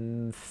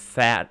getting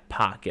fat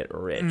pocket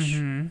rich.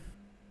 Mm-hmm.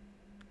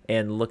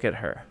 And look at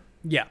her.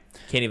 Yeah.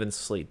 Can't even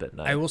sleep at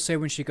night. I will say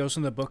when she goes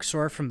in the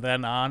bookstore, from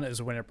then on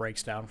is when it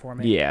breaks down for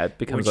me. Yeah, it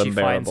becomes when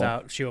unbearable. She finds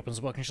out, she opens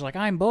the book and she's like,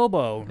 I'm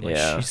Bobo. Like,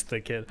 she's the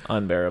kid.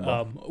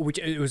 Unbearable. Which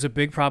it was a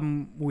big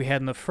problem we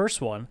had in the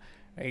first one.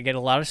 I get a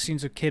lot of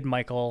scenes of Kid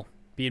Michael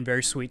being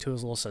very sweet to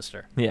his little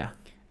sister. Yeah.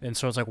 And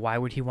so it's like, why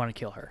would he want to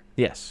kill her?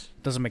 Yes.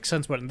 Doesn't make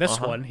sense. But in this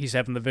one, he's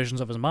having the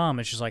visions of his mom,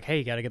 and she's like, hey,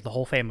 you got to get the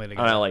whole family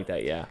together. I like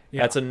that, yeah.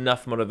 That's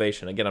enough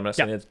motivation. Again, I'm not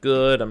saying it's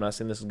good. I'm not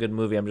saying this is a good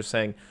movie. I'm just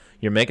saying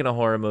you're making a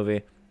horror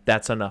movie.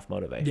 That's enough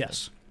motivation.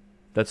 Yes.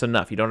 That's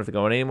enough. You don't have to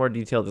go into any more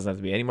detail. It doesn't have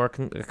to be any more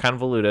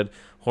convoluted.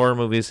 Horror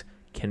movies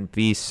can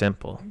be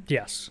simple.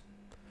 Yes.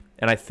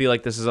 And I feel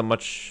like this is a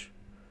much...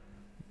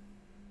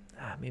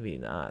 maybe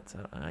not.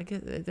 I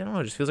don't know.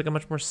 It just feels like a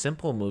much more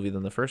simple movie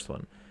than the first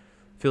one.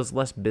 Feels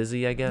less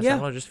busy, I guess. Yeah. I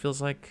don't know. It just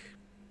feels like...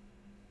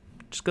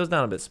 just goes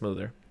down a bit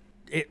smoother.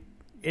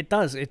 It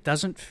does. It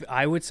doesn't...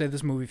 I would say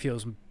this movie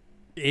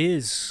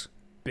is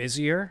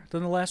busier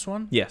than the last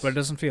one. Yes. But it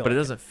doesn't feel But like it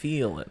doesn't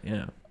feel it,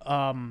 yeah.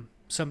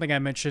 Something I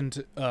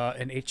mentioned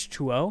in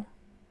H2O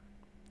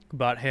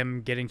about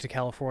him getting to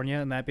California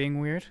and that being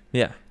weird.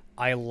 Yeah.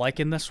 I like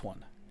in this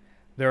one.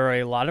 There are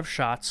a lot of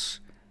shots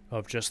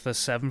of just the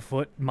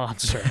 7-foot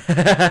monster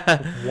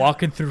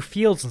walking through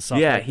fields and stuff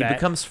like that. Yeah, he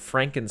becomes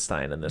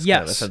Frankenstein in this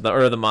kind of a sense.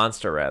 Or the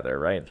monster, rather,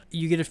 right?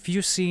 You get a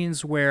few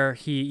scenes where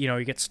he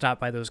gets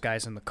stopped by those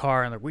guys in the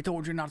car, and they're, we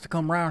told you not to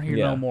come around here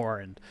no more,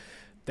 and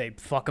they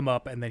fuck him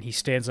up, and then he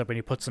stands up and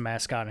he puts the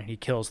mask on and he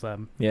kills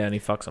them. Yeah, and he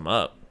fucks them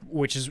up.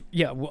 Which is,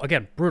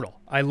 again, brutal.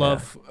 I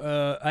love,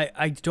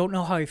 I don't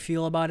know how I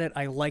feel about it.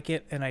 I like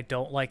it, and I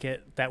don't like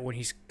it that when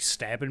he's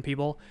stabbing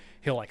people,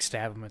 he'll, like,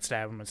 stab him and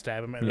stab him and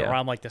stab him, and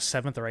around, like, the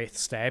 7th or 8th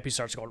stab, he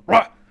starts going,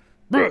 rah,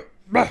 rah,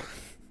 rah.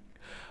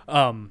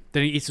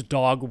 Then he eats a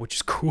dog, which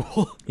is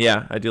cool.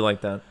 Yeah, I do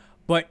like that.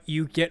 But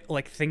you get,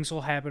 like, things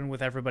will happen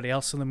with everybody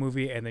else in the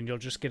movie, and then you'll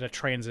just get a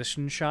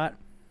transition shot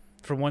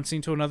from one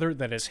scene to another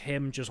that is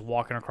him just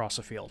walking across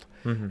a field.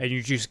 Mm-hmm. And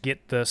you just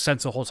get the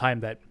sense the whole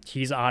time that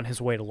he's on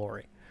his way to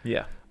Laurie.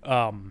 Yeah.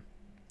 A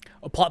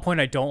plot point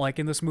I don't like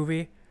in this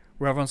movie,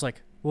 where everyone's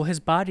like, well, his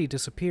body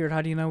disappeared.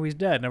 How do you know he's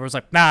dead? And everyone's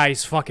like, nah,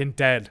 he's fucking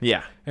dead.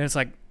 Yeah. And it's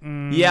like,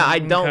 Yeah, I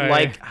don't okay.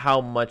 like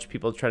how much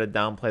people try to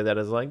downplay that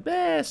as like,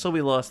 so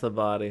we lost the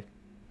body.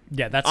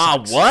 Yeah,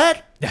 that's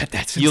What?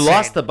 That's You insane.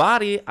 lost the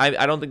body?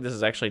 I don't think this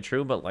is actually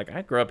true, but like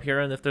I grew up here,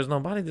 and if there's no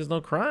body, there's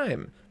no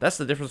crime. That's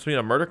the difference between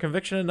a murder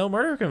conviction and no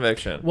murder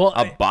conviction. Well,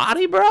 a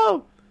body,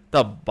 bro?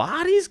 The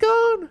body's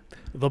gone?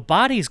 The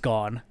body's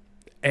gone,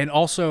 and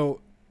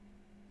also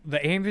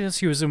the ambulance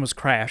he was in was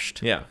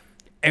crashed. Yeah.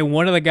 And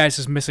one of the guys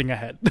is missing a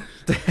head.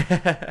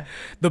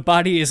 The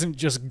body isn't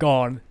just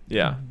gone.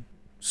 Yeah.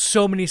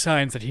 So many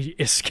signs that he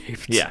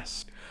escaped.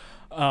 Yes.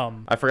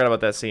 I forgot about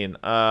that scene.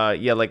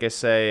 Yeah, like I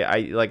said,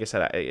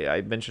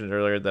 I mentioned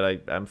earlier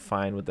that I'm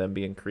fine with them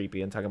being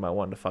creepy and talking about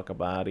wanting to fuck a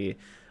body.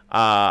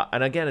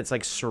 And again, it's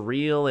like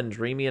surreal and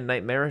dreamy and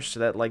nightmarish,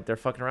 so that like they're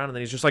fucking around, and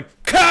then he's just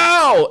like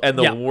cow, and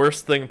the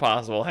worst thing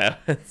possible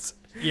happens.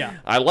 Yeah.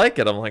 I like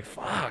it. I'm like,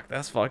 fuck,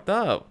 that's fucked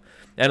up.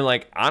 And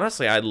like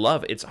honestly, I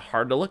love it's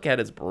hard to look at.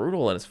 It's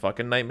brutal and it's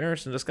fucking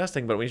nightmarish and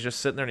disgusting. But when he's just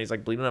sitting there and he's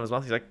like bleeding out of his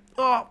mouth, he's like,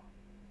 oh,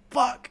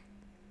 fuck.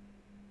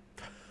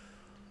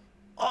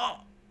 Oh,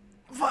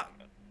 fuck.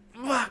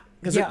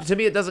 Because to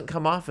me, it doesn't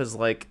come off as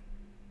like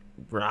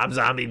Rob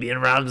Zombie being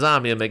Rob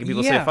Zombie and making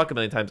people say fuck a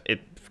million times.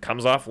 It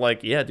comes off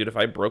like, yeah, dude, if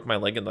I broke my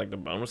leg and like the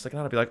bone was sticking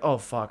out, I'd be like, oh,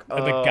 fuck.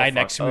 And the guy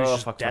next to me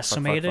was just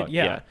decimated.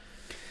 Yeah.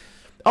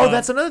 Oh,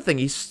 that's another thing.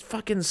 He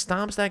fucking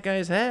stomps that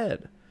guy's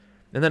head.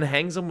 And then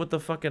hangs him with the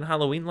fucking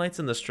Halloween lights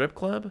in the strip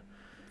club.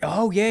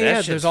 Oh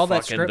yeah. There's all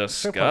that strip club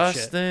shit.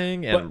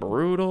 Disgusting and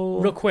brutal.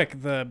 Real quick,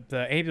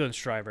 the ambulance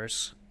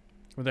drivers,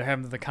 when they're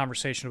having the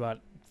conversation about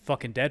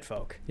fucking dead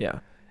folk. Yeah.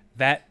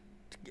 That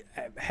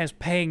has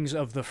pangs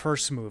of the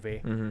first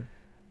movie. Mm-hmm.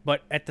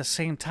 But at the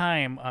same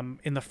time,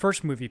 in the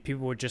first movie,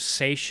 people would just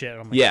say shit.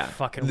 I'm like, yeah.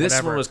 fucking this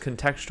whatever. one was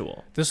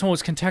contextual. This one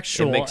was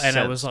contextual, It makes and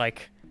sense. I was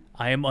like,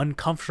 I am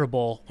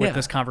uncomfortable with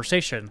this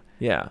conversation.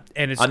 Yeah.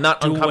 And it's I'm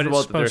not doing what uncomfortable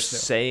it's that they're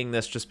supposed to. saying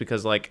this just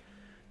because, like,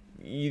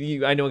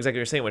 I know exactly what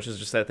you're saying, which is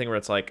just that thing where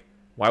it's like,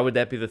 why would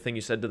that be the thing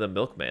you said to the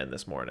milkman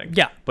this morning?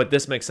 Yeah. But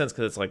this makes sense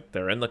because it's like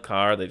they're in the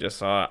car, they just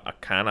saw a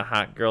kind of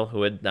hot girl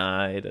who had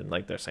died, and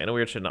like they're saying a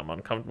weird shit, and I'm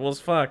uncomfortable as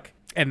fuck.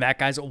 And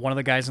that one of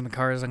the guys in the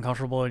car is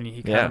uncomfortable, and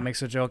he kind of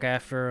makes a joke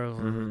after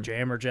of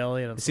jam or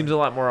jelly. And It seems a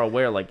lot more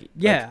aware, like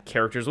Yeah.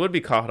 characters would be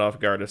caught off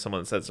guard if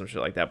someone said some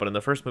shit like that. But in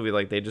the first movie,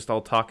 like they just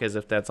all talk as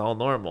if that's all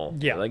normal.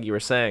 Yeah. Like you were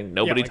saying,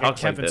 nobody like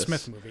talks a like Kevin this.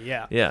 Smith movie.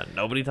 Yeah. Yeah,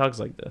 nobody talks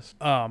like this.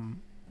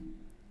 And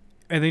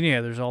then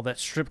there's all that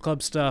strip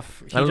club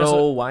stuff. I don't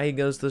know why he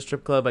goes to the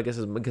strip club. I guess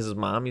it's because his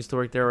mom used to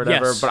work there or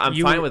whatever. Yes, but I'm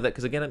fine with it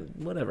because again,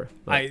 whatever.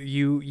 But,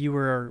 You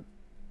were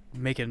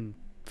making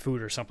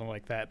food or something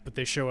like that, but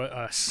they show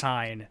a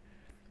sign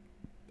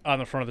on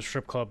the front of the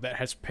strip club that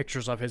has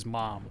pictures of his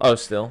mom, oh,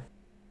 still.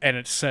 and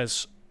it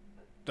says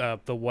the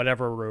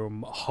whatever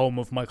room, home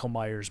of Michael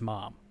Myers'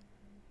 mom.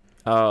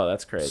 Oh,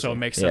 that's crazy. So it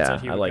makes sense yeah,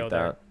 that he I would like go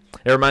that.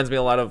 It reminds me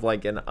a lot of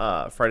like in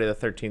Friday the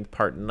 13th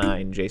Part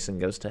 9, Jason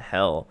Goes to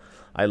Hell.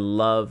 I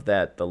love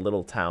that the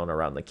little town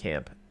around the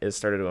camp is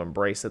started to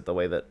embrace it the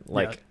way that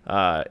like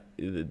the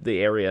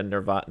area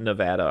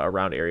Nevada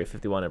around Area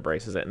 51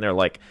 embraces it, and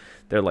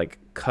they're like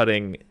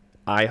cutting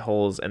eye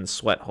holes and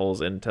sweat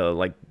holes into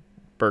like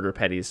burger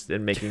patties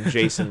and making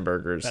Jason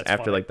burgers after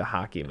funny. like the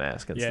hockey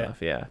mask and stuff.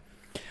 Yeah.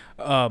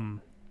 I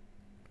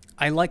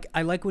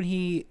like when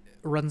he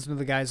runs into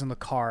the guys in the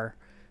car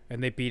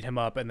and they beat him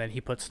up, and then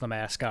he puts the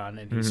mask on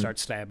and he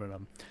starts stabbing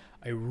them.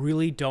 I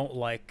really don't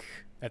like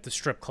at the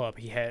strip club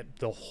he had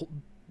the whole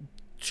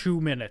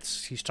 2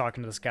 minutes he's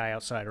talking to this guy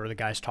outside, or the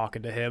guy's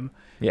talking to him,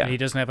 Yeah. and he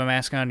doesn't have a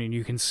mask on and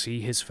you can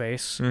see his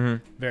face.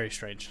 Very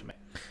strange to me.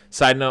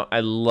 Side note,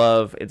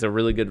 it's a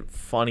really good,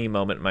 funny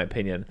moment in my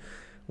opinion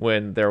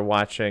when they're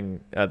watching,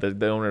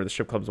 the owner of the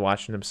strip club's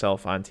watching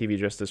himself on TV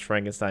dressed as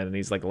Frankenstein, and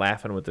he's like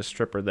laughing with the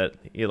stripper that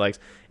he likes.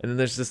 And then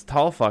there's this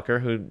tall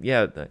fucker who,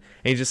 and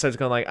he just starts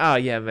going like, oh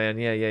yeah, man,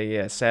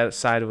 yeah,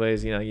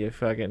 sideways, you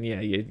fucking,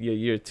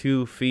 you're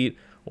 2 feet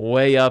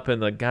way up in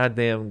the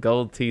goddamn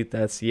gold teeth.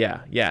 That's,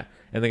 yeah.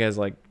 And the guy's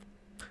like,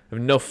 I have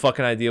no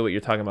fucking idea what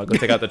you're talking about. Go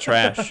take out the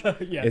trash.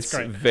 Yeah, it's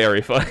great.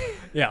 very funny.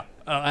 Yeah,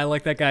 I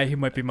like that guy. He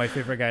might be my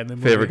favorite guy in the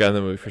movie. Favorite guy in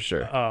the movie for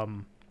sure.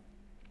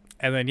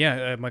 And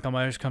then, Michael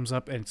Myers comes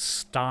up and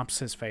stomps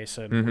his face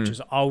in, which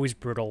is always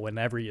brutal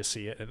whenever you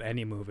see it in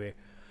any movie.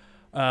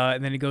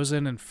 And then he goes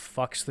in and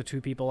fucks the 2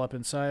 people up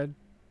inside.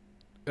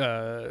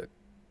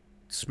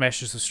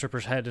 Smashes the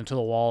stripper's head into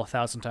the wall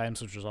 1,000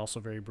 times, which is also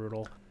very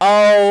brutal.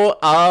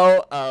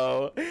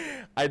 Oh.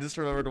 I just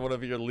remembered one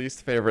of your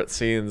least favorite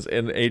scenes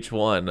in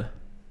H1.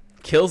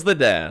 Kills the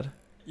dad.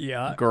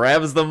 Yeah.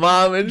 Grabs the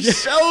mom and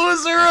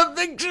shows her a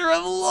picture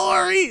of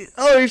Lori.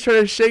 Oh, he's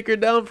trying to shake her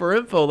down for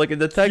info like a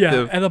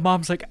detective. Yeah, and the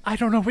mom's like, I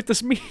don't know what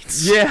this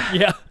means. Yeah.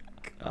 Yeah.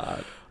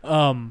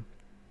 God.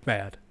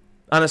 Bad.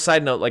 On a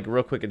side note, like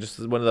real quick,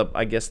 just one of the,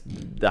 I guess,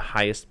 the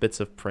highest bits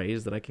of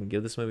praise that I can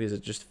give this movie is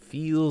it just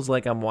feels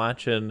like I'm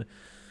watching,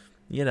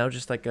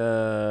 just like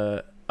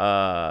a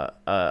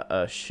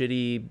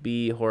shitty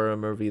B horror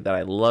movie that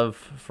I love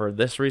for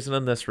this reason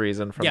and this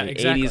reason from the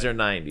 80s or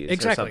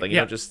 90s or something.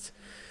 Yeah.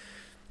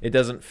 It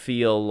doesn't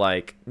feel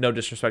like, no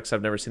disrespect 'cause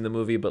I've never seen the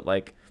movie, but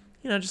like,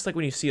 just like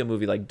when you see a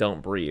movie like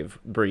Don't Breathe,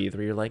 where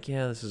you're like,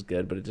 yeah, this is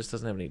good, but it just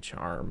doesn't have any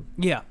charm.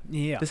 Yeah.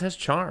 This has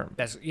charm.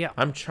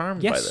 I'm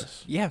charmed by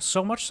this. Yeah,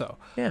 so much so.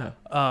 Yeah.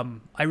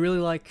 I really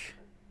like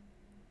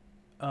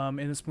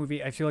in this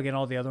movie, I feel like in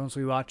all the other ones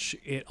we watch,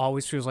 it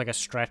always feels like a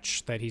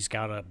stretch that he's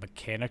got a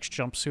mechanic's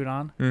jumpsuit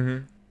on.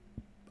 Mm-hmm.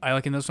 I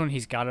like in this one,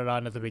 he's got it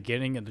on at the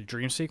beginning in the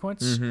dream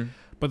sequence, Mm-hmm.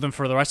 but then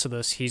for the rest of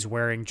this, he's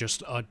wearing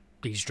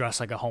he's dressed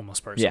like a homeless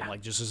person, Yeah.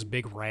 like just this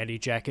big ratty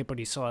jacket, but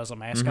he still has a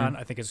mask Mm-hmm. on.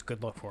 I think it's a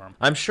good look for him.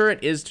 I'm sure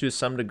it is to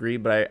some degree,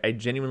 but I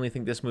genuinely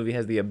think this movie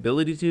has the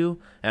ability to,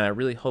 and I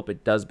really hope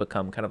it does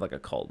become kind of like a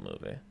cult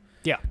movie.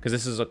 Yeah. Because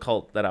this is a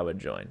cult that I would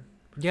join.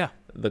 Yeah.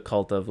 The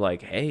cult of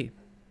like, hey,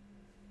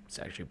 it's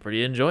actually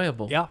pretty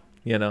enjoyable. Yeah.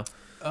 There's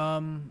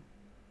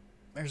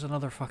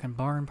another fucking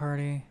barn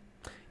party.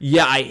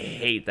 Yeah, I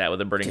hate that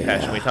with a burning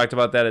passion. We talked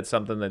about that. It's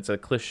something that's a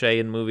cliche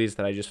in movies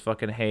that I just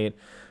fucking hate.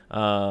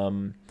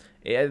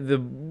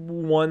 The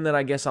one that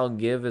I guess I'll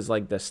give is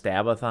like the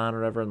Stabathon or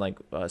whatever, and like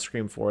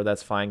Scream 4.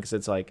 That's fine because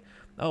it's like,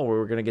 oh,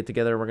 we're gonna get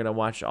together and we're gonna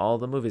watch all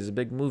the movies. It's a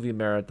big movie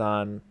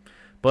marathon.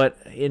 But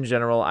in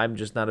general, I'm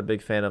just not a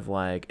big fan of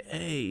like,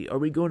 hey, are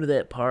we going to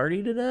that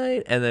party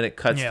tonight? And then it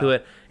cuts to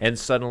it, and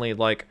suddenly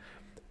like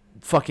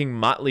fucking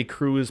Motley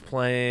Crue is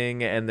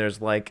playing, and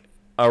there's like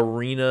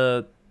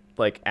arena,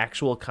 like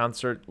actual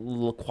concert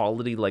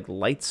quality like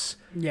lights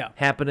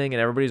happening,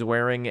 and everybody's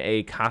wearing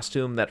a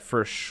costume that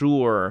for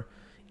sure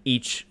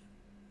each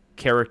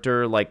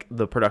character, like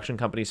the production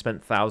company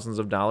spent thousands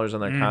of dollars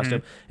on their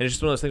costume. And it's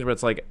just one of those things where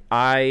it's like,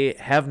 I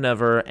have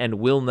never and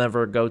will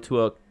never go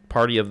to a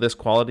party of this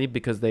quality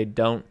because they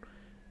don't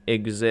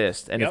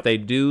exist. And if they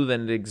do,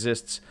 then it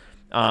exists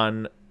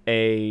on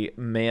a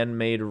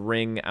man-made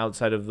ring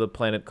outside of the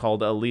planet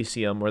called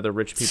Elysium, where the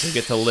rich people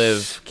get to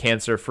live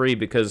cancer-free.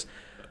 Because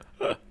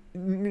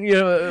when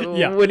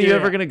are you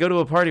ever gonna go to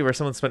a party where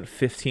someone spent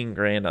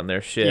 $15,000 on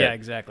their shit? Yeah,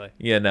 exactly.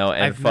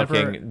 And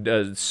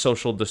fucking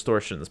social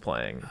distortions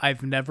playing.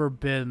 I've never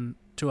been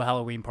to a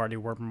Halloween party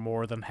where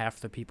more than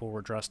half the people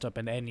were dressed up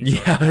in any.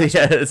 Yeah,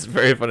 it's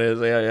very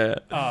funny.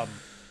 Yeah.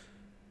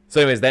 So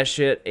anyways, that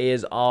shit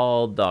is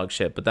all dog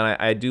shit. But then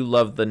I do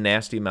love the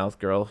nasty mouth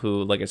girl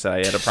who, like I said,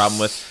 I had a problem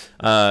with.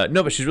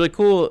 No, but she's really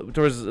cool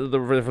towards for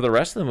the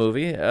rest of the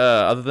movie.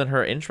 Other than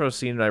her intro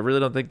scene, I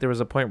really don't think there was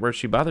a point where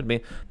she bothered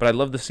me. But I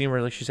love the scene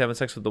where like she's having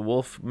sex with the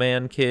wolf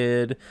man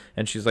kid,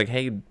 and she's like,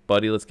 "Hey,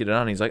 buddy, let's get it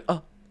on." And he's like,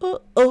 "Oh,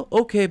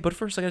 okay, but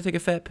first I gotta take a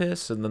fat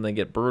piss," and then they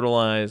get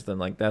brutalized, and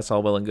like that's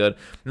all well and good.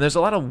 And there's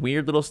a lot of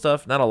weird little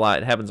stuff. Not a lot.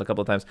 It happens a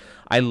couple of times.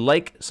 I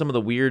like some of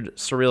the weird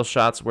surreal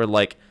shots where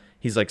like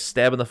he's like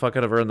stabbing the fuck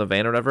out of her in the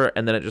van or whatever,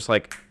 and then it just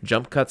like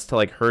jump cuts to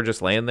like her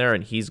just laying there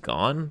and he's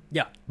gone.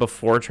 Yeah.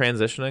 Before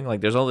transitioning,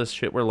 like there's all this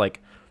shit where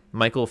like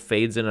Michael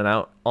fades in and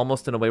out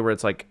almost in a way where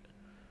it's like,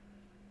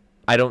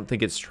 I don't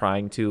think it's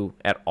trying to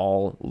at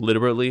all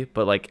literally,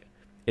 but like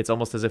it's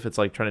almost as if it's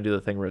like trying to do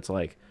the thing where it's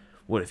like,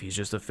 what if he's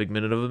just a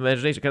figment of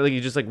imagination? Kind of like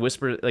he just like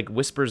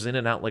whispers in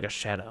and out like a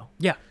shadow.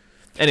 Yeah.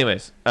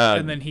 Anyways,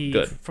 and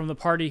then from the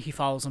party, he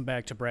follows him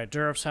back to Brad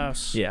Dourif's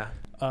house. Yeah.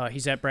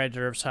 He's at Brad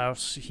Dourif's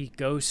house. He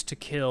goes to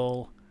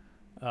kill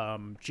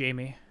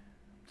Jamie,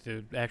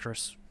 the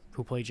actress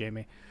who played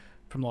Jamie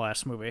from the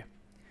last movie.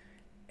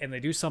 And they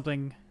do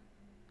something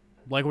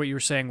like what you were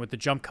saying with the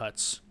jump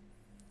cuts.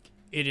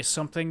 It is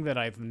something that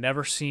I've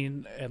never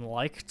seen and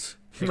liked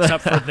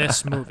except for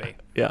this movie.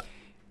 Yeah.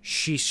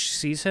 She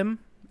sees him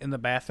in the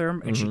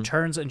bathroom and she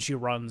turns and she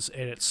runs,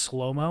 and it's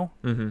slow-mo.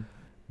 Mm-hmm.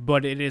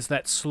 But it is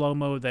that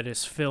slow-mo that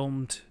is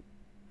filmed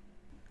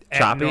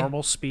at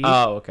normal speed.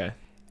 Oh, okay.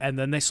 And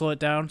then they slow it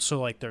down,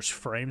 so like there's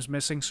frames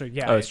missing. So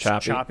yeah, it's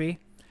choppy,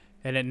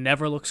 and it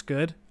never looks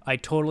good. I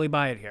totally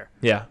buy it here.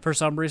 Yeah. For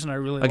some reason, I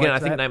really I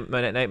like think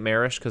that.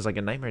 nightmarish because like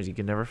in nightmares you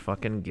can never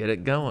fucking get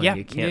it going. Yeah,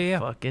 you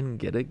can't fucking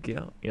get it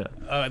going. Yeah.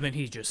 And then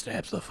he just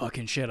stabs the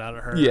fucking shit out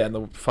of her. Yeah, and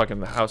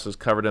the house is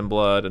covered in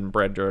blood, and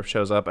Brad Dourif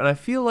shows up, and I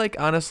feel like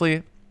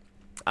honestly,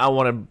 I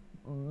wanted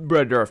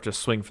Brad Dourif to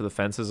swing for the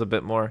fences a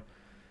bit more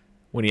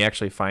when he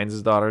actually finds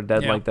his daughter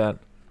dead like that.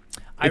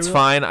 It's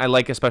fine. I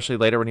like especially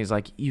later when he's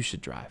like, "You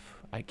should drive.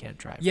 I can't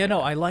drive." Yeah, right no,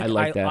 now. I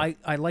like that.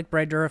 I like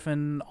Brad Dourif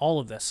in all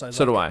of this.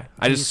 So do I.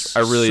 I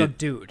really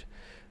subdued.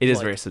 It is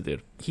very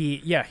subdued.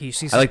 He sees. I like his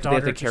that they have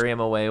daughter to carry him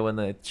away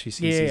when she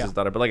sees his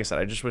daughter. But like I said,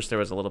 I just wish there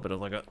was a little bit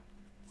of like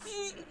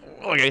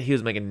he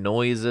was making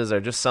noises or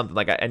just something.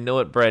 Like I know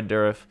what Brad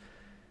Dourif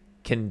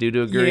can do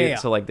to agree. Yeah.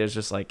 So like there's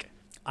just like.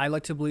 I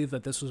like to believe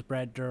that this was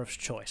Brad Dourif's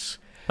choice.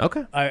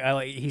 Okay. I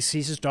like he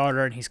sees his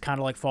daughter and he's kind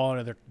of like falling,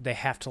 and they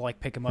have to like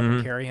pick him up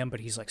and carry him, but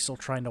he's like still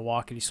trying to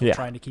walk and he's still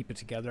trying to keep it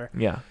together.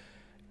 Yeah.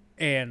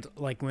 And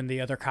like when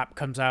the other cop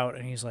comes out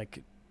and he's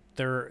like,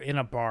 they're in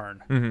a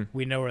barn.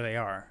 We know where they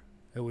are.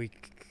 And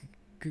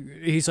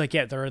he's like,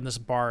 yeah, they're in this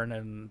barn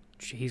and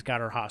he's got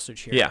her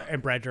hostage here. Yeah.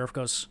 And Brad Dourif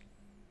goes,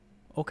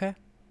 okay.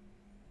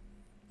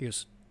 He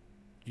goes,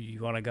 do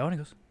you want to go? And he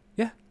goes,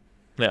 yeah.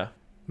 Yeah.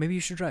 Maybe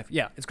you should drive.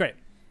 Yeah, it's great.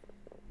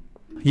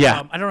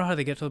 Yeah. I don't know how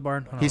they get to the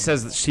barn. She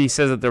says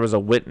that there was a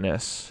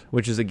witness,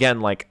 which is again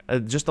like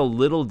just a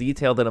little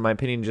detail that, in my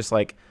opinion, just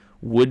like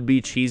would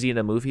be cheesy in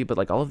a movie, but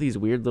like all of these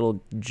weird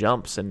little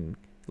jumps and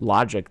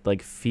logic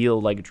like feel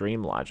like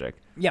dream logic.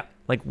 Yeah.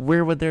 Like,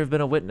 where would there have been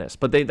a witness?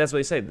 But that's what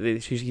they say.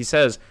 He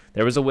says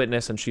there was a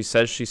witness, and she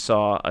says she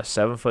saw a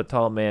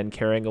 7-foot-tall man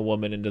carrying a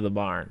woman into the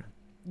barn.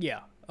 Yeah.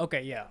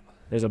 Okay. Yeah.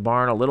 There's a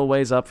barn a little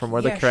ways up from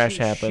where the crash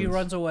happens. She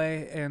runs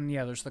away, and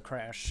there's the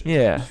crash.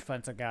 Yeah. She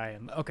finds a guy,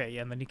 and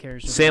and then he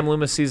carries her. Sam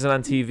Loomis sees it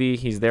on TV.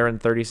 He's there in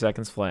 30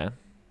 seconds flat.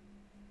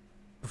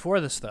 Before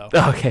this, though,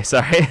 Okay,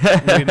 sorry.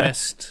 we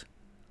missed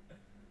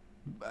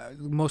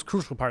the most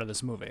crucial part of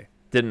this movie.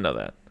 Didn't know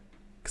that,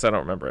 because I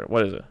don't remember it.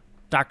 What is it?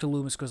 Dr.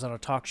 Loomis goes on a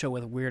talk show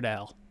with Weird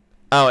Al.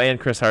 Oh, and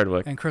Chris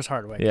Hardwick. And Chris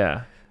Hardwick.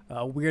 Yeah.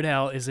 Weird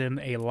Al is in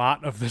a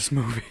lot of this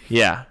movie.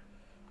 Yeah.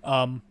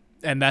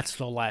 And that's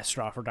the last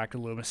straw for Dr.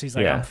 Loomis. He's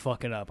like, Yeah. I'm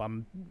fucking up.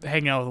 I'm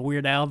hanging out with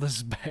Weird Al. This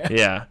is bad.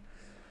 Yeah.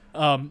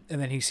 And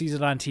then he sees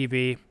it on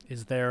TV,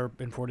 is there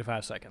in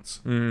 45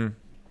 seconds.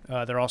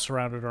 They're all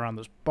surrounded around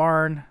this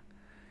barn.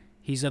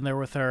 He's in there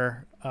with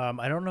her.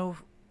 I don't know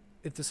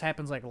if this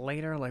happens like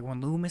later, like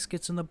when Loomis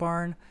gets in the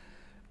barn,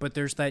 but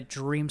there's that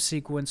dream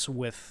sequence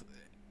with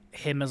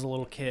him as a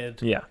little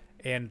kid. Yeah.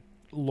 And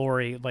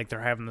Laurie, like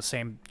they're having the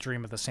same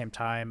dream at the same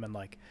time, and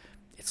like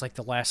it's like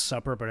the Last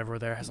Supper, but everywhere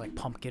there has like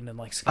pumpkin and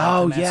like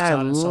skeleton masks yeah, I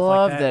on and stuff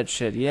love like that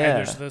shit. Yeah. And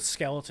there's the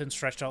skeleton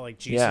stretched out like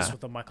Jesus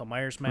with the Michael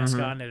Myers mask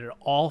on, and it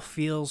all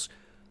feels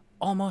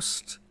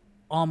almost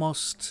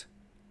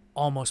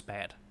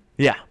bad.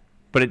 Yeah.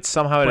 But it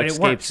somehow But it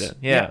escapes works. it.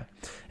 Yeah.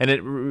 And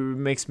it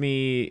makes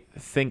me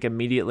think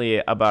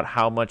immediately about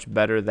how much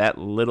better that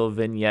little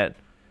vignette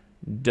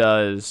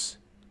does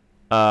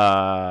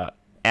at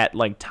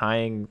like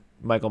tying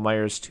Michael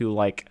Myers to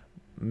like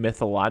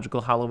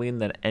mythological Halloween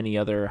than any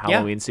other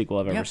Halloween sequel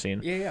I've ever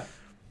seen. Yeah.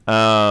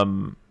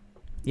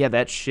 Yeah,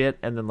 that shit,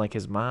 and then like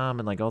his mom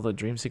and like all the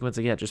dream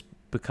sequences, it just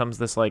becomes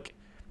this like,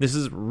 this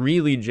is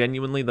really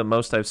genuinely the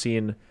most I've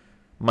seen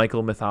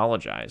Michael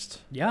mythologized.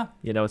 Yeah.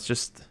 It's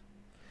just,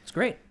 It's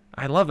great.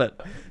 I love it.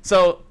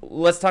 So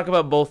let's talk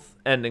about both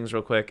endings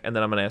real quick, and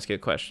then I'm going to ask you a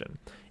question.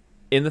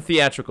 In the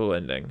theatrical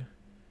ending,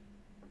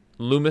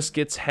 Loomis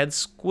gets head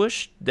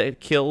squished,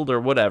 killed, or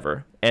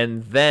whatever,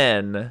 and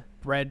then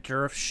Brad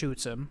Dourif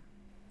shoots him.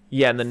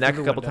 yeah, in the neck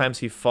the a couple window. times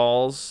he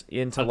falls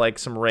into like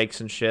some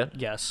rakes and shit.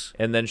 Yes.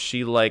 And then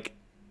she like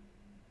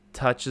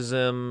touches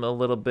him a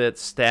little bit,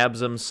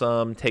 stabs him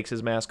some, takes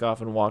his mask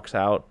off, and walks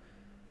out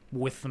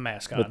With the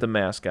mask on. with the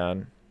mask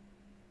on.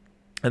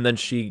 And then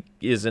she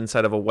is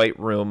inside of a white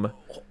room.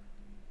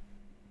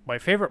 My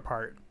favorite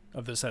part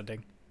of this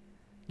ending.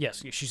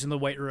 Yes, she's in the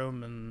white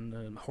room, and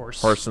the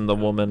horse And the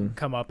woman.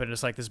 come up, and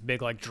it's like this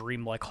big like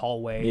dream like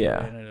hallway.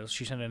 Yeah. And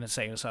she's in an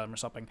insane asylum or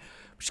something.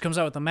 But she comes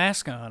out with the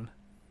mask on,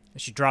 and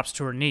she drops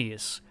to her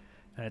knees.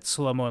 And it's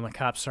slow-mo, and the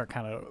cops start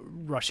kind of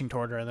rushing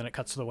toward her, and then it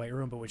cuts to the white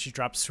room. But when she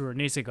drops to her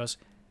knees, it goes,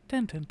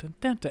 dun, dun, dun,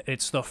 dun, dun.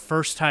 It's the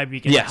first time you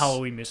get Yes. the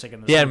Halloween music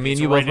in this Yeah, movie. me and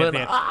It's you right both at went, the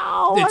end.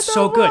 oh, It's what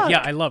so the good. fuck?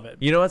 Yeah, I love it.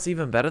 You know what's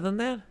even better than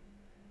that?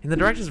 In the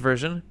director's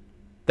version,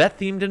 that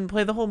theme didn't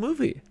play the whole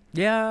movie.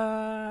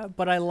 Yeah,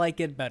 but I like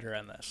it better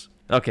in this.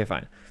 Okay,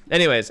 fine.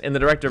 Anyways, in the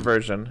director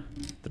version,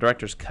 the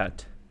director's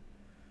cut,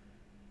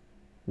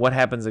 what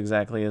happens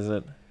exactly is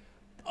it?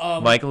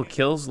 Michael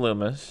kills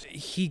Loomis.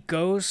 He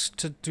goes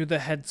to do the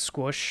head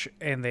squish,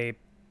 and they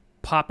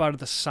pop out of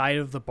the side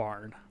of the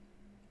barn.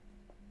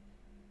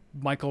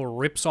 Michael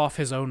rips off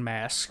his own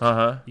mask.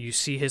 Uh-huh. You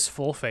see his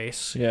full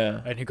face.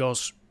 Yeah. And he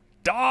goes,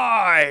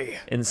 die!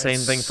 Insane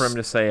thing for him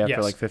to say after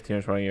Yes. like 15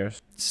 or 20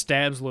 years.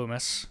 Stabs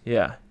Loomis.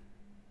 Yeah.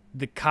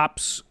 The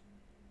cops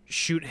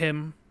shoot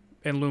him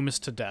and Loomis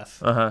to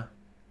death. Uh-huh.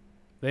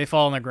 They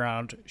fall on the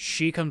ground.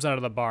 She comes out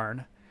of the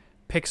barn,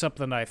 picks up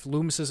the knife.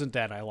 Loomis isn't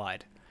dead, I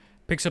lied.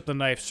 Picks up the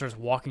knife, starts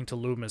walking to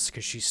Loomis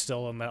because she's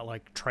still in that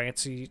like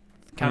trancey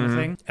kind of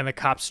thing. And the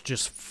cops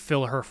just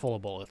fill her full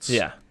of bullets.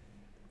 Yeah.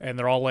 And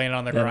they're all laying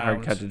on the Then ground.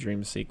 hard cut to dream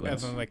And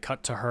sequence. then they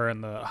cut to her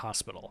in the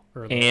hospital.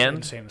 Or the And?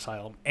 insane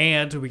asylum.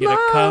 And we get a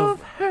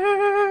Love cover.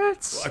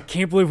 hurts. I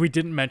can't believe we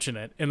didn't mention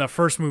it. In the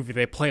first movie,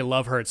 they play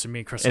Love Hurts, and me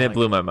and Chris And are it like,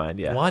 blew my mind,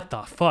 yeah. what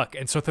the fuck?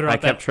 And so throughout I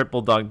kept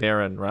triple dog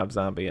daring Rob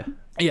Zombie.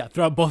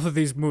 throughout both of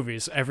these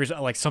movies,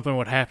 like something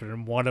would happen,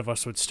 and one of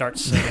us would start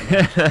singing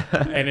it.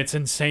 And it's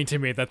insane to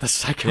me that the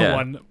second Yeah.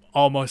 one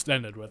almost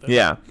ended with it.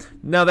 Yeah.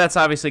 No, that's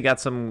obviously got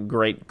some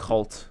great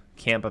cult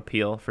camp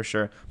appeal for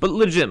sure. But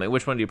legitimately,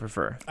 which one do you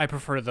prefer? I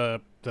prefer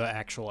the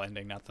actual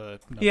ending, not the.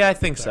 Yeah, I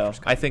think so.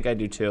 I think I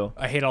do too.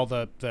 I hate all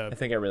the. I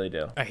think I really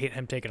do. I hate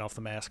him taking off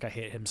the mask. I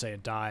hate him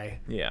saying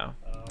die. Yeah.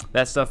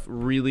 That stuff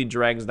really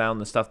drags down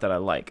the stuff that I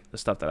like. The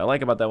stuff that I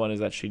like about that one is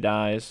that she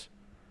dies.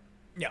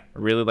 Yeah. I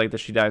really like that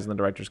she dies in the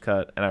director's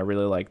cut, and I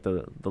really like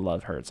the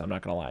love hurts. I'm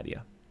not going to lie to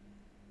you.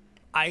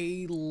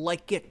 I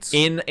like it.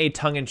 In a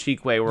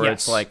tongue-in-cheek way where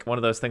it's Yes. like one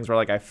of those things where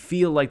like I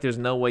feel like there's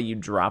no way you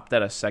drop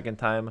that a second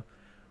time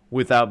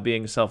without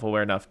being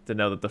self-aware enough to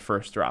know that the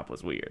first drop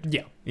was weird.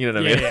 Yeah. You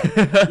know what I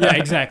mean? Yeah,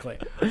 exactly.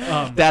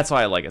 That's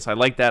why I like it. So I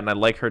like that, and I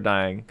like her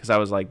dying because I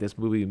was like, this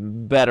movie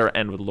better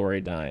end with Laurie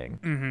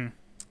dying.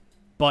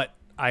 but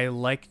I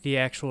like the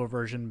actual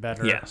version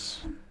better.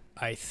 Yes.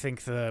 I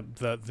think the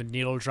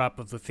needle drop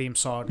of the theme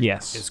song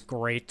Yes. is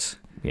great.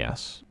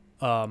 Yes.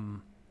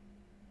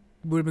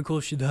 Would have been cool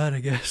if she died, I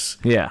guess.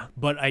 Yeah.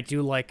 But I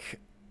do like,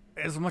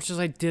 as much as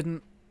I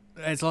don't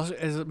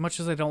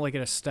like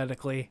it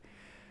aesthetically,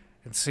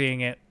 and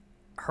seeing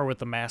her with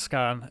the mask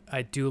on,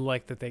 I do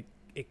like that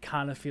it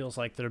kind of feels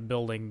like they're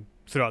building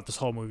throughout this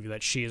whole movie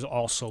that she is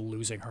also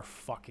losing her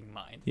fucking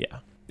mind. Yeah.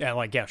 Yeah,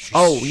 like, yeah. She's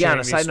Oh, yeah, on sharing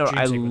a side these note, dream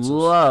I sequences.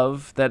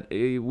 love that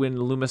when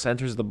Loomis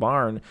enters the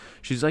barn,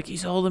 she's like,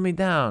 he's holding me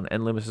down.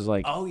 And Loomis is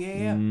like, Oh,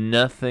 yeah.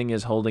 nothing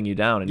is holding you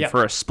down. And Yeah.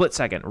 for a split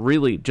second,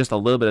 really just a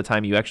little bit of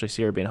time, you actually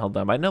see her being held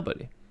down by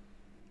nobody.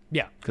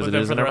 Yeah, 'Cause but it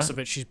then is for in the her rest mind. of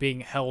it, she's being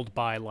held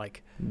by,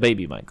 like,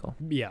 Baby Michael.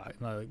 yeah,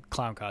 in a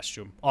clown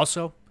costume.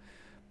 Also,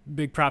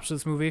 big props to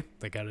this movie.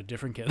 They got a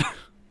different kid.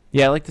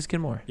 Yeah, I like this kid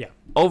more. Yeah.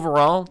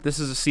 Overall, this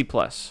is a C+.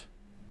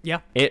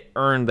 Yeah. It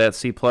earned that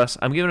C+.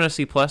 I'm giving it a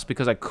C+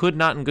 because I could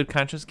not in good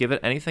conscience give it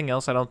anything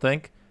else, I don't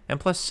think. And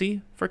plus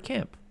C for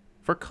camp,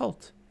 for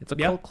cult. It's a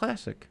Yeah. cult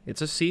classic.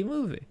 It's a C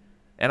movie.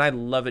 And I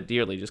love it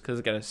dearly. Just because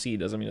it got a C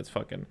doesn't mean it's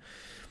fucking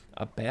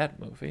a bad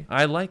movie.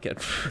 I like it.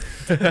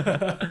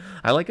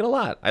 I like it a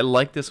lot. I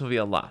like this movie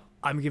a lot.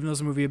 I'm giving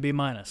this movie a B-.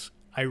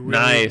 I really,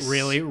 Nice.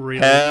 really,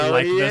 really Hell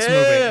like this movie.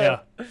 yeah.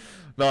 Yeah.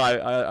 No,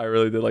 I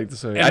really did like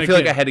this movie. And I feel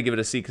like again- I had to give it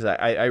a C because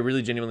I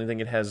really genuinely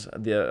think it has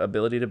the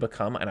ability to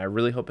become, and I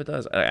really hope it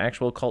does, an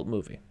actual cult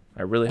movie.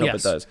 I really hope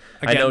Yes. it does.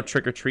 Again- I know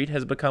Trick or Treat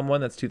has become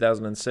one. That's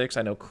 2006.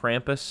 I know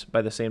Krampus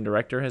by the same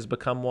director has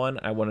become one.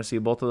 I want to see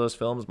both of those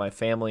films. My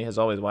family has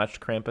always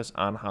watched Krampus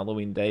on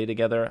Halloween Day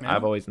together. Yeah.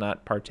 I've always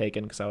not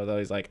partaken because I was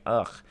always like,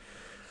 ugh.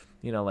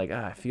 You know, like,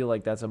 I feel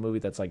like that's a movie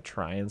that's like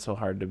trying so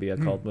hard to be a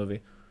cult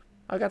movie.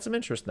 I got some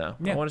interest now.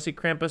 Yeah. I want to see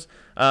Krampus.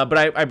 But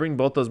I bring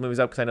both those movies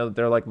up because I know that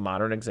they're like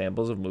modern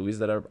examples of movies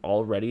that are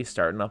already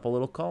starting up a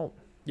little cult.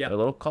 Yeah. They're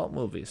little cult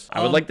movies.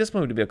 I would like this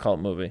movie to be a cult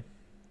movie.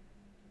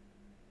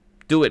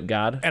 Do it,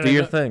 God. Do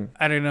your thing.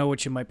 I don't know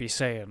what you might be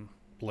saying,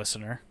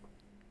 listener.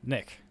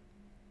 Nick,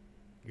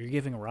 you're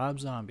giving Rob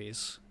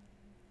Zombie's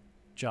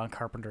John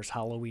Carpenter's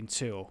Halloween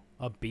 2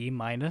 a B-.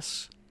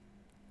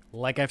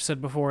 Like I've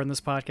said before in this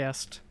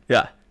podcast,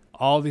 Yeah.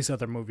 all these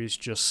other movies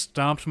just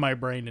stomped my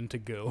brain into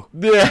goo.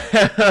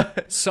 Yeah.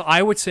 So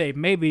I would say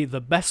maybe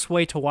the best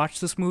way to watch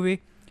this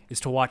movie is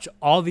to watch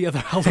all the other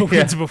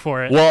Halloweens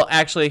before it, Well,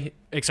 actually,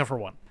 except for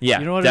one. yeah.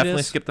 You know what definitely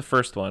it is? skip the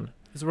first one.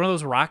 It's one of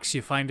those rocks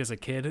you find as a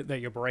kid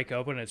that you break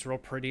open and it's real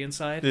pretty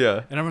inside. Yeah.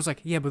 And everyone's like,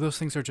 yeah, but those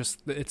things are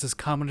just, it's as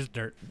common as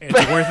dirt. It's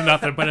worth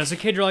nothing. But as a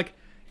kid, you're like,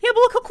 yeah, but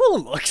look how cool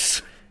it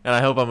looks. And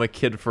I hope I'm a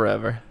kid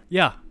forever.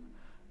 Yeah.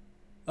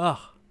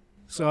 Oh.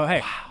 So,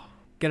 hey,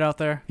 get out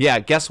there. Yeah,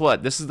 guess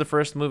what? This is the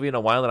first movie in a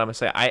while that I'm going to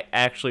say I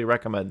actually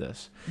recommend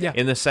this. Yeah.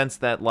 In the sense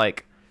that,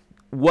 like,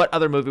 what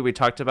other movie we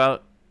talked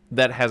about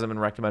that hasn't been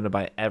recommended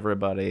by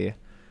everybody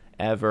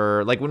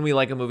ever? Like, when we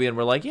like a movie and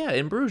we're like, yeah,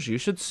 In Bruges, you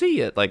should see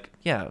it. Like,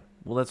 yeah,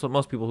 well, that's what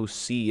most people who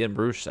see In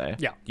Bruges say.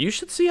 Yeah. You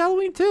should see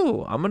Halloween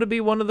 2. I'm going to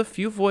be one of the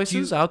few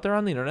voices out there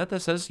on the internet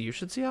that says you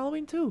should see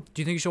Halloween 2.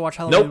 Do you think you should watch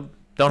Halloween? Nope.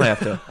 Don't have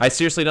to. I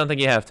seriously don't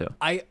think you have to.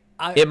 It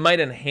It might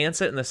enhance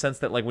it in the sense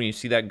that, like, when you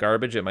see that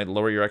garbage, it might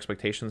lower your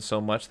expectations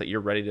so much that you're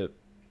ready to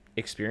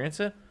experience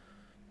it.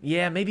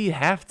 Yeah, maybe you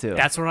have to.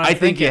 That's what I'm I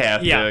think you thinking.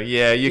 have Yeah. to.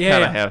 Yeah, you Yeah,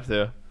 kind of yeah. have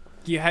to.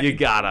 you You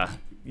gotta.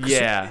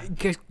 Yeah.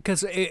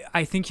 Because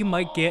I think you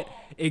might get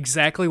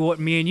exactly what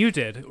me and you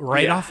did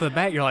right Yeah. off the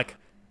bat. You're like,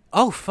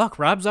 oh, fuck,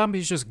 Rob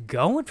Zombie's just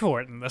going for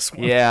it in this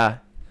one. Yeah.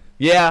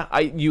 Yeah,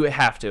 you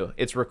have to.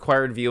 It's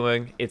required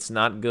viewing. It's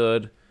not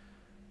good.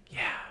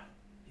 Yeah.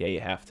 Yeah,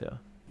 you have to.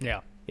 Yeah.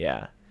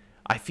 Yeah.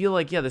 I feel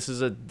like, yeah, this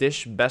is a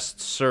dish best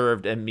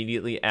served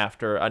immediately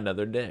after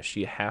another dish.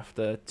 You have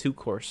to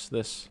two-course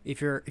this.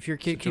 If your kid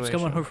keeps Situation.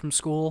 coming home from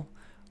school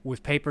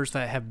with papers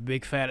that have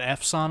big fat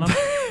F's on them,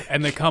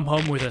 and they come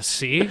home with a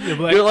C, you'll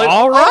be like, You're like,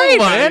 all right,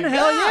 "Oh my man,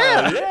 hell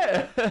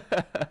yeah. God,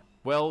 yeah.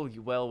 Well.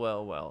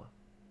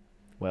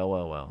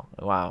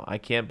 Wow, I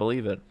can't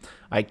believe it.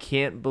 I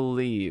can't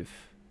believe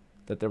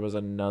that there was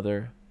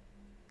another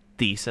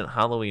decent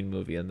Halloween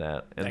movie in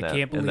that. I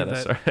can't believe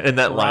that in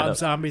that Rob lineup.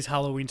 Zombie's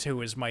Halloween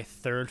 2 is my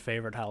third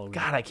favorite Halloween.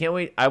 God, I can't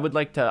wait. I would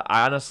like to,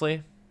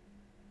 honestly,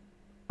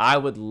 I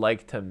would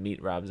like to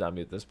meet Rob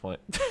Zombie at this point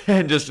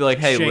and just be like,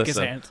 hey, Shake his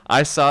listen, hand.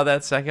 I saw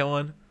that second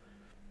one.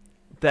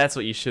 That's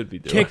what you should be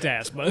doing. Kicked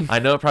ass, bud. I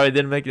know it probably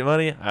didn't make any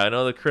money. I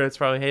know the critics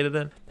probably hated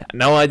it.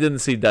 No, I didn't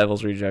see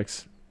Devil's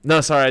Rejects.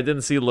 No, sorry, I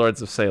didn't see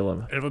Lords of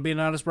Salem. If I'm being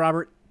honest,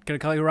 Robert, can I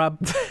call you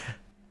Rob?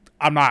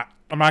 I'm not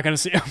going to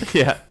see him.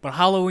 Yeah. But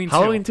Halloween 2.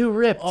 Halloween 2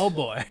 ripped. Oh,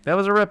 boy. That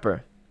was a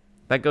ripper.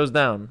 That goes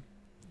down.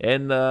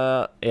 And,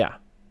 yeah.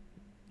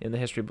 In the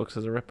history books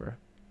as a ripper.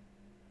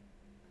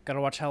 Got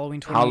to watch Halloween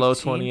 2018. Hollow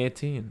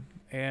 2018.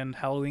 And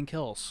Halloween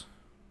Kills.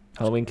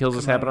 Halloween Kills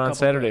is Coming out in happening a on couple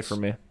Saturday days. for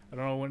me. I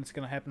don't know when it's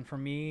going to happen for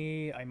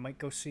me. I might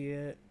go see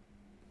it.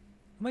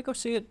 I might go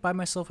see it by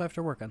myself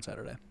after work on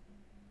Saturday.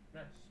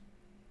 Nice.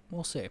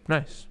 We'll see.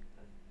 Nice.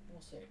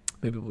 We'll see.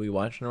 Maybe we'll be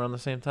watching around the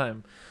same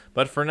time.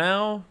 But for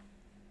now,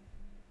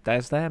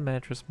 that's that,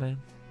 Mattress Man.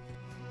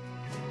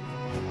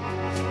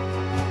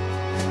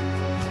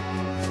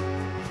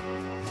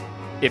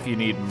 If you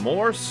need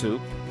more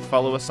soup,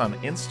 follow us on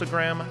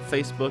Instagram,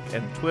 Facebook,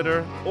 and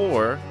Twitter,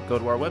 or go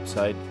to our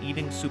website,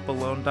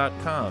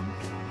 eatingsoupalone.com.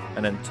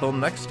 And until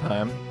next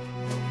time,